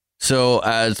 So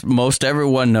as most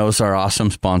everyone knows, our awesome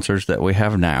sponsors that we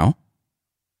have now,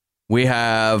 we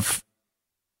have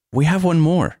one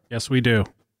more. Yes, we do.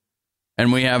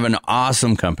 And we have an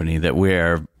awesome company that we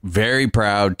are very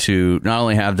proud to not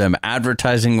only have them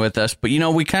advertising with us, but, you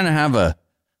know, we kind of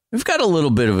we've got a little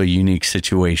bit of a unique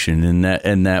situation in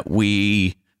that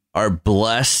we are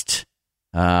blessed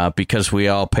because we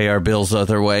all pay our bills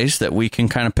other ways, that we can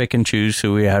kind of pick and choose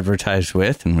who we advertise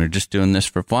with. And we're just doing this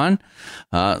for fun.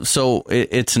 So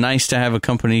it's nice to have a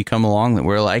company come along that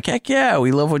we're like, heck yeah,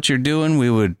 we love what you're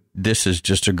doing. This is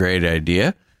just a great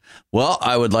idea. Well,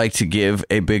 I would like to give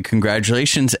a big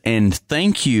congratulations and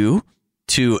thank you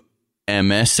to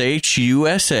MSH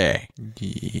USA.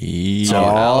 So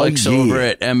Alex over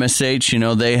at MSH, you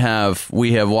know,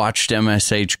 we have watched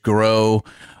MSH grow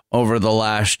over the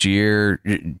last year,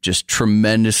 just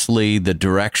tremendously, the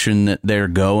direction that they're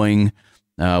going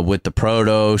with the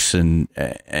Protos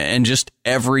and just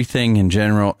everything in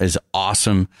general is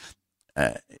awesome.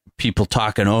 People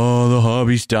talking, oh, the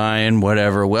hobby's dying,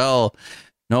 whatever. Well,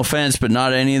 no offense, but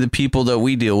not any of the people that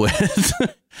we deal with.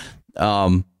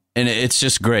 And it's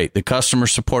just great. The customer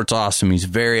support's awesome. He's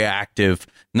very active.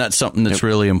 And that's something that's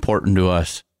really important to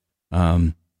us.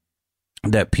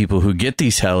 That people who get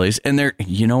these helis, and they're,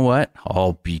 you know what?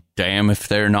 I'll be damn if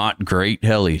they're not great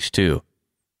helis too.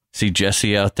 See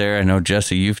Jesse out there. I know,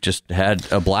 Jesse, you've just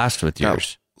had a blast with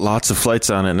yours. Lots of flights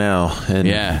on it now. And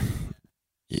yeah.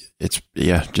 It's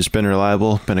just been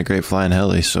reliable, been a great flying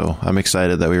heli. So I'm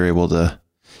excited that we were able to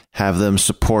have them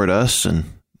support us and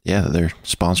they're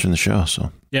sponsoring the show.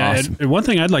 So yeah. awesome. And one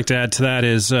thing I'd like to add to that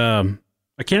is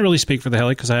I can't really speak for the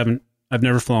heli because I've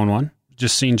never flown one.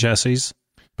 Just seen Jesse's.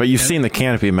 But you've seen the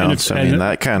canopy mounts. I mean,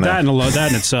 that kind of that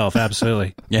in itself,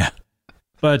 absolutely. Yeah.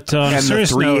 But on a And the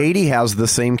serious 380 has the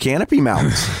same canopy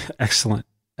mounts. excellent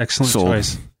Sold.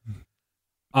 choice.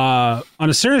 On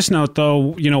a serious note,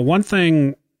 though, one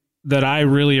thing that I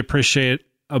really appreciate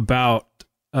about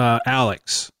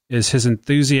Alex is his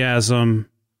enthusiasm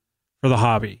for the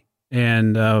hobby,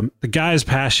 and the guy is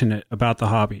passionate about the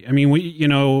hobby. I mean, we've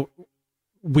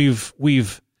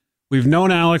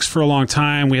known Alex for a long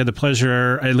time. We had the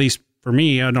pleasure, at least for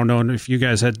me, I don't know if you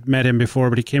guys had met him before,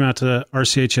 but he came out to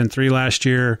RCHN3 last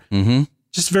year. Mm-hmm.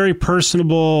 Just very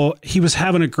personable. He was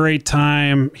having a great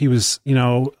time. He was,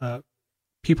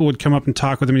 people would come up and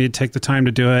talk with him, and he'd take the time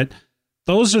to do it.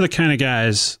 Those are the kind of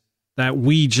guys that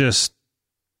we just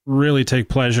really take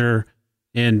pleasure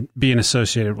in being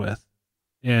associated with.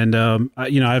 And,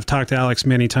 I've talked to Alex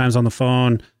many times on the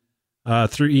phone,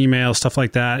 through email, stuff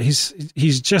like that.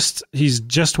 He's just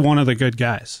one of the good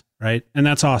guys, right? And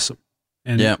that's awesome.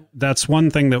 And that's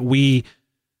one thing that we,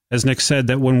 as Nick said,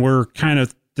 that when we're kind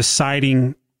of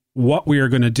deciding what we are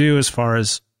going to do as far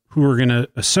as who we're going to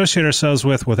associate ourselves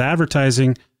with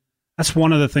advertising, that's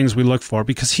one of the things we look for,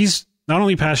 because he's not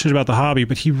only passionate about the hobby,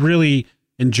 but he really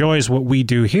enjoys what we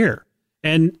do here.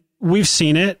 And we've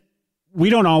seen it.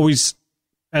 We don't always,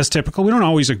 as typical, we don't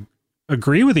always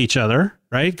agree with each other,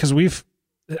 right? Because we've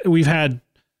had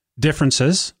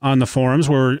differences on the forums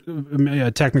where a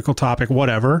technical topic,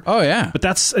 whatever. Oh yeah. But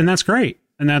that's great.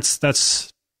 And that's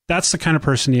the kind of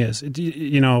person he is, and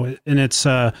it's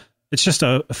just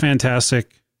a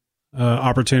fantastic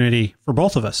opportunity for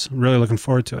both of us. I'm really looking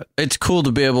forward to it. It's cool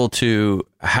to be able to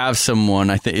have someone.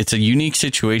 I think it's a unique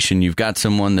situation. You've got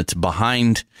someone that's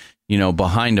behind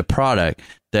a product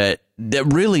that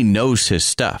really knows his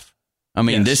stuff. I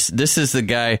mean, Yes. this is the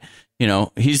guy,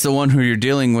 he's the one who you're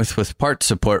dealing with part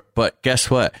support, but guess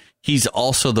what? He's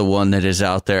also the one that is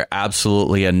out there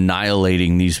absolutely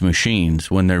annihilating these machines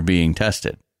when they're being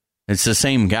tested. It's the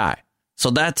same guy. So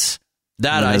that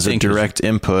I has think a direct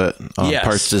input on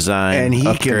parts design, And he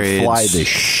upgrades. can fly the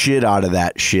shit out of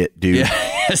that shit, dude. Yeah,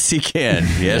 yes, he can.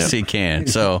 Yes, he can.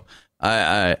 So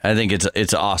I think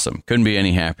it's awesome. Couldn't be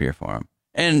any happier for him.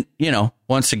 And,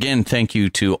 once again, thank you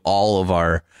to all of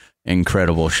our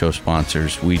incredible show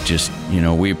sponsors. We just,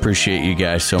 we appreciate you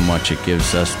guys so much. It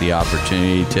gives us the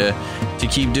opportunity to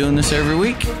keep doing this every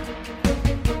week.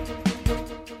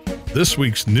 This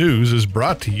week's news is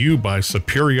brought to you by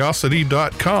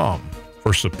Superiosity.com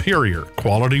for superior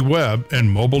quality web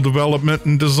and mobile development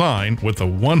and design with a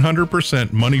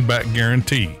 100% money-back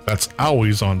guarantee. That's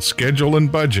always on schedule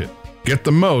and budget. Get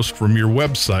the most from your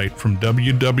website from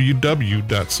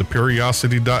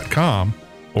www.superiosity.com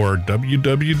or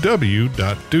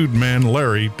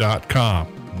www.dudemanlarry.com.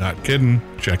 Not kidding.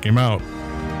 Check him out.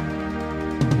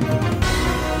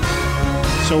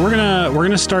 So we're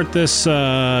gonna start this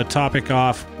topic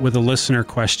off with a listener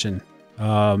question.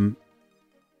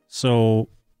 So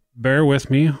bear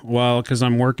with me because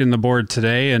I'm working the board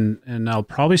today, and I'll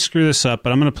probably screw this up,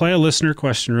 but I'm gonna play a listener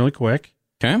question really quick.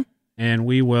 Okay. And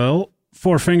we will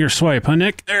 4-finger swipe, huh,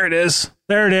 Nick? There it is.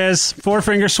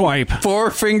 4-finger swipe.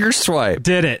 4-finger swipe.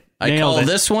 Did it. I Nailed call it.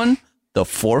 this one the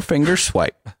 4-finger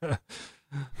swipe.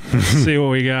 Let's see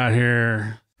what we got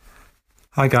here.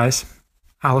 Hi guys,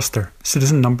 Alistair,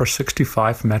 citizen number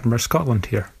 65 from Edinburgh, Scotland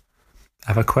here. I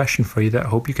have a question for you that I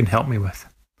hope you can help me with.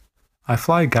 I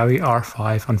fly a Gaui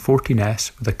R5 on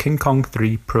 14S with a King Kong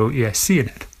 3 Pro ESC in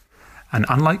it, and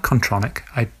unlike Contronic,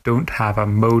 I don't have a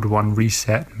Mode 1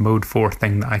 reset, Mode 4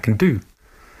 thing that I can do.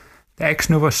 The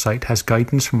Xnova site has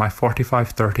guidance for my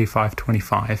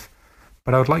 45-30-525,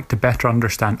 but I would like to better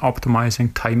understand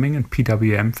optimizing timing and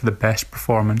PWM for the best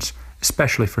performance,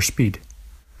 especially for speed.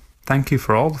 Thank you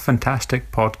for all the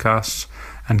fantastic podcasts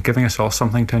and giving us all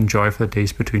something to enjoy for the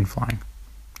days between flying.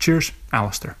 Cheers,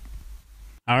 Alistair.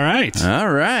 All right.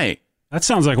 That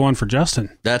sounds like one for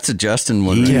Justin. That's a Justin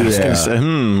one. Yeah. Right? I was gonna say,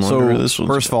 wonder where this So,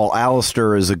 one's first of all,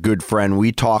 Alistair is a good friend.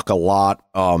 We talk a lot.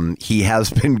 He has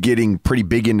been getting pretty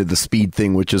big into the speed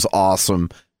thing, which is awesome.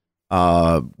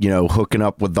 Hooking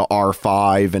up with the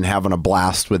R5 and having a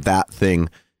blast with that thing.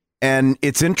 And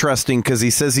it's interesting because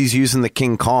he says he's using the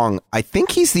King Kong. I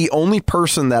think he's the only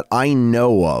person that I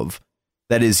know of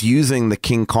that is using the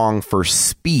King Kong for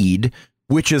speed,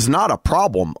 which is not a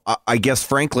problem. I guess,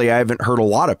 frankly, I haven't heard a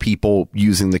lot of people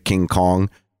using the King Kong,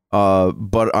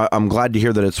 but I'm glad to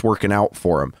hear that it's working out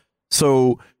for him.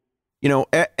 So,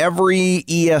 every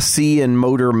ESC and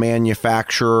motor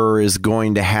manufacturer is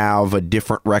going to have a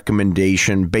different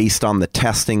recommendation based on the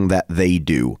testing that they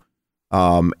do.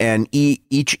 And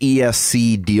each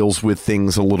ESC deals with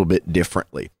things a little bit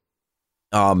differently.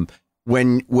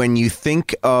 When you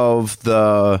think of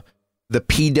the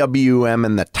PWM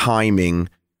and the timing,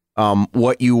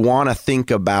 what you want to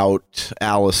think about,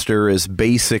 Alistair, is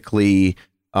basically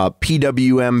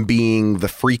PWM being the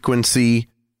frequency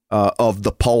of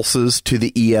the pulses to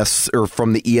the ES, or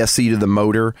from the ESC to the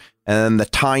motor, and then the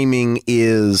timing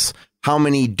is how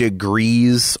many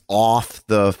degrees off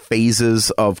the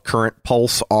phases of current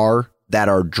pulse are that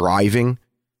are driving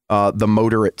the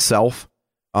motor itself.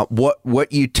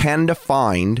 What you tend to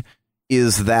find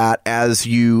is that as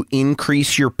you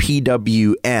increase your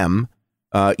PWM,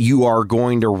 you are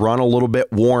going to run a little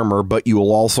bit warmer, but you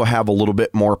will also have a little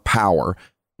bit more power.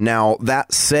 Now,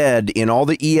 that said, in all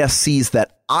the ESCs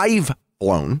that I've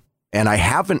flown, and I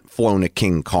haven't flown a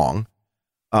King Kong,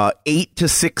 8 to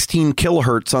 16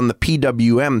 kilohertz on the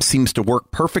PWM seems to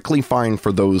work perfectly fine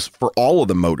for all of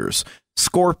the motors.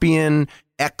 Scorpion,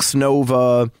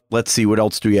 X-Nova, let's see, what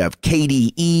else do we have?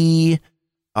 KDE,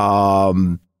 all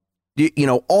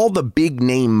the big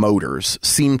name motors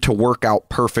seem to work out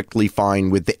perfectly fine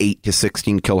with the 8 to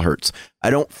 16 kilohertz. I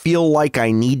don't feel like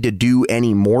I need to do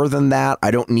any more than that.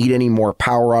 I don't need any more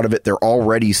power out of it. They're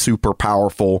already super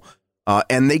powerful.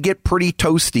 And they get pretty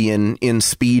toasty in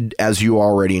speed, as you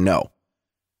already know.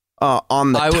 Hold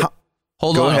on.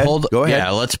 Go ahead. Yeah,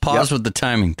 let's pause with the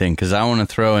timing thing, because I want to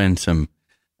throw in some.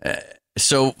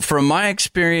 So from my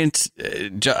experience,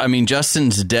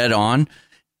 Justin's dead on.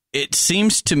 It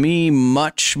seems to me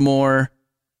much more.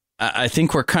 I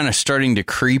think we're kind of starting to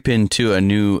creep into a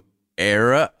new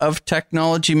era of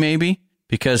technology, maybe,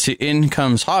 because in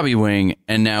comes Hobbywing,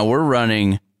 and now we're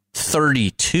running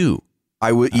 32.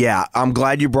 I'm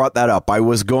glad you brought that up. I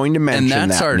was going to mention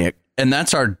Nick. And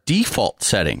that's our default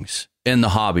settings in the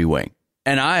Hobbywing.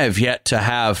 And I have yet to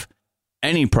have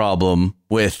any problem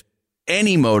with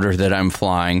any motor that I'm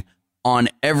flying on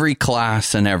every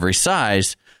class and every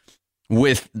size,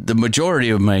 with the majority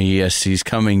of my ESCs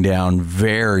coming down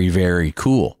very, very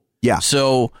cool. Yeah.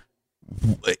 So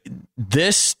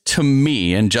this, to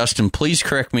me, and Justin, please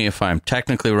correct me if I'm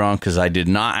technically wrong, because I did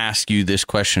not ask you this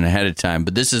question ahead of time,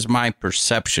 but this is my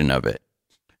perception of it.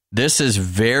 This is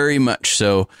very much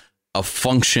so a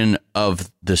function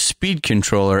of the speed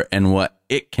controller and what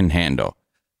it can handle.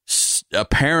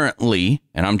 Apparently,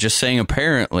 and I'm just saying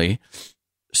apparently,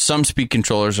 some speed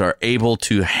controllers are able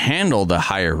to handle the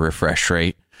higher refresh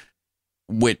rate,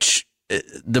 which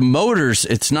the motors,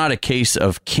 it's not a case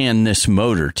of can this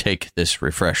motor take this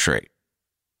refresh rate.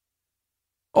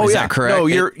 Is that correct? No,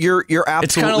 you're absolutely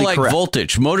it's kind of like correct.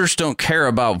 Voltage. Motors don't care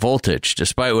about voltage,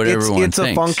 despite what everyone thinks. It's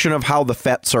a function of how the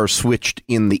FETs are switched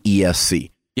in the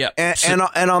ESC. Yeah. And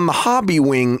on the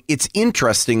Hobbywing, it's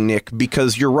interesting, Nick,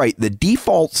 because you're right. The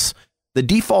default's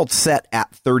set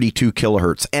at 32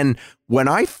 kilohertz. And when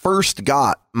I first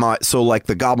got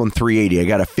the Goblin 380, I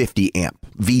got a 50 amp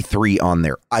V3 on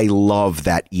there. I love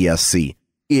that ESC.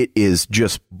 It is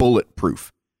just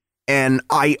bulletproof. And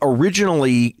I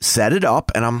originally set it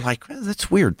up and I'm like, that's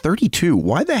weird. 32.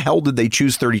 Why the hell did they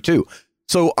choose 32?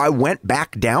 So I went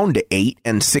back down to 8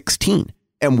 and 16.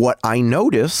 And what I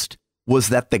noticed was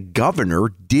that the governor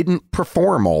didn't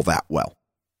perform all that well.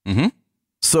 Mm-hmm.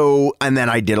 So, and then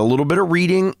I did a little bit of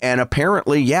reading, and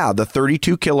apparently, the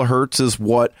 32 kilohertz is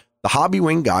what the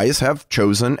Hobbywing guys have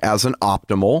chosen as an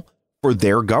optimal for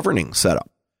their governing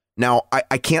setup. Now,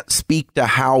 I can't speak to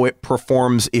how it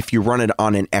performs if you run it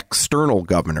on an external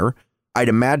governor. I'd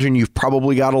imagine you've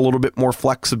probably got a little bit more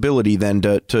flexibility than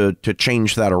to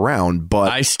change that around,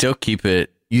 but I still keep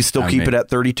it. You still keep it at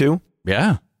 32?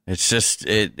 Yeah. It's just,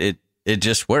 it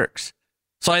just works.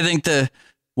 So I think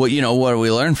what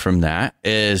we learned from that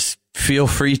is feel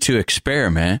free to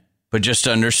experiment, but just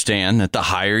understand that the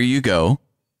higher you go,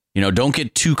 don't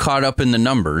get too caught up in the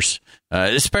numbers,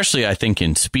 especially I think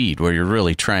in speed where you're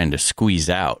really trying to squeeze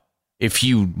out. If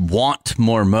you want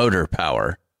more motor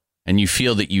power and you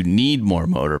feel that you need more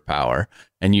motor power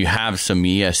and you have some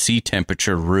ESC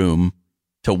temperature room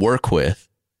to work with,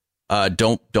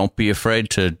 don't be afraid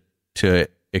to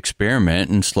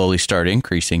experiment and slowly start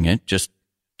increasing it. Just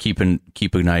keep a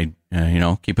good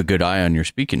eye on your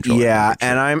speed controller. Yeah,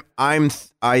 and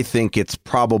I think it's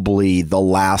probably the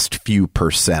last few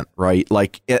percent, right?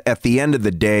 Like at the end of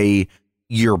the day,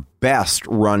 you're best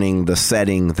running the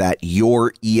setting that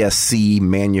your ESC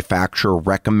manufacturer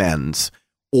recommends,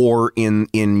 or in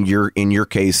your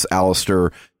case,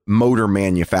 Alistair, motor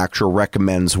manufacturer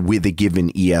recommends with a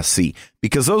given ESC,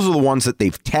 because those are the ones that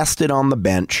they've tested on the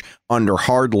bench under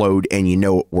hard load and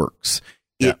it works.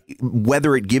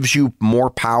 Whether it gives you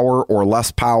more power or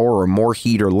less power or more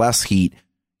heat or less heat,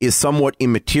 is somewhat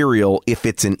immaterial if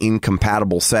it's an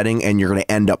incompatible setting and you're going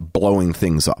to end up blowing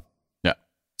things up. Yeah.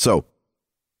 So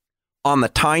on the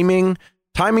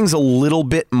timing's a little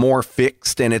bit more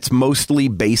fixed, and it's mostly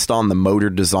based on the motor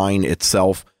design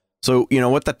itself. So, you know,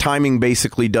 what the timing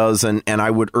basically does, and I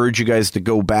would urge you guys to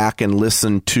go back and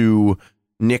listen to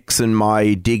Nick's and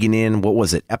my digging in. What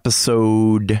was it?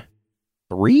 Episode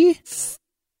 3?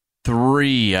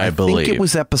 3, I believe. I think it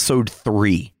was episode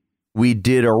 3. We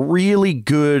did a really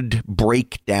good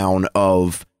breakdown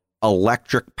of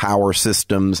electric power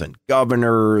systems and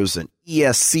governors and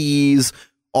ESCs,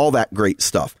 all that great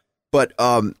stuff. But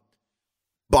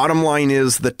bottom line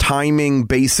is the timing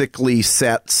basically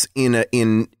sets in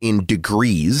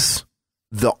degrees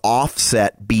the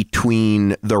offset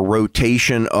between the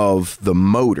rotation of the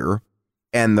motor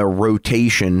and the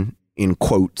rotation, in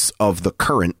quotes, of the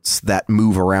currents that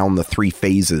move around the 3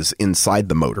 phases inside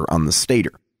the motor on the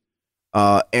stator.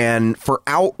 And for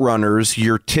outrunners,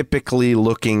 you're typically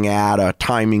looking at a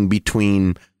timing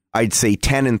between, I'd say,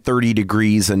 10 and 30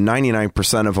 degrees, and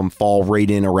 99% of them fall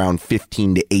right in around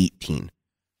 15 to 18.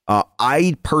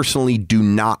 I personally do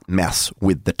not mess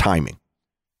with the timing.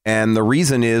 And the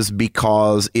reason is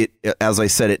because it, as I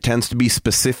said, it tends to be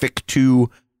specific to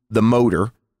the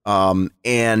motor.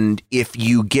 And if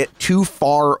you get too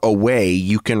far away,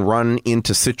 you can run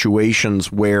into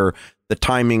situations where the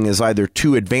timing is either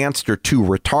too advanced or too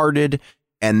retarded.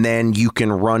 And then you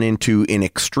can run into, in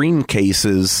extreme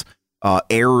cases,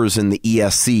 errors in the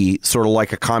ESC, sort of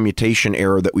like a commutation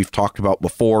error that we've talked about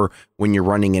before when you're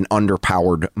running an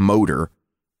underpowered motor,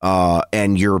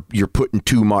 and you're putting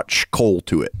too much coal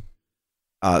to it.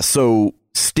 So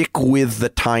stick with the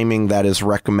timing that is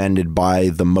recommended by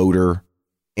the motor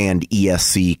and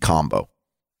ESC combo.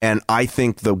 And I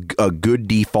think a good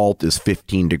default is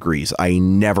 15 degrees. I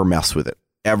never mess with it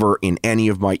ever in any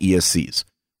of my ESCs,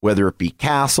 whether it be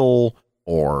Castle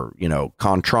or, you know,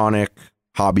 Contronic,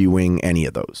 Hobbywing, any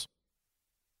of those.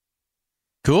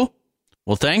 Cool.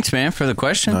 Well, thanks, man, for the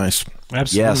question. Nice.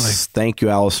 Absolutely. Yes. Thank you,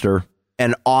 Alistair.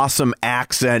 An awesome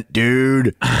accent,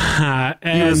 dude.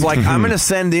 He was like, I'm going to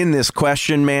send in this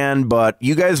question, man, but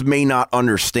you guys may not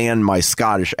understand my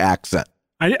Scottish accent.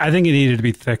 I think it needed to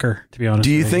be thicker, to be honest.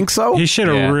 Do you think so? He should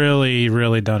have really,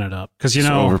 really done it up. Because, you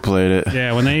know, overplayed it.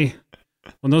 Yeah, when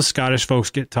those Scottish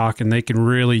folks get talking, they can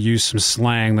really use some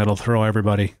slang that'll throw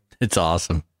everybody. It's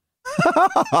awesome.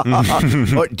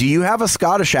 Do you have a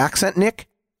Scottish accent, Nick?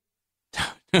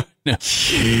 No.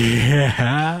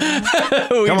 Yeah.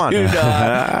 Come on.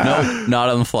 No, not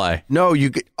on the fly. No, you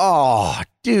get. Oh,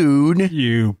 dude.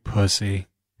 You pussy.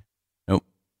 Nope.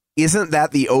 Isn't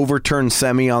that the overturned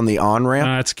semi on the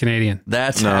on-ramp? It's Canadian.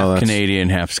 That's half Canadian,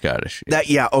 half Scottish.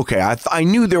 Yeah, okay. I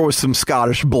knew there was some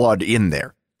Scottish blood in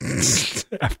there.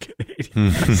 Half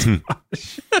Canadian.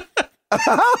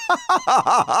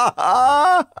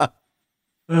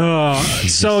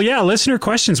 So, yeah, listener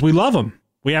questions. We love them.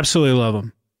 We absolutely love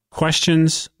them.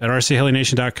 Questions at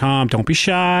rchellynation.com. Don't be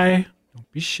shy.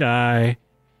 Don't be shy.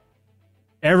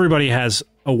 Everybody has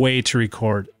a way to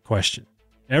record questions.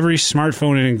 Every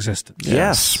smartphone in existence.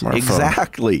 Yes, smartphone.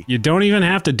 exactly. You don't even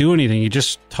have to do anything. You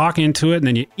just talk into it and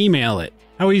then you email it.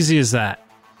 How easy is that?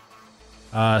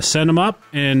 Send them up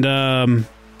and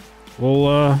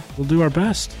we'll do our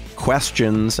best.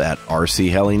 Questions at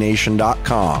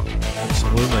rchellynation.com.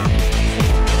 Absolutely.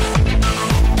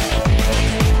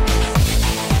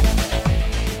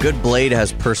 Good blade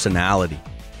has personality,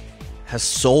 has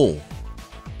soul,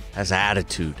 has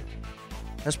attitude,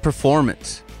 has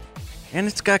performance, and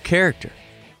it's got character.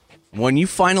 When you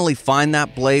finally find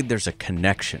that blade, there's a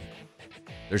connection.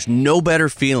 There's no better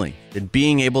feeling than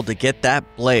being able to get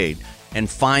that blade and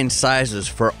find sizes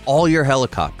for all your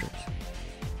helicopters.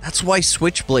 That's why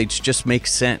Switchblades just make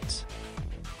sense.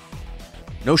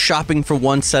 No shopping for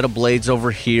one set of blades over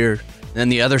here, then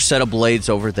the other set of blades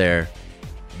over there.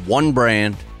 One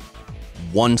brand,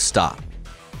 one stop.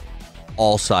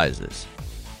 All sizes.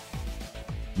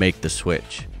 Make the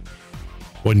switch.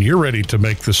 When you're ready to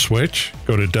make the switch,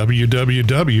 go to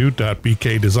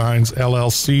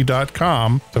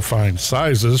www.bkdesignsllc.com to find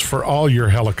sizes for all your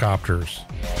helicopters.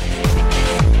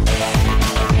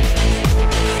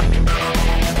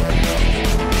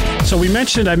 So we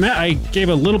mentioned, I gave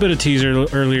a little bit of teaser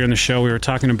earlier in the show. We were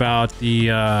talking about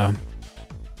the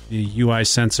UI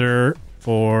sensor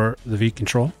for the V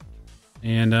control.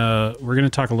 And we're going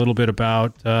to talk a little bit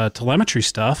about telemetry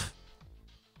stuff.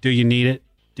 Do you need it?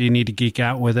 Do you need to geek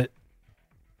out with it?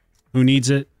 Who needs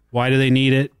it? Why do they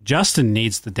need it? Justin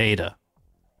needs the data.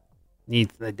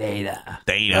 Needs the data.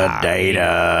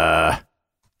 Data.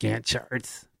 Gantt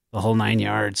charts. the whole 9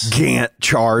 yards. Gantt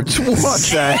charts. What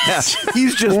the heck?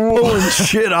 He's just pulling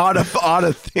shit out of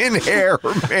thin air,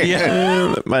 man.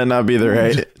 Yeah. That might not be the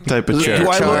right type of chart. Do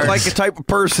I look Charts. like a type of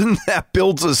person that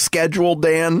builds a schedule,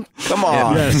 Dan? Come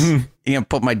on. Yes. You can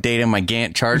put my data in my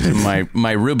Gantt charts and my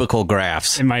rubical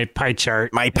graphs. In my pie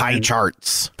chart. My pie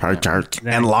charts Pie chart.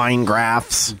 and line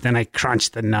graphs. Then I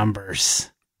crunch the numbers.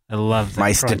 I love the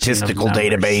My crunching of statistical numbers.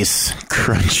 database.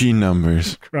 Crunchy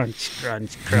numbers. Crunch.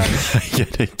 I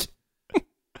get it.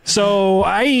 So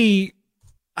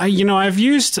I've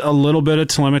used a little bit of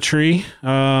telemetry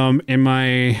in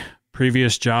my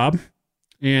previous job,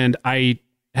 and I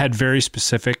had very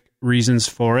specific reasons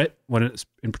for it. When it's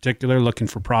in particular looking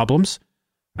for problems,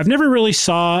 I never really,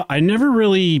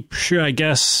 I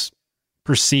guess,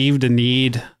 perceived a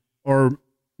need, or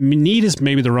need is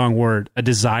maybe the wrong word, a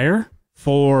desire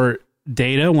for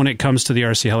data when it comes to the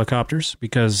RC helicopters,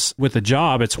 because with a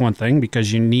job, it's one thing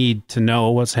because you need to know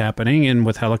what's happening. And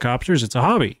with helicopters, it's a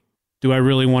hobby. Do I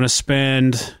really want to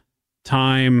spend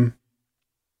time,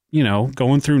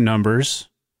 going through numbers?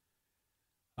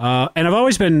 And I've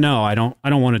always been, no, I don't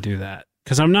want to do that,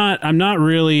 because I'm not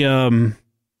really a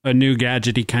new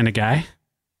gadgety kind of guy.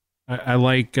 I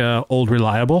like old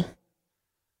reliable.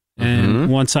 And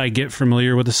once I get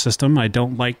familiar with the system,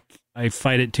 I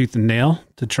fight it tooth and nail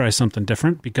to try something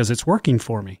different because it's working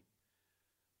for me.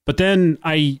 But then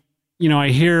I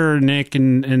hear Nick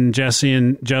and Jesse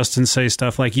and Justin say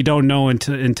stuff like, you don't know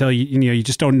until you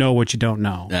just don't know what you don't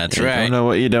know. That's You right. don't know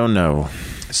what you don't know.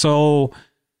 So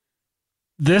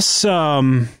this,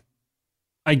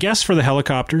 I guess for the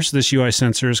helicopters, this UI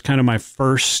sensor is kind of my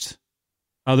first,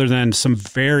 other than some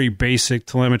very basic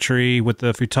telemetry with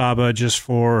the Futaba just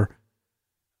for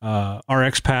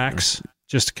RX packs,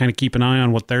 just to kind of keep an eye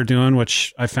on what they're doing,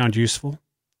 which I found useful.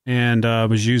 And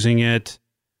was using it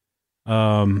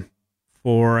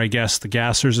for, I guess, the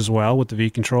gassers as well with the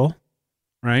V-Control,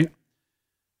 right?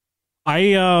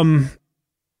 I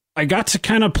got to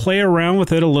kind of play around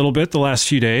with it a little bit the last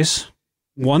few days.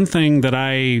 One thing that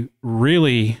I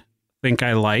really think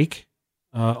I like,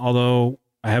 although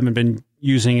I haven't been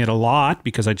using it a lot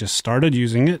because I just started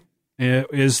using it,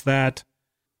 is that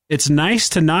it's nice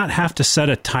to not have to set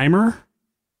a timer,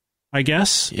 I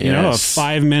guess. Yes. A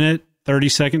 5-minute,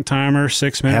 30-second timer,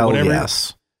 6-minute, Hell whatever.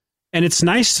 yes. And it's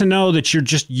nice to know that you're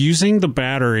just using the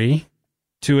battery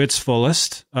to its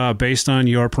fullest based on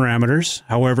your parameters,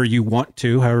 however you want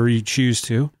to, however you choose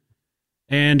to.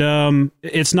 And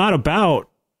it's not about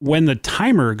when the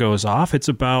timer goes off. It's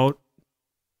about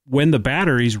when the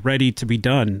battery's ready to be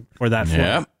done for that flight.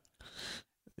 Yep.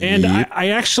 And I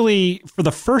actually, for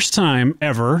the first time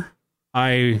ever,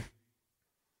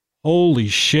 holy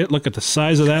shit, look at the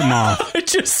size of that moth. I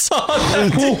just saw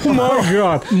that. Oh my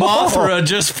God. Mothra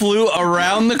just flew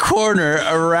around the corner,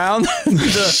 around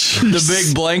the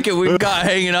big blanket we've got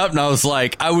hanging up, and I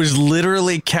was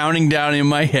literally counting down in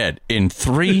my head in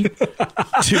 3, 2, Get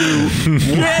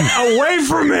away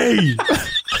from me!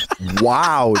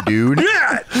 Wow, dude.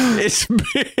 it's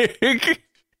big.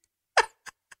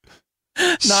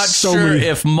 Not So sure many-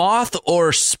 if moth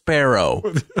or sparrow.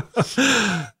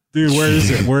 Dude, where is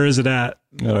it? Where is it at?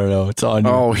 I don't know. It's on you.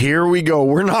 Oh, here we go.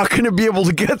 We're not going to be able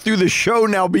to get through the show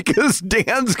now because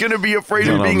Dan's going to be afraid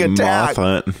of On a being attacked.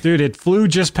 moth hunt. Dude, it flew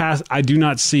just past. I do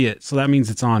not see it, so that means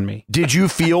it's on me. Did you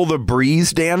feel the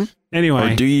breeze, Dan?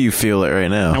 Anyway, Or do you feel it right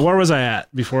now now? where was I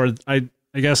at before? I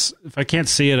guess if I can't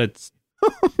see it, it's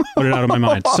put it out of my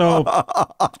mind. So,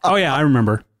 oh yeah, I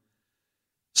remember.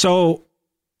 So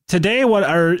today,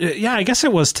 I guess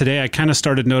it was today. I kind of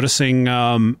started noticing,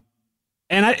 and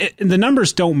the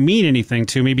numbers don't mean anything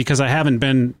to me because I haven't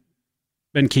been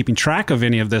keeping track of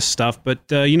any of this stuff. But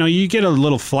you get a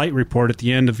little flight report at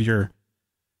the end of your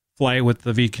flight with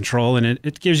the V-Control, and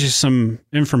it gives you some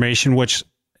information, which,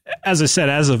 as I said,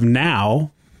 as of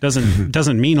now,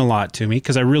 doesn't mean a lot to me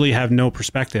because I really have no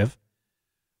perspective.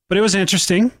 But it was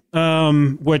interesting,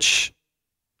 which,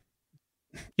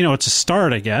 it's a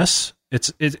start, I guess.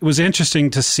 It was interesting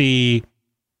to see,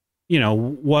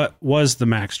 what was the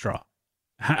max draw?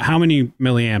 How many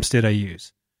milliamps did I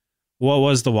use? What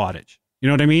was the wattage? You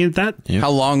know what I mean? How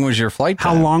long was your flight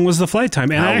time? How long was the flight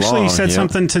time? And How I actually long? said Yeah.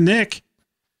 something to Nick.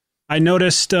 I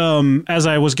noticed as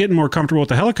I was getting more comfortable with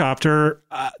the helicopter,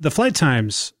 the flight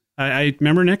times. I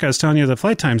remember, Nick, I was telling you the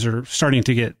flight times are starting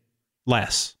to get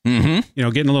less. Mm-hmm.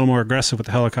 Getting a little more aggressive with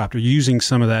the helicopter, using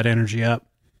some of that energy up.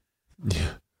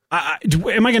 Yeah.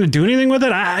 Am I going to do anything with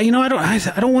it? I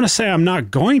don't want to say I'm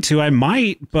not going to. I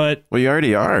might, but Well, you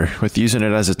already are with using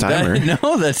it as a timer.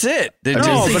 No, that's it. no.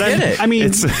 Just But get it. I mean,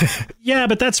 It's yeah,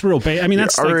 but that's real base. I mean, you're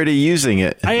that's like, already using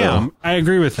it. I though. am. I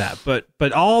agree with that.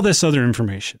 But all this other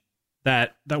information,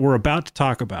 that we're about to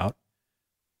talk about.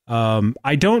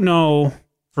 I don't know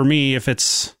for me if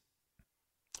it's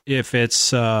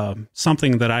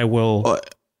something that I will.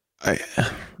 I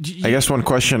guess one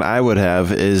question I would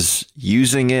have is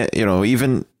using it,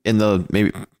 even in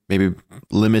the maybe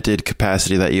limited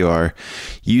capacity that you are,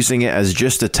 using it as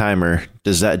just a timer,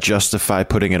 does that justify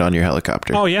putting it on your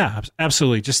helicopter? Oh yeah,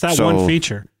 absolutely. Just that one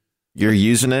feature. You're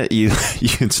using it, you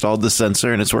installed the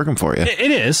sensor and it's working for you.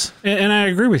 It is. And I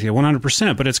agree with you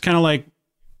 100%, but it's kind of like,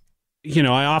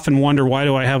 I often wonder, why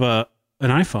do I have an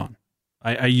iPhone?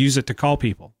 I use it to call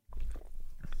people,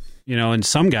 and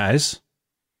some guys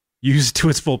use it to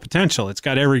its full potential. It's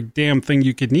got every damn thing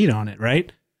you could need on it,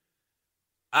 right?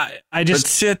 I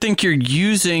think you're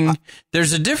using,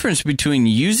 there's a difference between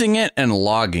using it and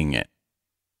logging it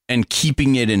and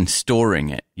keeping it and storing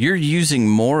it. You're using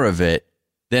more of it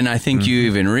than I think you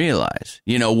even realize.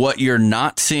 What you're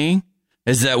not seeing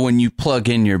is that when you plug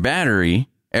in your battery,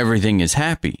 everything is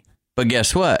happy. But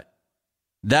guess what?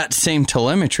 That same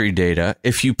telemetry data,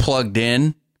 if you plugged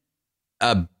in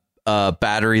a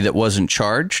battery that wasn't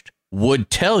charged, would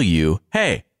tell you,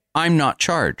 hey, I'm not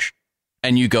charged.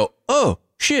 And you go, oh,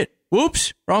 shit,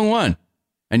 whoops, wrong one.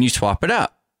 And you swap it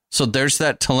out. So there's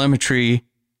that telemetry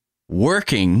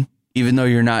working, even though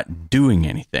you're not doing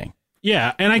anything.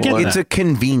 Yeah, and I get that. It's a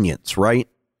convenience, right?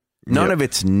 None of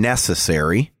it's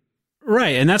necessary.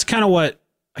 Right, and that's kind of what,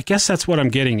 I guess that's what I'm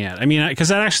getting at. I mean, because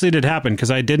that actually did happen, because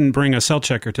I didn't bring a cell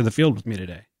checker to the field with me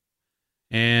today.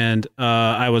 And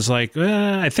I was like,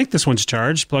 I think this one's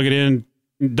charged. Plug it in.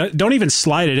 Don't even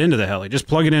slide it into the heli. Just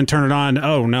plug it in, turn it on.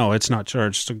 Oh, no, it's not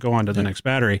charged. So go on to the next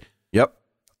battery. Yep.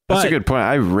 That's a good point.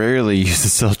 I rarely use the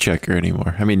cell checker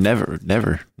anymore. I mean, never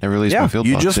leaves my field box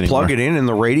you just anymore. plug it in and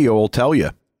the radio will tell you.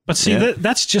 But see,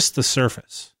 that's just the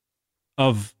surface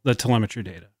of the telemetry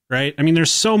data, right? I mean,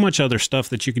 there's so much other stuff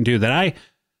that you can do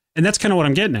and that's kind of what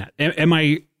I'm getting at.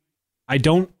 I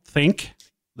don't think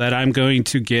that I'm going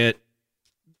to get,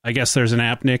 I guess there's an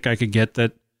app, Nick, I could get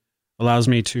that allows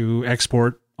me to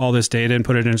export all this data and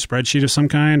put it in a spreadsheet of some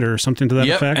kind or something to that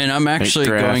effect. And I'm actually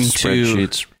going to,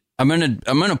 I'm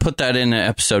going to put that in an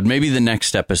episode, maybe the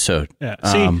next episode. Yeah.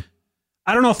 See,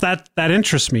 I don't know if that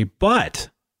interests me, but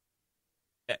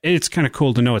it's kind of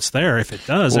cool to know it's there if it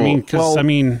does.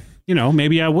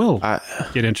 Maybe I will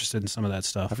get interested in some of that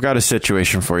stuff. I've got a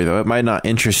situation for you, though. It might not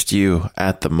interest you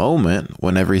at the moment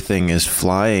when everything is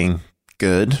flying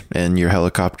good and your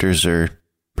helicopters are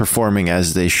performing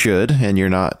as they should and you're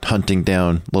not hunting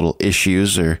down little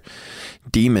issues or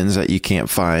demons that you can't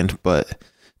find. But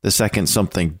the second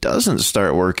something doesn't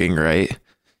start working right,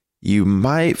 you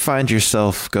might find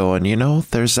yourself going,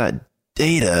 there's that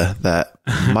data that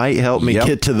might help me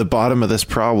get to the bottom of this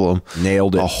problem.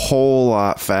 Nailed it. A whole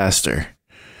lot faster.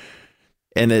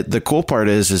 And the cool part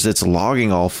is it's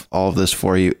logging all of this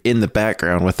for you in the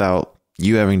background without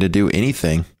you having to do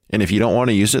anything. And if you don't want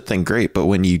to use it, then great. But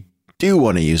when you do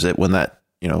want to use it, when that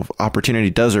opportunity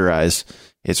does arise,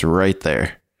 it's right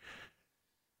there.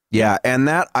 Yeah, and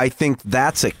I think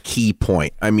that's a key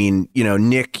point. I mean,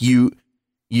 Nick, you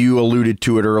alluded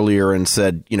to it earlier and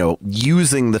said,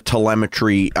 using the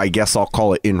telemetry, I guess I'll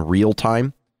call it in real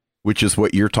time, which is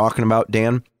what you're talking about,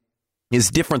 Dan,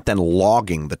 is different than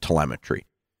logging the telemetry.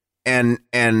 And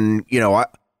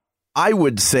I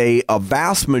would say a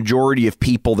vast majority of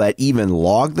people that even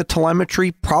log the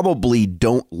telemetry probably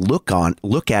don't look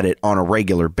at it on a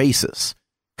regular basis.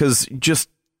 Because just,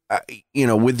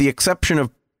 with the exception of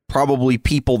probably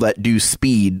people that do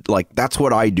speed, like that's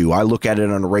what I do. I look at it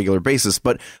on a regular basis,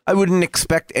 but I wouldn't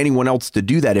expect anyone else to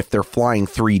do that if they're flying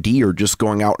 3D or just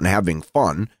going out and having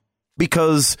fun,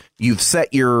 because you've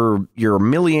set your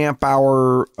milliamp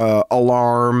hour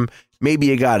alarm. Maybe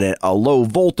you got a low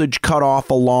voltage cutoff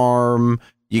alarm.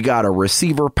 You got a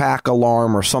receiver pack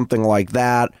alarm or something like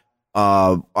that.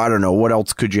 I don't know. What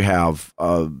else could you have?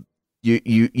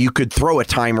 You could throw a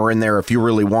timer in there if you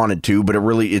really wanted to, but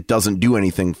it doesn't do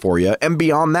anything for you. And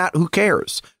beyond that, who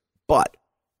cares? But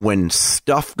when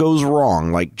stuff goes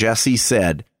wrong, like Jesse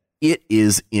said, it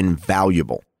is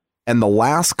invaluable. And the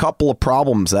last couple of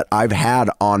problems that I've had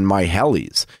on my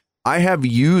helis, I have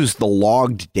used the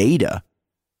logged data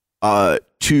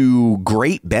to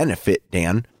great benefit,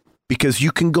 Dan, because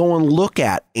you can go and look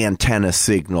at antenna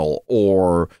signal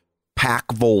or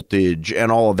pack voltage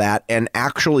and all of that and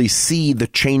actually see the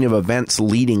chain of events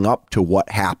leading up to what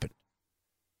happened.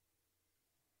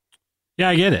 Yeah,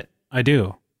 I get it. I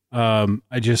do. Maybe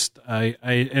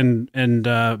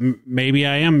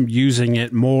I am using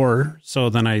it more so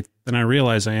than I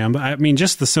realize I am. But I mean,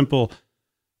 just the simple,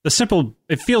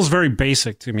 it feels very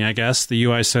basic to me, I guess, the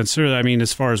UI sensor. I mean,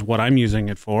 as far as what I'm using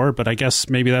it for, but I guess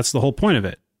maybe that's the whole point of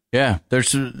it. Yeah,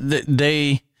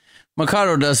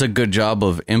 Mikado does a good job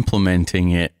of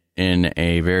implementing it in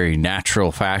a very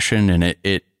natural fashion, and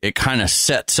it kind of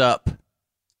sets up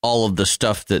all of the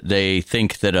stuff that they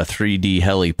think that a 3D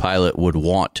heli pilot would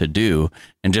want to do,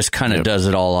 and just kind of does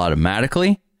it all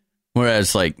automatically.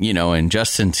 Whereas, like, you know, in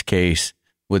Justin's case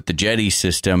with the Jetty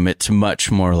system, it's much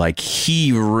more like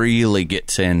he really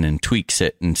gets in and tweaks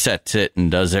it and sets it and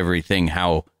does everything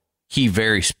how he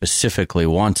very specifically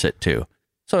wants it to.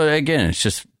 So again, it's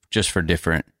just for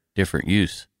different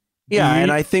use. Yeah,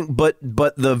 and I think, but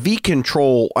the V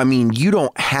Control, I mean, you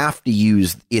don't have to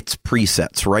use its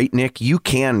presets, right, Nick? You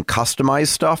can customize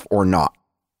stuff or not.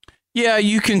 Yeah,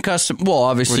 you can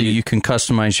obviously you can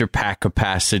customize your pack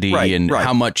capacity and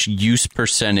how much use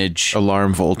percentage.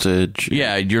 Alarm voltage.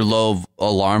 Yeah, your low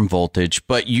alarm voltage,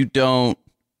 but you don't,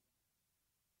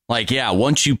 like,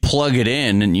 once you plug it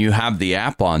in and you have the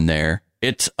app on there,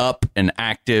 it's up and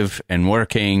active and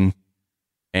working,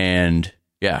 and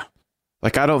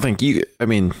Like, I don't think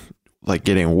like,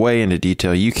 getting way into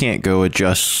detail, you can't go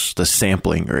adjust the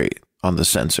sampling rate on the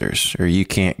sensors, or you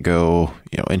can't go,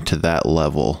 into that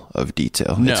level of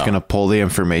detail. No. It's going to pull the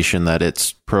information that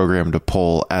it's programmed to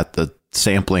pull at the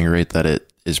sampling rate that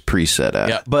it is preset at.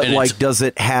 Yeah, but, like, does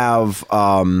it have,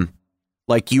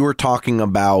 like you were talking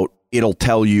about, it'll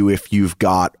tell you if you've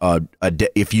got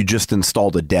if you just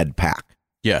installed a dead pack.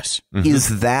 Yes. Mm-hmm.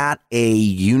 Is that a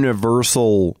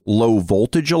universal low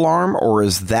voltage alarm, or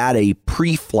is that a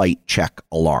pre-flight check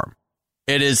alarm?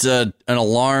 It is an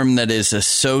alarm that is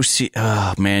associated.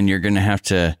 Oh man, you're going to have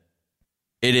to.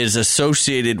 It is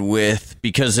associated with,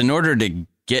 because in order to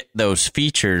get those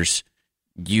features,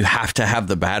 you have to have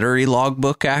the battery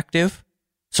logbook active.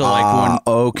 So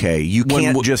you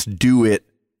can't just do it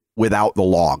without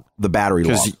the battery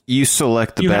log. Because you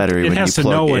select the battery when you plug in. It has to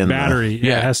know what battery.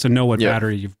 It has to know what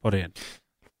battery you've put in.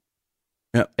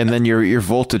 Yeah, and then your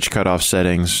voltage cutoff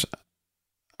settings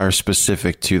are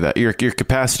specific to that. Your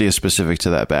capacity is specific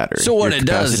to that battery. So what it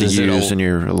does is in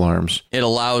your alarms. It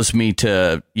allows me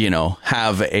to,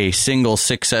 have a single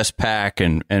 6S pack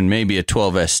and maybe a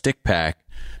 12S stick pack.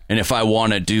 And if I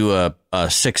want to do a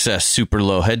 6S super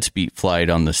low head speed flight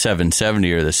on the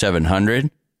 770 or the 700,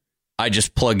 I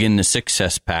just plug in the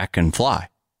 6S pack and fly.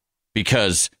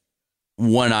 Because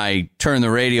when I turn the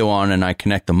radio on and I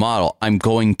connect the model, I'm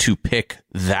going to pick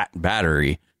that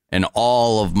battery, and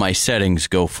all of my settings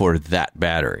go for that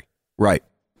battery. Right.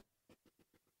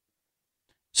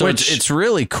 So it's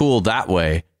really cool that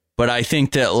way. But I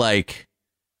think that, like,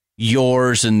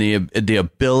 yours and the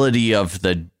ability of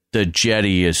the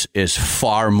Jetty is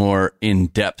far more in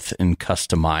depth and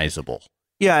customizable.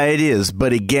 Yeah, it is.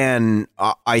 But again,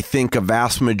 I think a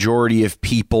vast majority of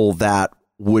people that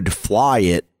would fly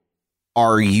it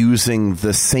are using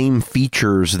the same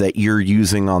features that you're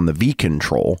using on the V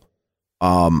Control.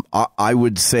 I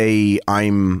would say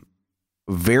I'm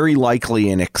very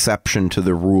likely an exception to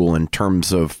the rule in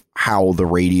terms of how the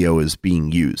radio is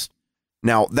being used.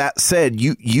 Now, that said,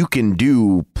 you can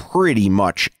do pretty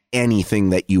much anything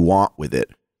that you want with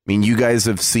it. I mean, you guys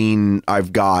have seen,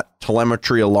 I've got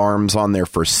telemetry alarms on there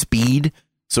for speed.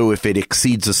 So if it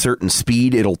exceeds a certain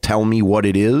speed, it'll tell me what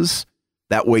it is.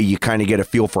 That way you kind of get a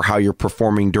feel for how you're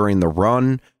performing during the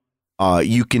run.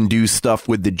 You can do stuff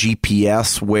with the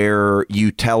GPS where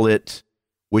you tell it,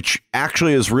 which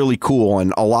actually is really cool.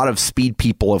 And a lot of speed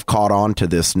people have caught on to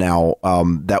this now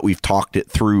that we've talked it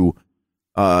through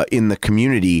in the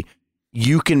community.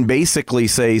 You can basically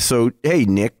say, so, hey,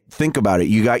 Nick, think about it.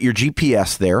 You got your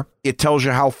GPS there. It tells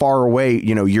you how far away,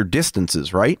 your distance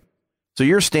is, right? So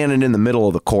you're standing in the middle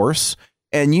of the course,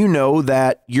 and you know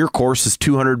that your course is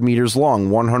 200 meters long,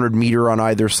 100 meter on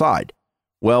either side.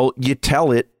 Well, you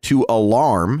tell it to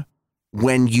alarm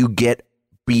when you get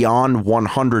beyond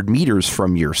 100 meters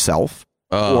from yourself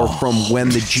or from when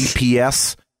the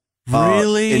GPS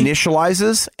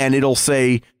initializes, and it'll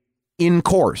say in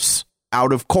course,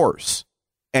 out of course,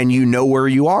 and you know where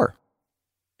you are.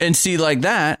 And see, like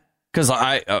that, because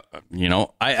I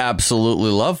absolutely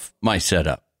love my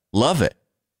setup. Love it.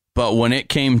 But when it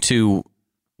came to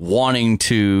wanting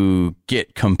to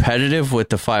get competitive with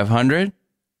the 500,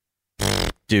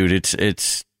 dude,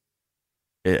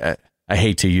 I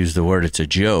hate to use the word, it's a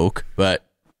joke, but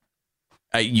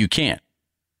you can't.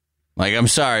 Like, I'm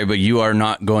sorry, but you are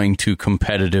not going to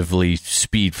competitively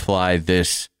speed fly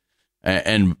this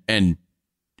and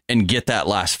get that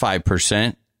last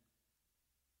 5%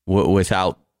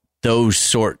 without those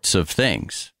sorts of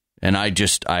things. And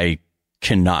I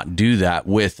cannot do that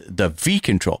with the V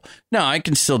Control. Now, I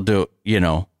can still do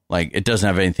it, like, it doesn't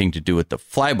have anything to do with the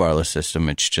flybarless system.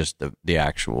 It's just the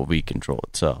actual V Control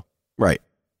itself. Right.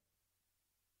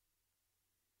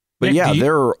 But Nick,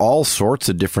 there are all sorts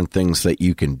of different things that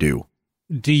you can do.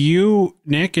 Do you,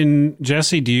 Nick and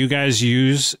Jesse, do you guys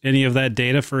use any of that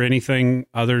data for anything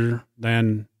other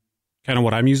than kind of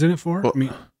what I'm using it for? Well, I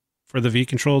mean, for the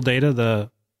V-Control data, the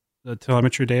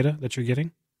telemetry data that you're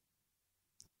getting?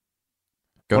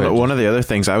 One of the other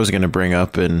things I was going to bring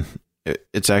up, and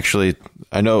it's actually,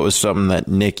 I know it was something that,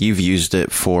 Nick, you've used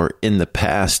it for in the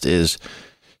past, is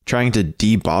trying to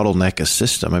de-bottleneck a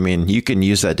system. I mean, you can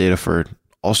use that data for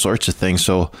all sorts of things.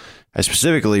 So I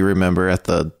specifically remember at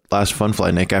the last Fun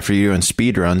Fly, Nick, after you're doing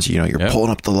speed runs, you're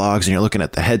pulling up the logs and you're looking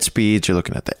at the head speeds, you're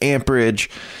looking at the amperage,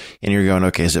 and you're going,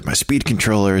 okay, is it my speed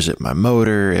controller? Is it my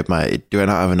motor? Do I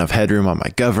not have enough headroom on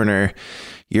my governor?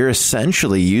 You're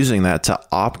essentially using that to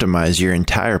optimize your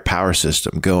entire power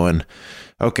system, going,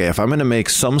 okay, if I'm going to make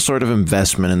some sort of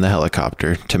investment in the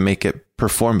helicopter to make it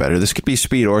perform better, this could be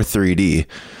speed or 3D,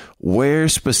 where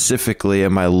specifically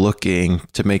am I looking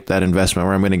to make that investment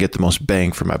where I'm going to get the most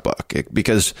bang for my buck?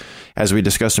 Because as we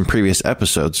discussed in previous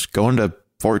episodes, going to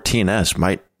 14S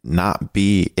might not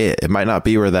be it. It might not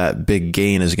be where that big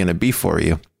gain is going to be for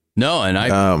you. No,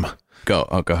 and go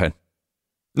ahead.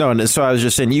 No, and so I was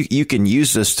just saying you can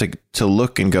use this to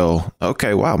look and go,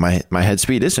 okay, wow, my head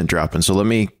speed isn't dropping, so let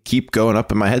me keep going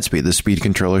up in my head speed. The speed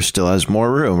controller still has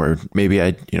more room, or maybe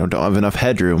I don't have enough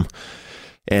headroom,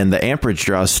 and the amperage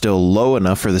draw is still low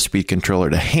enough for the speed controller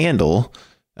to handle,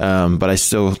 but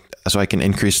I can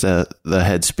increase the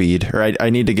head speed, or I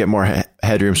need to get more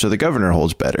headroom so the governor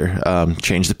holds better,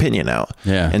 change the pinion out.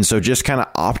 Yeah. And so just kind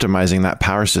of optimizing that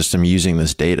power system using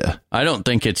this data. I don't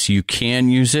think you can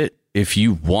use it. If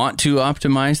you want to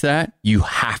optimize that, you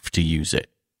have to use it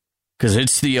because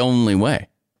it's the only way.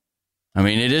 I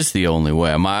mean, it is the only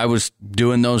way. I was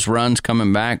doing those runs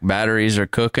coming back, batteries are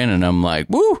cooking, and I'm like,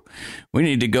 woo, we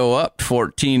need to go up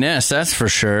 14S, that's for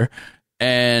sure.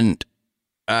 And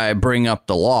I bring up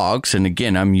the logs, and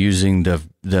again, I'm using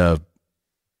the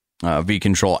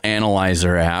V-Control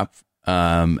Analyzer app,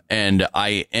 and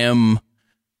I am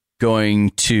going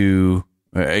to...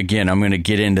 Again, I'm going to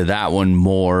get into that one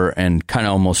more and kind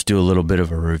of almost do a little bit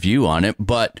of a review on it.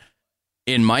 But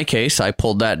in my case, I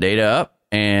pulled that data up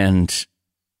and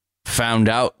found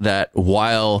out that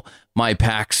while my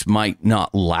packs might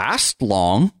not last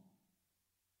long,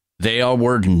 they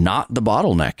were not the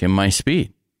bottleneck in my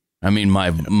speed. I mean,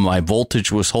 my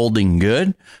voltage was holding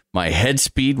good. My head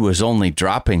speed was only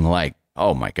dropping like,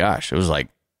 oh my gosh, it was like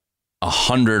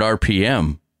 100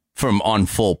 RPM on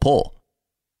full pull.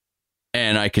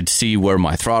 And I could see where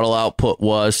my throttle output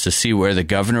was to see where the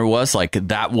governor was. Like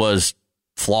that was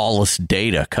flawless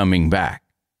data coming back.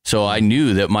 So I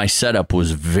knew that my setup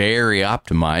was very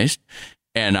optimized,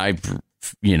 and I,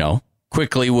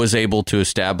 quickly was able to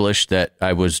establish that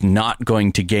I was not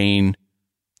going to gain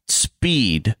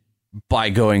speed by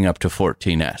going up to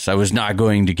 14S. I was not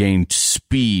going to gain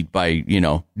speed by,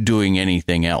 doing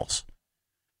anything else.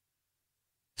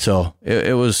 So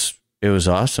it was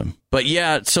awesome. But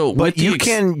yeah, but you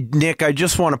can, Nick, I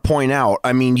just want to point out,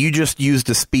 I mean, you just used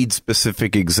a speed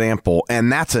specific example,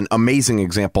 and that's an amazing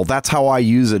example. That's how I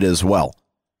use it as well.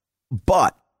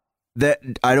 But that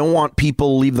I don't want people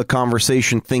to leave the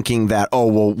conversation thinking that, oh,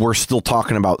 well, we're still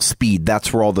talking about speed.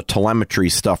 That's where all the telemetry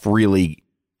stuff really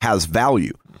has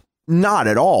value. Not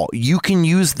at all. You can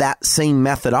use that same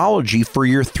methodology for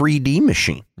your 3D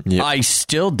machine. Yep. I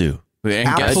still do. And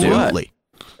absolutely.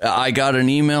 I got an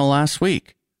email last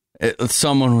week.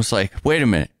 Someone was like, wait a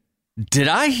minute. Did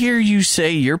I hear you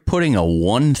say you're putting a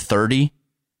 130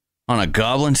 on a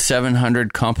Goblin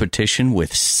 700 competition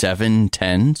with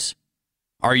 710s?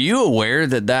 Are you aware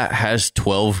that has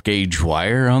 12 gauge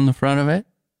wire on the front of it?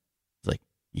 It's like,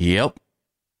 yep.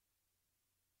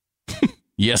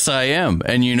 Yes, I am.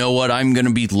 And you know what I'm going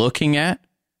to be looking at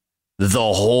the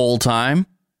whole time?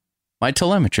 My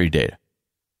telemetry data.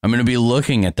 I'm going to be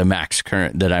looking at the max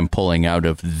current that I'm pulling out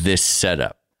of this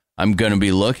setup. I'm going to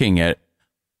be looking at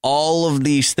all of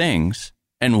these things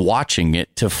and watching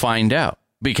it to find out,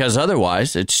 because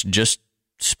otherwise it's just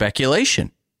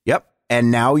speculation. Yep.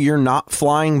 And now you're not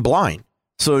flying blind.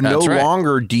 So that's no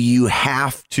longer do you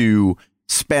have to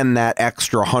spend that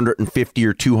extra 150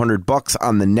 or $200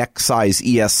 on the next size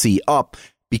ESC up,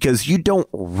 because you don't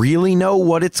really know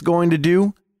what it's going to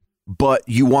do, but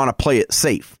you want to play it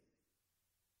safe.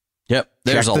 Yep.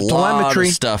 There's a lot of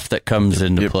stuff that comes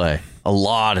into play. A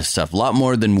lot of stuff. A lot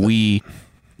more than we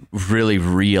really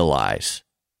realize,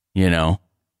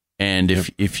 And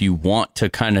if you want to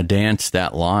kind of dance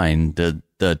that line, the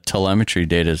telemetry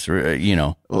data is,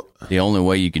 the only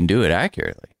way you can do it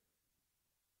accurately.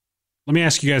 Let me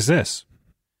ask you guys this.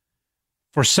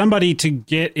 For somebody to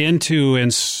get into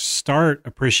and start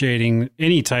appreciating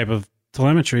any type of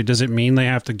telemetry, does it mean they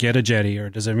have to get a Jetty, or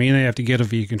does it mean they have to get a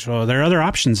V controller? There are other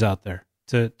options out there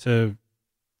to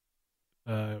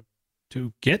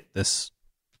get this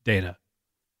data.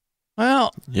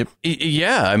 Well, Yep.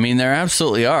 Yeah, I mean, there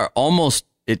absolutely are. Almost,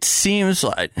 it seems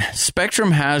like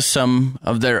Spectrum has some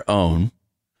of their own,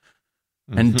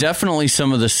 and definitely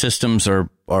some of the systems are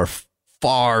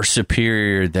far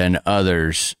superior than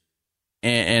others.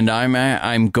 And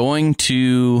I'm going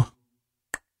to,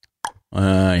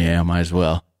 might as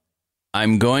well.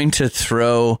 I'm going to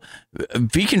throw,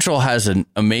 V-Control has an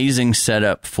amazing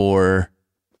setup for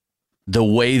the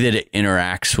way that it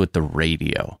interacts with the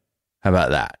radio. How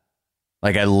about that?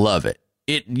 Like, I love it.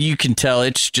 You can tell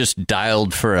it's just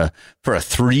dialed for a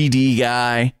 3D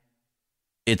guy.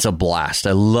 It's a blast.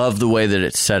 I love the way that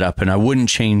it's set up, and I wouldn't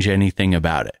change anything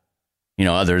about it,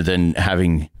 other than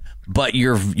having, but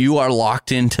you are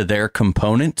locked into their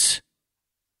components,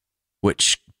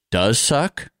 which does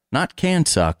suck. Not can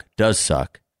suck, does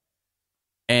suck.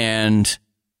 And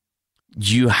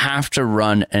you have to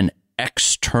run an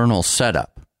external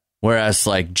setup. Whereas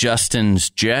like Justin's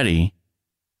Jetty,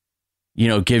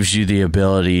 gives you the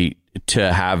ability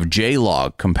to have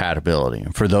JLog compatibility.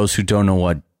 And for those who don't know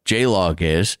what JLog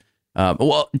is,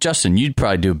 well, Justin, you'd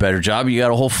probably do a better job. You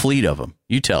got a whole fleet of them.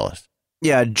 You tell us.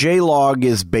 Yeah, JLog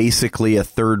is basically a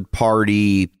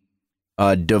third-party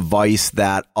device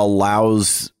that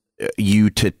allows you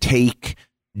to take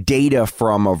data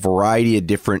from a variety of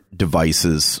different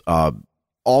devices,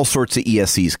 all sorts of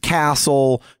ESCs,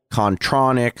 Castle,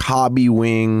 Contronic,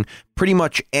 Hobbywing, pretty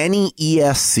much any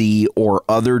ESC or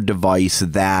other device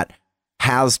that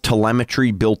has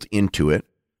telemetry built into it,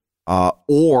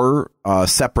 or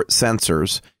separate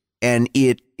sensors, and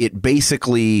it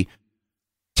basically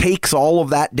takes all of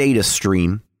that data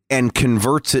stream and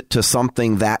converts it to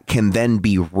something that can then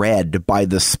be read by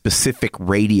the specific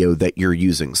radio that you're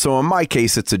using. So in my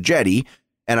case, it's a Jetty,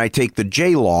 and I take the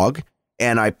JLog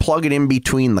and I plug it in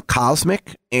between the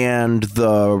Cosmic and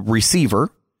the receiver,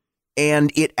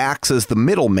 and it acts as the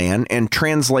middleman and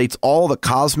translates all the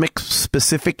Cosmic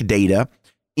specific data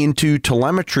into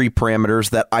telemetry parameters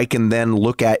that I can then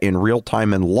look at in real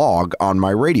time and log on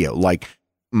my radio, like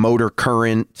motor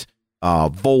current,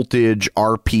 voltage,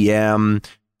 RPM,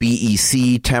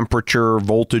 BEC, temperature,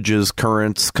 voltages,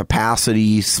 currents,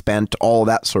 capacity, spent, all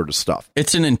that sort of stuff.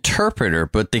 It's an interpreter,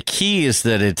 but the key is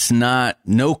that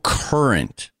no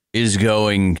current is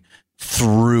going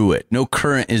through it. No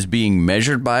current is being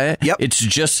measured by it. Yep. It's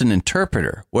just an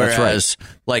interpreter. Whereas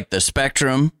like the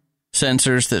Spectrum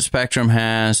sensors that Spectrum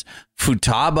has,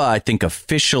 Futaba, I think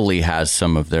officially has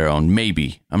some of their own.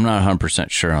 Maybe. I'm not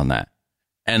 100% sure on that.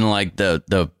 And like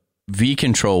the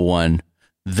V-Control one,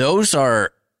 those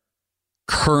are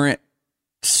current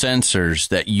sensors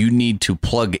that you need to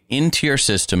plug into your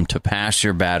system to pass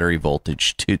your battery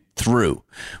voltage through,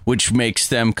 which makes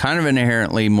them kind of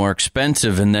inherently more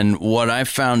expensive. And then what I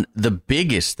found the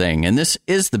biggest thing, and this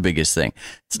is the biggest thing,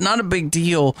 it's not a big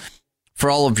deal for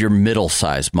all of your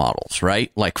middle-sized models,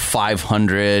 right? Like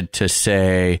 500 to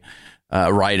say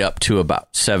right up to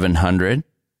about 700.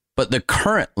 But the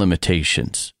current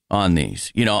limitations on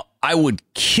these, I would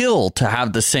kill to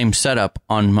have the same setup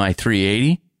on my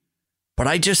 380, but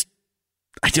I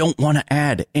don't want to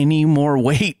add any more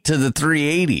weight to the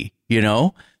 380,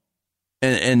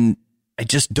 and I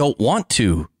just don't want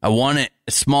to. I want it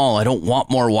small. I don't want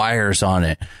more wires on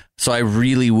it. So I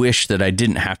really wish that I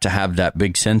didn't have to have that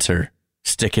big sensor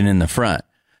sticking in the front.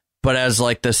 But as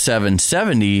like the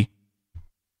 770,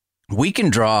 we can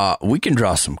draw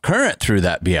some current through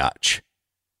that biatch.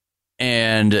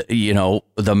 And,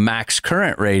 the max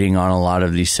current rating on a lot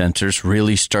of these sensors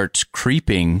really starts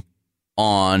creeping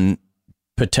on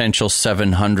potential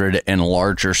 700 and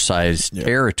larger size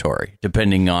territory,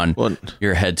 depending on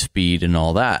your head speed and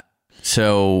all that.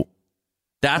 So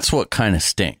that's what kind of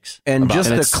stinks. And just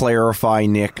to clarify,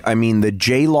 Nick, I mean, the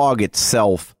JLog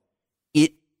itself,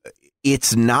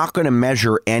 it's not going to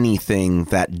measure anything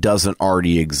that doesn't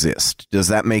already exist. Does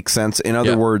that make sense? In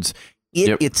other words,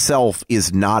 it itself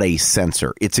is not a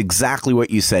sensor. It's exactly what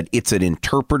you said. It's an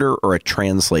interpreter or a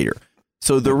translator.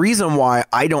 So the reason why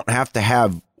I don't have to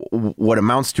have what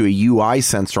amounts to a UI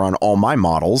sensor on all my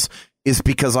models is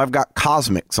because I've got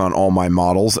Cosmics on all my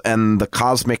models, and the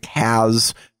Cosmic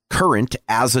has current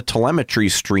as a telemetry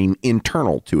stream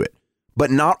internal to it. But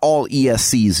not all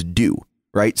ESCs do,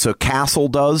 right? So Castle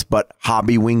does, but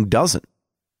Hobbywing doesn't.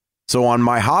 So on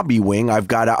my Hobbywing, I've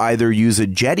got to either use a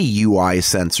Jetty UI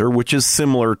sensor, which is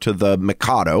similar to the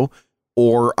Mikado,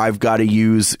 or I've got to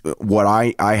use what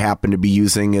I happen to be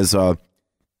using is a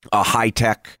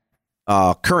high-tech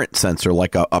current sensor,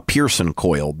 like a Pearson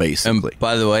coil, basically. And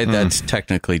by the way, that's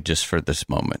technically just for this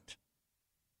moment.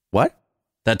 What?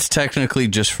 That's technically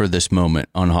just for this moment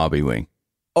on Hobbywing.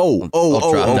 Oh,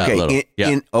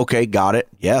 okay. Okay, got it.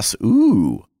 Yes.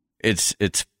 Ooh. It's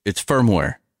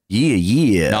firmware.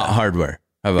 Yeah. Not hardware.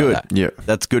 How about Good. that? Yeah.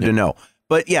 That's good to know.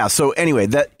 But yeah, so anyway,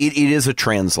 that it is a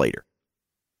translator.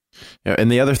 Yeah,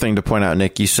 and the other thing to point out,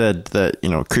 Nick, you said that,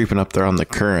 creeping up there on the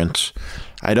currents,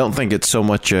 I don't think it's so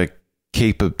much a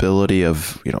capability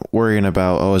of, worrying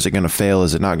about, is it going to fail?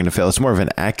 Is it not going to fail? It's more of an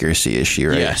accuracy issue,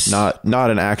 right? Yes. Not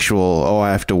an actual,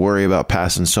 I have to worry about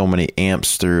passing so many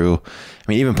amps through. I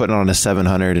mean, even putting on a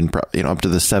 700 and, up to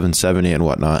the 770 and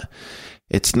whatnot,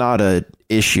 it's not a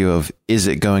issue of, is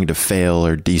it going to fail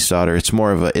or desolder? It's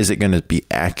more of is it going to be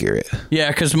accurate? Yeah,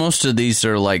 because most of these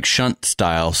are like shunt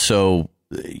style. So,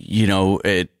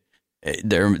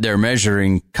 they're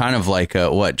measuring kind of like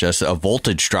just a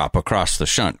voltage drop across the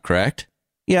shunt, correct?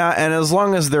 Yeah, and as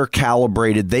long as they're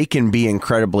calibrated, they can be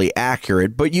incredibly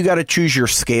accurate, but you got to choose your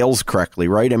scales correctly,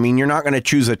 right? I mean, you're not going to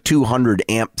choose a 200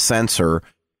 amp sensor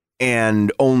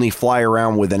and only fly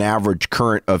around with an average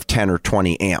current of 10 or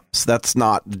 20 amps.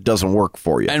 Doesn't work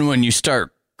for you. And when you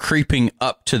start creeping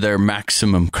up to their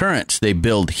maximum currents, they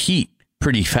build heat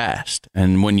pretty fast.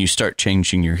 And when you start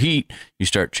changing your heat, you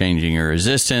start changing your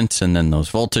resistance, and then those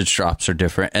voltage drops are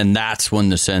different. And that's when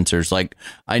the sensors, like,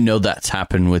 I know that's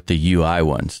happened with the UI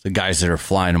ones. The guys that are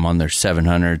flying them on their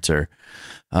 700s or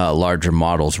larger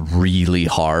models really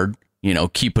hard,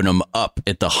 keeping them up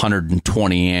at the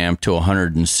 120 amp to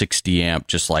 160 amp,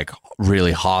 just like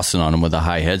really hossing on them with a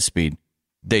high head speed.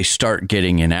 They start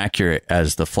getting inaccurate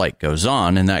as the flight goes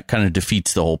on, and that kind of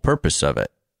defeats the whole purpose of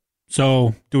it.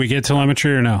 So, do we get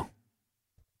telemetry or no?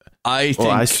 I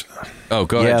think.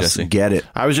 Go ahead, Jesse. Get it.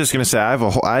 I was just going to say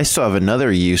I still have another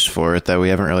use for it that we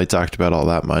haven't really talked about all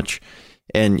that much.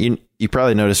 And you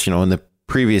probably noticed, in the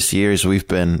previous years,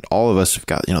 all of us have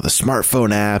got, the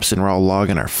smartphone apps, and we're all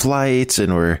logging our flights,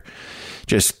 and we're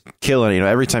just killing it.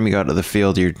 Every time you go out to the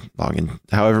field, you're logging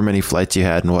however many flights you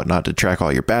had and whatnot to track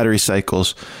all your battery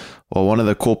cycles. Well, one of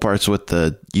the cool parts with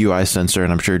the UI sensor,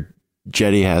 and I'm sure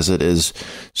Jetty has it, is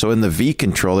so in the V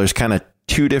control, there's kind of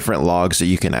two different logs that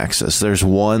you can access. There's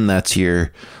one that's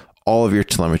all of your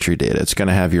telemetry data. It's going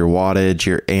to have your wattage,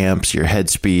 your amps, your head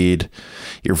speed,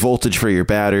 your voltage for your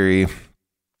battery.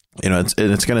 It's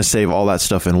going to save all that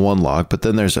stuff in one log. But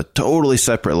then there's a totally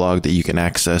separate log that you can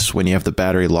access when you have the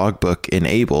battery logbook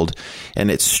enabled, and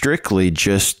it's strictly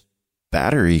just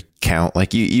battery count.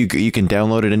 Like you can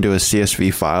download it into a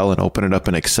CSV file and open it up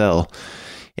in Excel.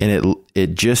 And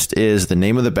it just is the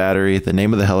name of the battery, the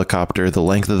name of the helicopter, the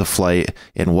length of the flight,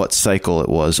 and what cycle it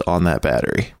was on that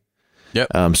battery.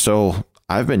 Yep. So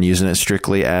I've been using it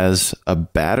strictly as a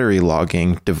battery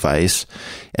logging device,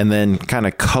 and then kind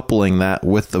of coupling that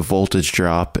with the voltage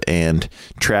drop and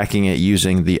tracking it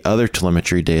using the other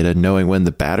telemetry data, knowing when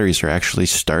the batteries are actually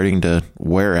starting to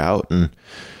wear out and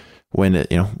when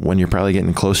you're probably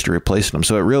getting close to replacing them.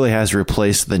 So it really has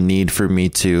replaced the need for me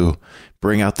to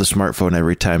bring out the smartphone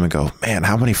every time and go, man,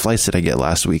 how many flights did I get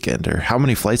last weekend? Or how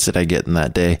many flights did I get in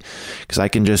that day?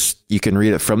 Because you can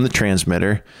read it from the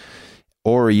transmitter,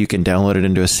 or you can download it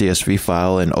into a CSV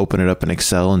file and open it up in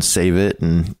Excel and save it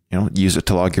and use it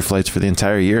to log your flights for the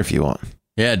entire year if you want.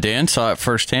 Yeah, Dan saw it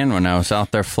firsthand when I was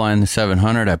out there flying the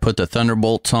 700. I put the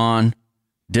Thunderbolts on,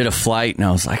 did a flight, and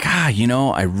I was like, I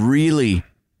really...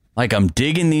 I'm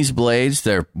digging these blades.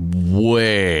 They're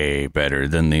way better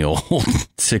than the old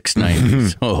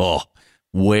 690s. Oh,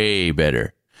 way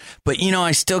better. But,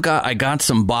 I got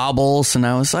some bobbles, and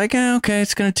I was like, okay,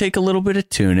 it's going to take a little bit of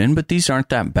tuning, but these aren't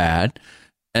that bad.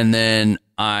 And then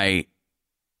I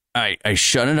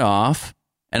shut it off,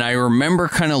 and I remember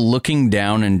kind of looking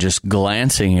down and just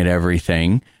glancing at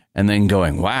everything and then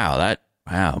going, wow,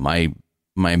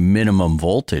 my minimum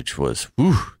voltage was,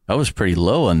 that was pretty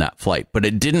low on that flight, but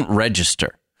it didn't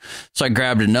register. So I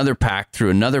grabbed another pack, threw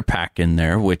another pack in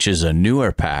there, which is a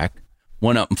newer pack,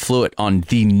 went up and flew it on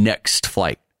the next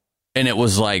flight. And it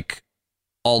was like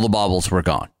all the bobbles were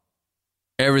gone.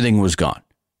 Everything was gone.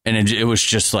 And it was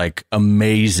just like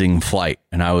amazing flight.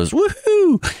 And I was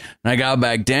woohoo. And I got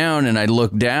back down and I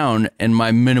looked down and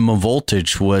my minimum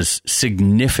voltage was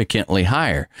significantly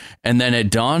higher. And then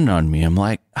it dawned on me. I'm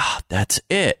like, that's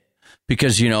it.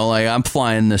 Because, I'm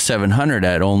flying the 700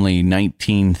 at only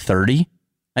 1930,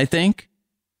 I think.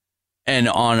 And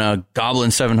on a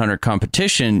Goblin 700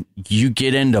 competition, you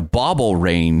get into bobble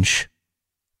range,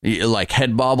 like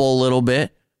head bobble a little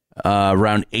bit,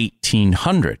 around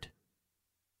 1800.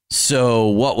 So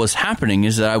what was happening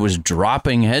is that I was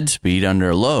dropping head speed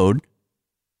under load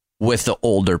with the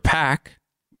older pack,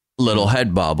 little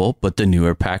head bobble, but the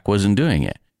newer pack wasn't doing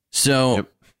it. So,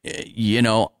 you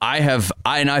know,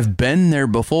 I've been there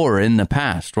before in the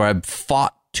past where I've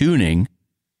fought tuning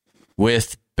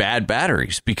with bad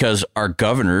batteries because our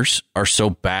governors are so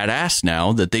badass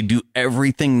now that they do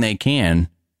everything they can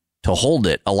to hold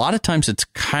it. A lot of times it's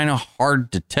kind of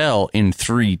hard to tell in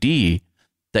 3D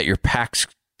that your pack's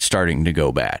starting to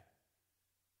go bad.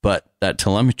 But that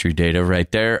telemetry data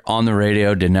right there on the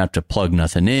radio, didn't have to plug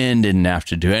nothing in, didn't have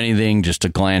to do anything, just to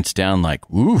glance down like,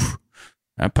 oof,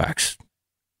 that pack's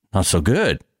not so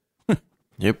good.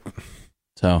 Yep.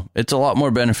 So it's a lot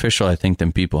more beneficial, I think,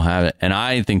 than people have it. And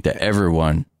I think that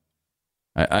everyone,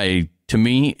 to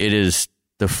me, it is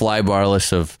the fly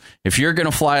barless of, if you're going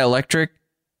to fly electric,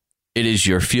 it is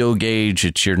your fuel gauge,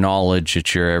 it's your knowledge,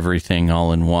 it's your everything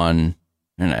all in one.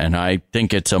 And I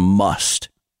think it's a must.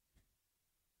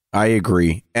 I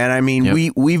agree. And I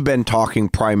mean, we've been talking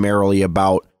primarily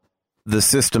about the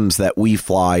systems that we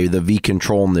fly, the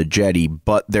V-Control and the Jetty,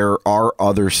 but there are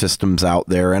other systems out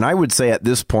there. And I would say at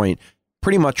this point,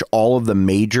 pretty much all of the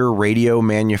major radio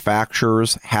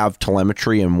manufacturers have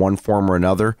telemetry in one form or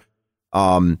another.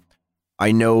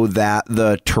 I know that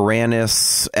the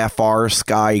Taranis FR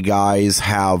Sky guys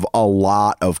have a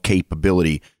lot of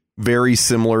capability, very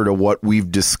similar to what we've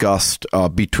discussst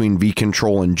between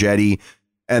V-Control and Jetty.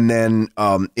 And then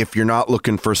if you're not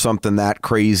looking for something that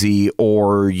crazy,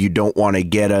 or you don't want to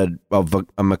get a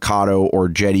Mikado or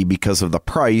Jetty because of the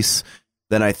price,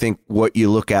 then I think what you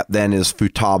look at then is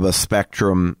Futaba,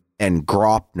 Spectrum, and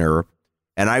Gropner.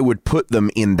 And I would put them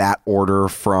in that order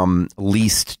from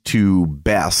least to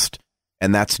best.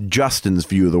 And that's Justin's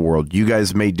view of the world. You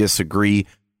guys may disagree.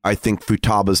 I think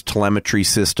Futaba's telemetry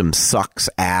system sucks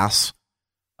ass.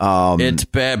 It's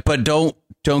bad, but don't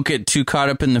get too caught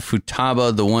up in the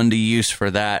Futaba. The one to use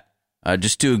for that,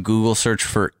 just do a Google search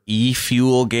for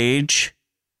e-fuel gauge.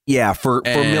 Yeah, for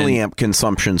milliamp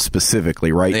consumption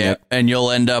specifically, right? Yeah, and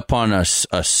you'll end up on a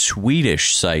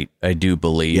Swedish site, I do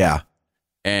believe. Yeah.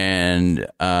 And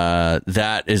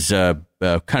that is a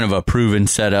kind of a proven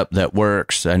setup that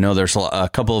works. I know there's a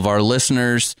couple of our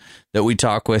listeners that we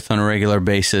talk with on a regular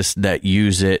basis that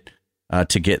use it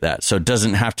to get that. So it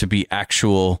doesn't have to be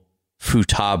actual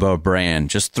Futaba brand.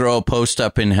 Just throw a post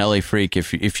up in HeliFreak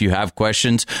if you have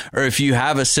questions, or if you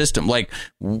have a system. Like,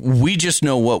 we just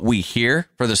know what we hear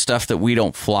for the stuff that we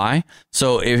don't fly.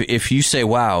 So if you say,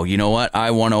 wow, you know what,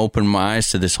 I want to open my eyes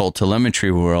to this whole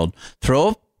telemetry world,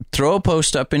 throw a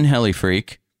post up in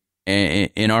HeliFreak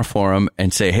in our forum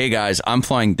and say, hey guys, I'm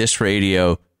flying this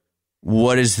radio.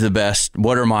 What is the best?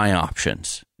 What are my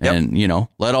options? Yep. And, you know,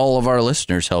 let all of our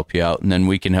listeners help you out, and then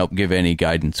we can help give any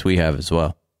guidance we have as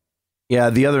well. Yeah,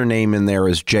 the other name in there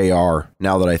is JR,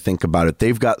 now that I think about it.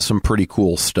 They've got some pretty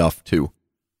cool stuff, too,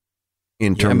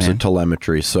 in terms of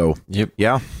telemetry. So, Yep.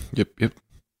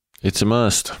 It's a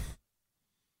must.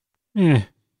 It's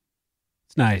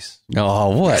nice.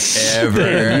 Oh,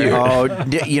 whatever.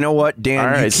 You know what, Dan?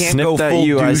 All right, you can't go full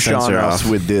douche on us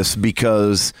with this,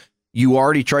 because you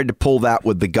already tried to pull that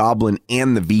with the Goblin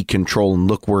and the V-Control, and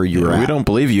look where you're at. We don't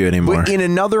believe you anymore. But in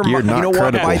another month, you know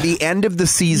credible. what? By the end of the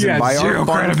season, by our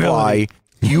fun fly,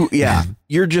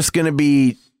 you're just going to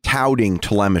be touting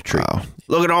telemetry. Wow.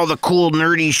 Look at all the cool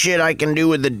nerdy shit I can do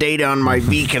with the data on my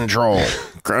V-Control.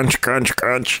 Crunch, crunch,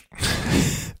 crunch.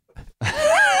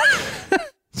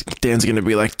 Dan's going to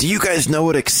be like, do you guys know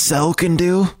what Excel can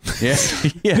do? Yeah.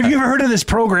 Have you ever heard of this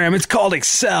program? It's called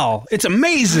Excel. It's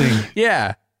amazing.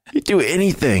 Yeah. You do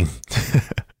anything.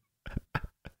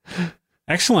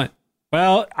 Excellent.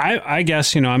 Well, I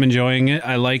guess, I'm enjoying it.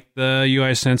 I like the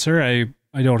UI sensor.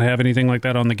 I don't have anything like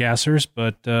that on the gassers,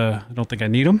 but I don't think I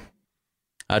need them.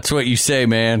 That's what you say,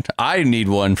 man. I need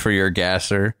one for your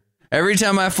gasser. Every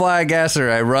time I fly a gasser,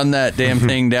 I run that damn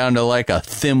thing down to like a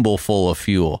thimble full of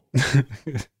fuel.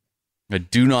 I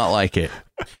do not like it.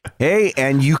 Hey,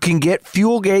 and you can get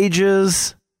fuel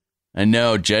gauges. I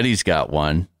know, Jetty's got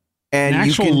one. And An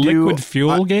actual you can liquid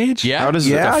fuel gauge? Yeah, How does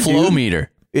it's a flow dude.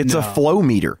 meter. It's a flow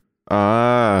meter.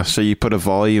 So you put a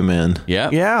volume in. Yeah.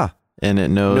 Yeah. And it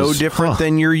knows. No different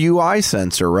than your UI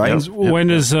sensor, right? When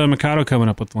is Mikado coming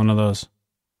up with one of those?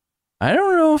 I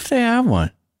don't know if they have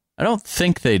one. I don't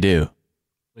think they do.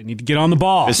 They need to get on the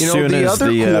ball. As You know, soon the as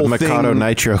other the cool Mikado thing-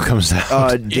 Nitro comes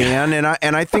out. Dan,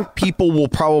 and I think people will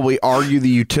probably argue the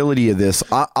utility of this.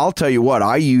 I'll tell you what,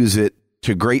 I use it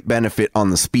to great benefit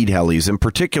on the speed helis, in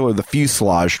particular the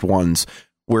fuselaged ones,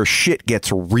 where shit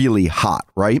gets really hot,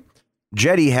 right?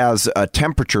 Jetty has a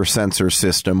temperature sensor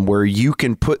system where you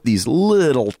can put these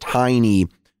little tiny,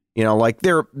 like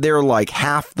they're like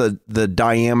half the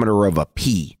diameter of a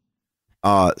pea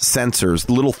sensors,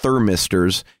 little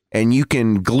thermistors, and you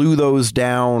can glue those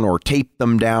down or tape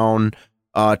them down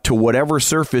to whatever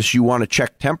surface you want to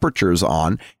check temperatures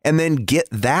on, and then get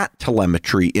that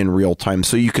telemetry in real time.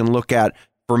 So you can look at,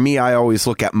 for me, I always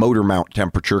look at motor mount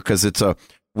temperature because it's a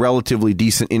relatively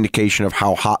decent indication of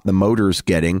how hot the motor's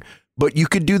getting. But you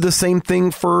could do the same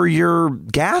thing for your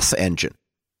gas engine,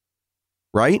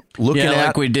 right? Looking at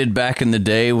like we did back in the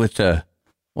day with the,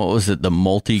 what was it, the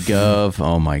MultiGov?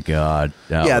 Oh my God.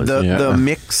 The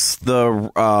mix,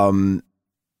 the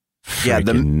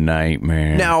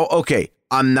nightmare. Now, okay,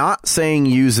 I'm not saying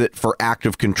use it for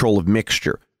active control of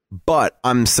mixture, but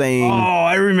I'm saying, Oh,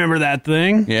 I remember that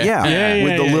thing. yeah,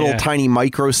 with the little tiny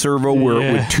micro servo where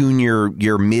it would tune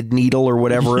your mid needle or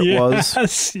whatever it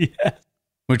was. Yeah.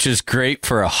 Which is great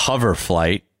for a hover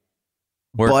flight.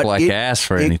 Work like ass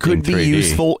for anything 3D. It could be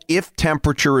useful if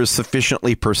temperature is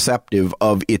sufficiently perceptive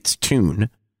of its tune,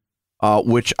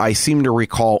 which I seem to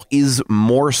recall is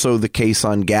more so the case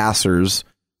on gassers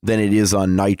than it is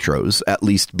on nitros, at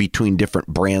least between different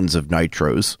brands of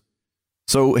nitros.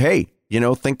 So, hey,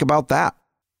 think about that.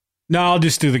 No, I'll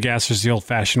just do the gassers the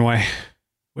old-fashioned way.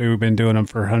 We've been doing them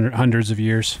for hundreds of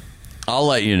years. I'll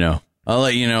let you know. I'll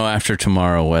let you know after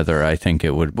tomorrow whether I think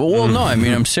it would. Well, no, I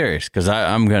mean, I'm serious because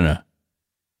I'm going to.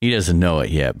 He doesn't know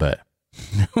it yet, but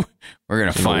we're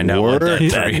going to find out what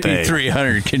that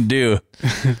 300 can do.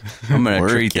 I'm going to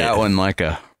treat that one like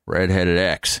a redheaded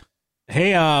X.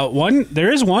 Hey,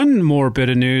 there is one more bit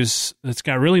of news that's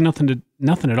got really nothing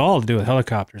at all to do with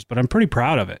helicopters, but I'm pretty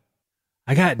proud of it.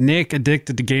 I got Nick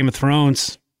addicted to Game of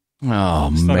Thrones. Oh,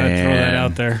 Just thought I'd throw that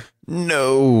out there.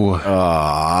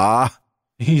 No.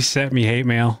 He sent me hate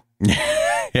mail.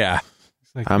 Yeah.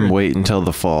 Like, I'm waiting until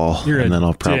the fall, and then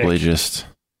I'll probably dick. just...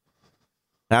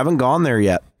 Haven't gone there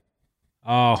yet.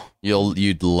 Oh,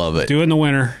 You'd love it. do it in the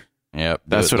winter. Yep.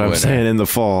 That's what I'm saying, in the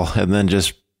fall, and then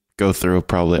just go through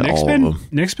probably all of them.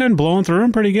 Nick's been blowing through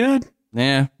them pretty good.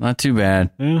 Yeah, not too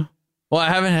bad. Yeah. Well, I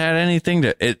haven't had anything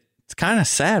to... It's kind of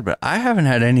sad, but I haven't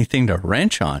had anything to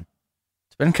wrench on.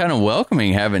 It's been kind of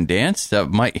welcoming having Dan stuff.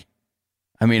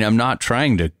 I'm not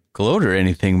trying to gloat or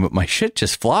anything, but my shit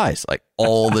just flies like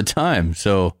all the time.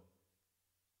 So,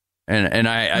 and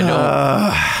I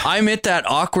don't, I'm at that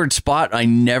awkward spot I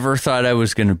never thought I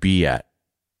was going to be at.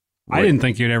 I didn't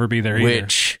think you'd ever be there either.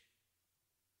 Which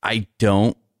I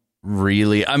don't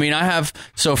really,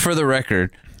 so for the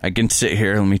record, I can sit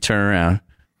here, let me turn around.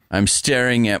 I'm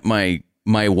staring at my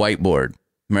whiteboard,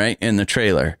 right, in the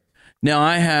trailer. Now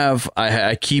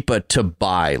I keep a to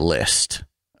buy list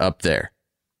up there.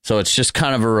 So it's just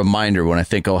kind of a reminder when I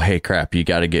think, oh, hey, crap, you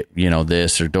got to get,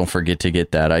 this, or don't forget to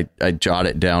get that. I jot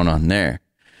it down on there.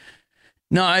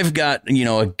 Now I've got, a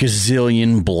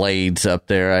gazillion blades up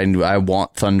there. I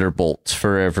want Thunderbolts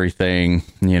for everything,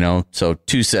 so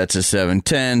 2 sets of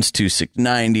 710s, 2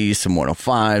 690s, some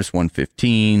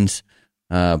 105s,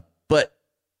 115s. But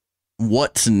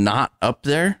what's not up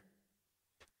there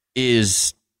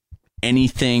is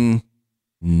anything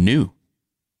new.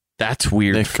 That's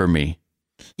weird for me.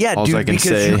 Yeah, dude,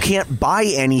 because you can't buy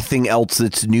anything else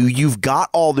that's new. You've got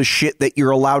all the shit that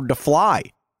you're allowed to fly.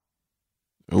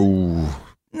 Ooh.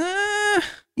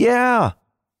 Yeah.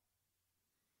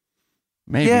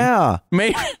 Maybe. Yeah.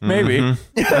 Maybe. Mm-hmm.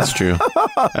 That's true.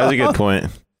 That's a good point.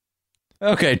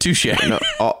 Okay, touche.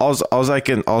 All I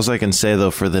can say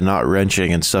though for the not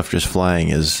wrenching and stuff just flying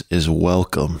is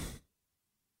welcome.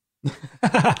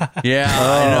 Yeah,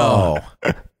 I know.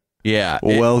 Yeah.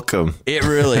 Welcome. It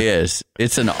really is.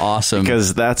 It's an awesome...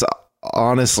 Because that's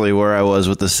honestly where I was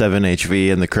with the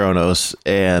 7HV and the Kronos,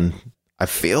 and I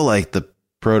feel like the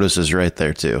Protos is right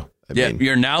there too. I mean,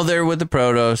 you're now there with the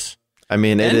Protos. I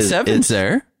mean, N7's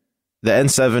there. The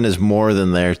N7 is more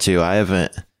than there too.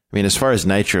 As far as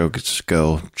nitros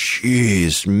go,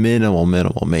 geez, minimal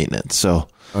maintenance. So,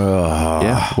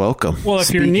 yeah, welcome. Well, if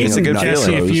you're needing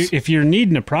if you're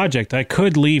needing a project, I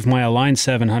could leave my Align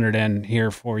 700N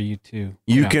here for you too.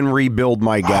 You can rebuild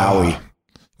my Gaui.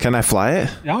 Can I fly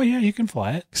it? Oh yeah, you can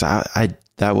fly it. 'Cause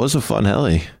that was a fun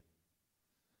heli.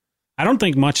 I don't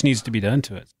think much needs to be done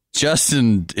to it.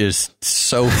 Justin is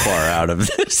so far out of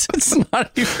this. It's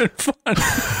not even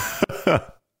fun.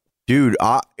 Dude,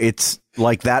 it's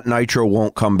like that nitro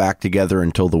won't come back together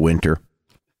until the winter.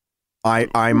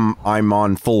 I'm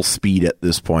on full speed at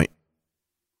this point.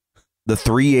 The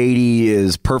 380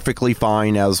 is perfectly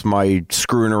fine as my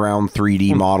screwing around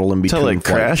 3D model in between. Until it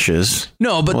crashes.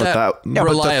 No, but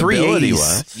reliability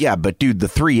was. Yeah, but dude, the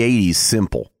 380 is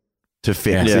simple to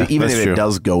fix. Yeah, even if true. it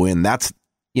does go in, that's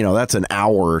an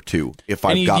hour or two. If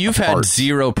I've got you've the had parts.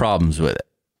 zero problems with it.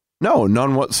 No,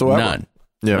 none whatsoever. None.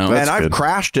 Yeah, No. that's And I've good.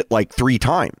 crashed it like 3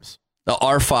 times. The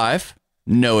R5,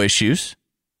 no issues.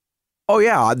 Oh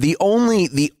yeah, the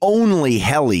only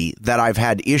heli that I've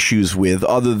had issues with,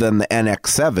 other than the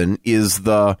NX7, is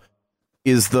the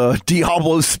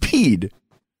Diablo Speed,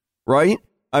 right?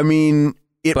 I mean,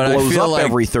 it blows up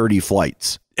every 30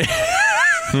 flights. That's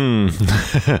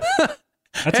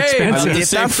expensive. The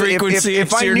same frequency.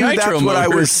 If I knew that's what I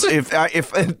was, if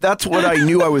that's what I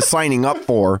knew I was signing up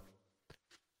for,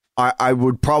 I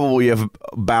would probably have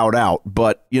bowed out.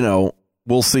 But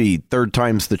we'll see. Third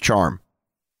time's the charm.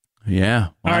 Yeah.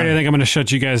 All right, I think I'm going to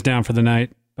shut you guys down for the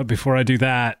night. But before I do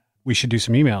that, we should do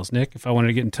some emails. Nick, if I wanted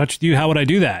to get in touch with you, how would I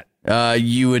do that?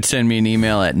 You would send me an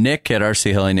email at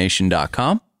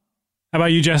nick@rchellynation.com. How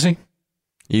about you, Jesse?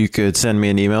 You could send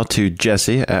me an email to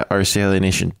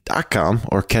jesse@rchellynation.com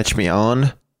or catch me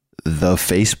on the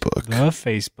Facebook. The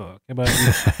Facebook.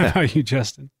 How about you,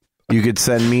 Justin? You could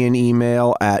send me an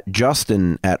email at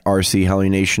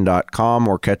justin@rchellynation.com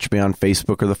or catch me on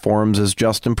Facebook or the forums as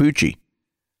Justin Pucci.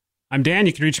 I'm Dan.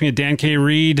 You can reach me at Dan K.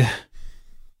 Reed.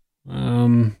 I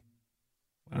don't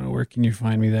know, where can you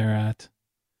find me there at?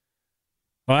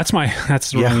 Oh, that's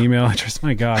the wrong email address.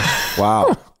 My God.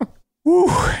 Wow. Woo.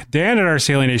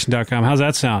 Dan@rchellynation.com. How's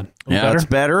that sound? That's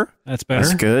better. That's better.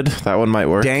 That's good. That one might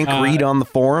work. Dank Reed on the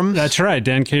forums. That's right.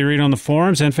 Dan K. Reed on the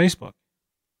forums and Facebook.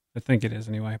 I think it is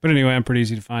anyway. But anyway, I'm pretty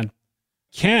easy to find.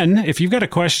 Ken, if you've got a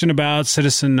question about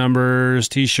citizen numbers,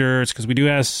 T-shirts, because we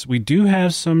do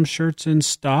have some shirts in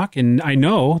stock, and I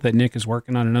know that Nick is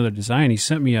working on another design. He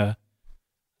sent me an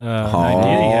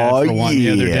idea he had for one the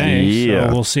other day, so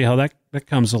we'll see how that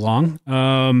comes along.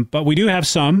 But we do have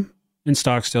some in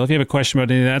stock still. If you have a question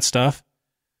about any of that stuff,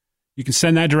 you can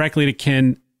send that directly to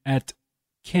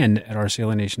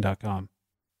ken@rchellynation.com.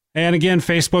 And again,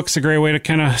 Facebook's a great way to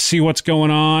kind of see what's going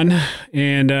on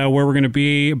and where we're going to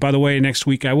be. By the way, next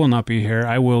week I will not be here.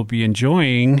 I will be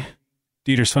enjoying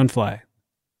Dieter's Fun Fly.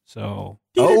 So,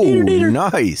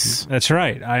 nice. That's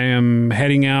right. I am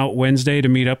heading out Wednesday to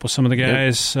meet up with some of the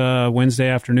guys Wednesday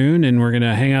afternoon, and we're going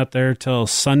to hang out there till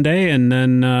Sunday, and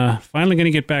then finally going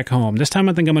to get back home. This time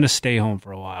I think I'm going to stay home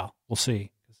for a while. We'll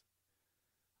see.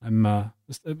 I'm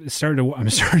starting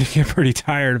to get pretty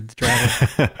tired of the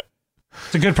travel.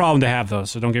 It's a good problem to have, though,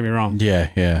 so don't get me wrong. Yeah.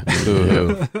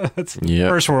 That's a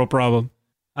first world problem.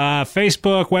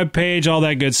 Facebook, webpage, all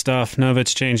that good stuff. None of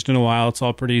it's changed in a while. It's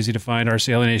all pretty easy to find,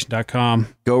 rchellynation.com.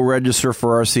 Go register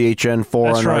for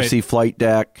RCHN4 on right. RC Flight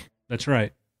Deck. That's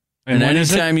right. And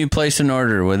anytime you place an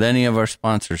order with any of our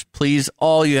sponsors, please,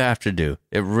 all you have to do,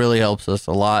 it really helps us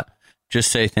a lot.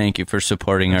 Just say thank you for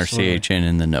supporting RCHN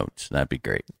in the notes. That'd be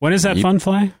great. When is that Fun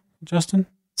Fly, Justin?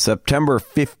 September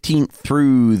 15th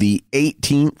through the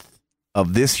 18th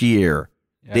of this year.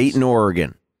 Yes. Dayton,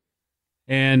 Oregon.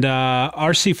 And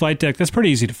RC Flight Deck, that's pretty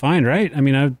easy to find, right? I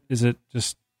mean, is it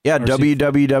just... Yeah,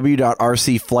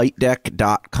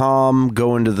 www.rcflightdeck.com.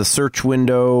 Go into the search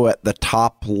window at the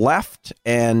top left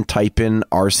and type in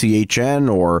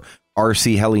RCHN or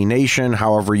RC Heli Nation,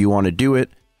 however you want to do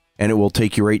it. And it will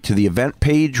take you right to the event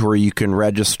page where you can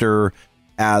register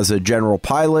as a general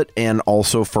pilot and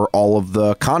also for all of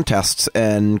the contests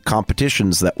and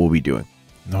competitions that we'll be doing.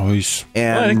 Nice.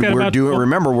 And we're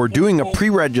doing a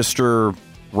pre-register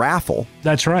raffle.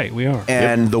 That's right, we are.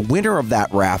 And the winner of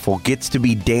that raffle gets to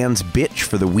be Dan's bitch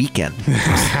for the weekend.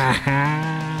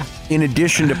 In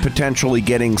addition to potentially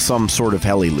getting some sort of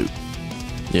heli loot.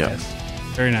 Yeah. Yes.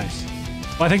 Very nice.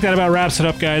 Well, I think that about wraps it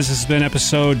up, guys. This has been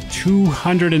episode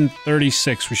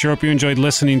 236. We sure hope you enjoyed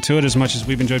listening to it as much as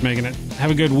we've enjoyed making it. Have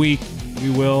a good week.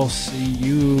 We will see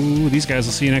you. These guys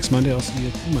will see you next Monday. I'll see you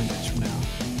 2 Mondays from now.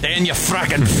 Dan, you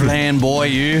frickin' flan boy,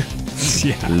 you.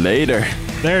 Yeah. Later.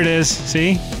 There it is.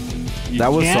 See?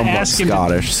 That was somewhat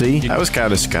Scottish. See? That was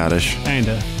kind of Scottish.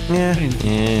 Kinda. Yeah.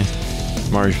 Yeah.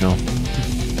 Marginal.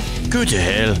 Go to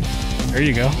hell. There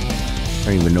you go. I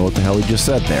don't even know what the hell he just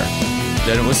said there.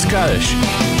 Then it was Scottish.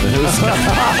 Then it was good.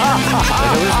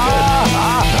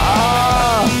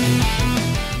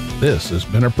 This has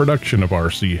been a production of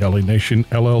RC Heli Nation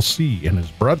LLC and is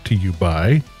brought to you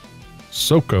by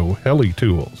SoCo Heli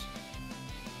Tools,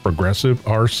 Progressive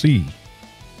RC,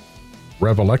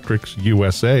 Rev Electrics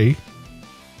USA,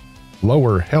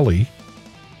 Lower Heli,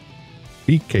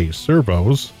 BK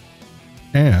Servos,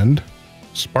 and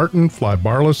Spartan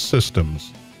Flybarless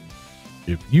Systems.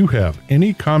 If you have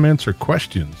any comments or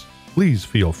questions, please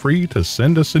feel free to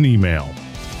send us an email.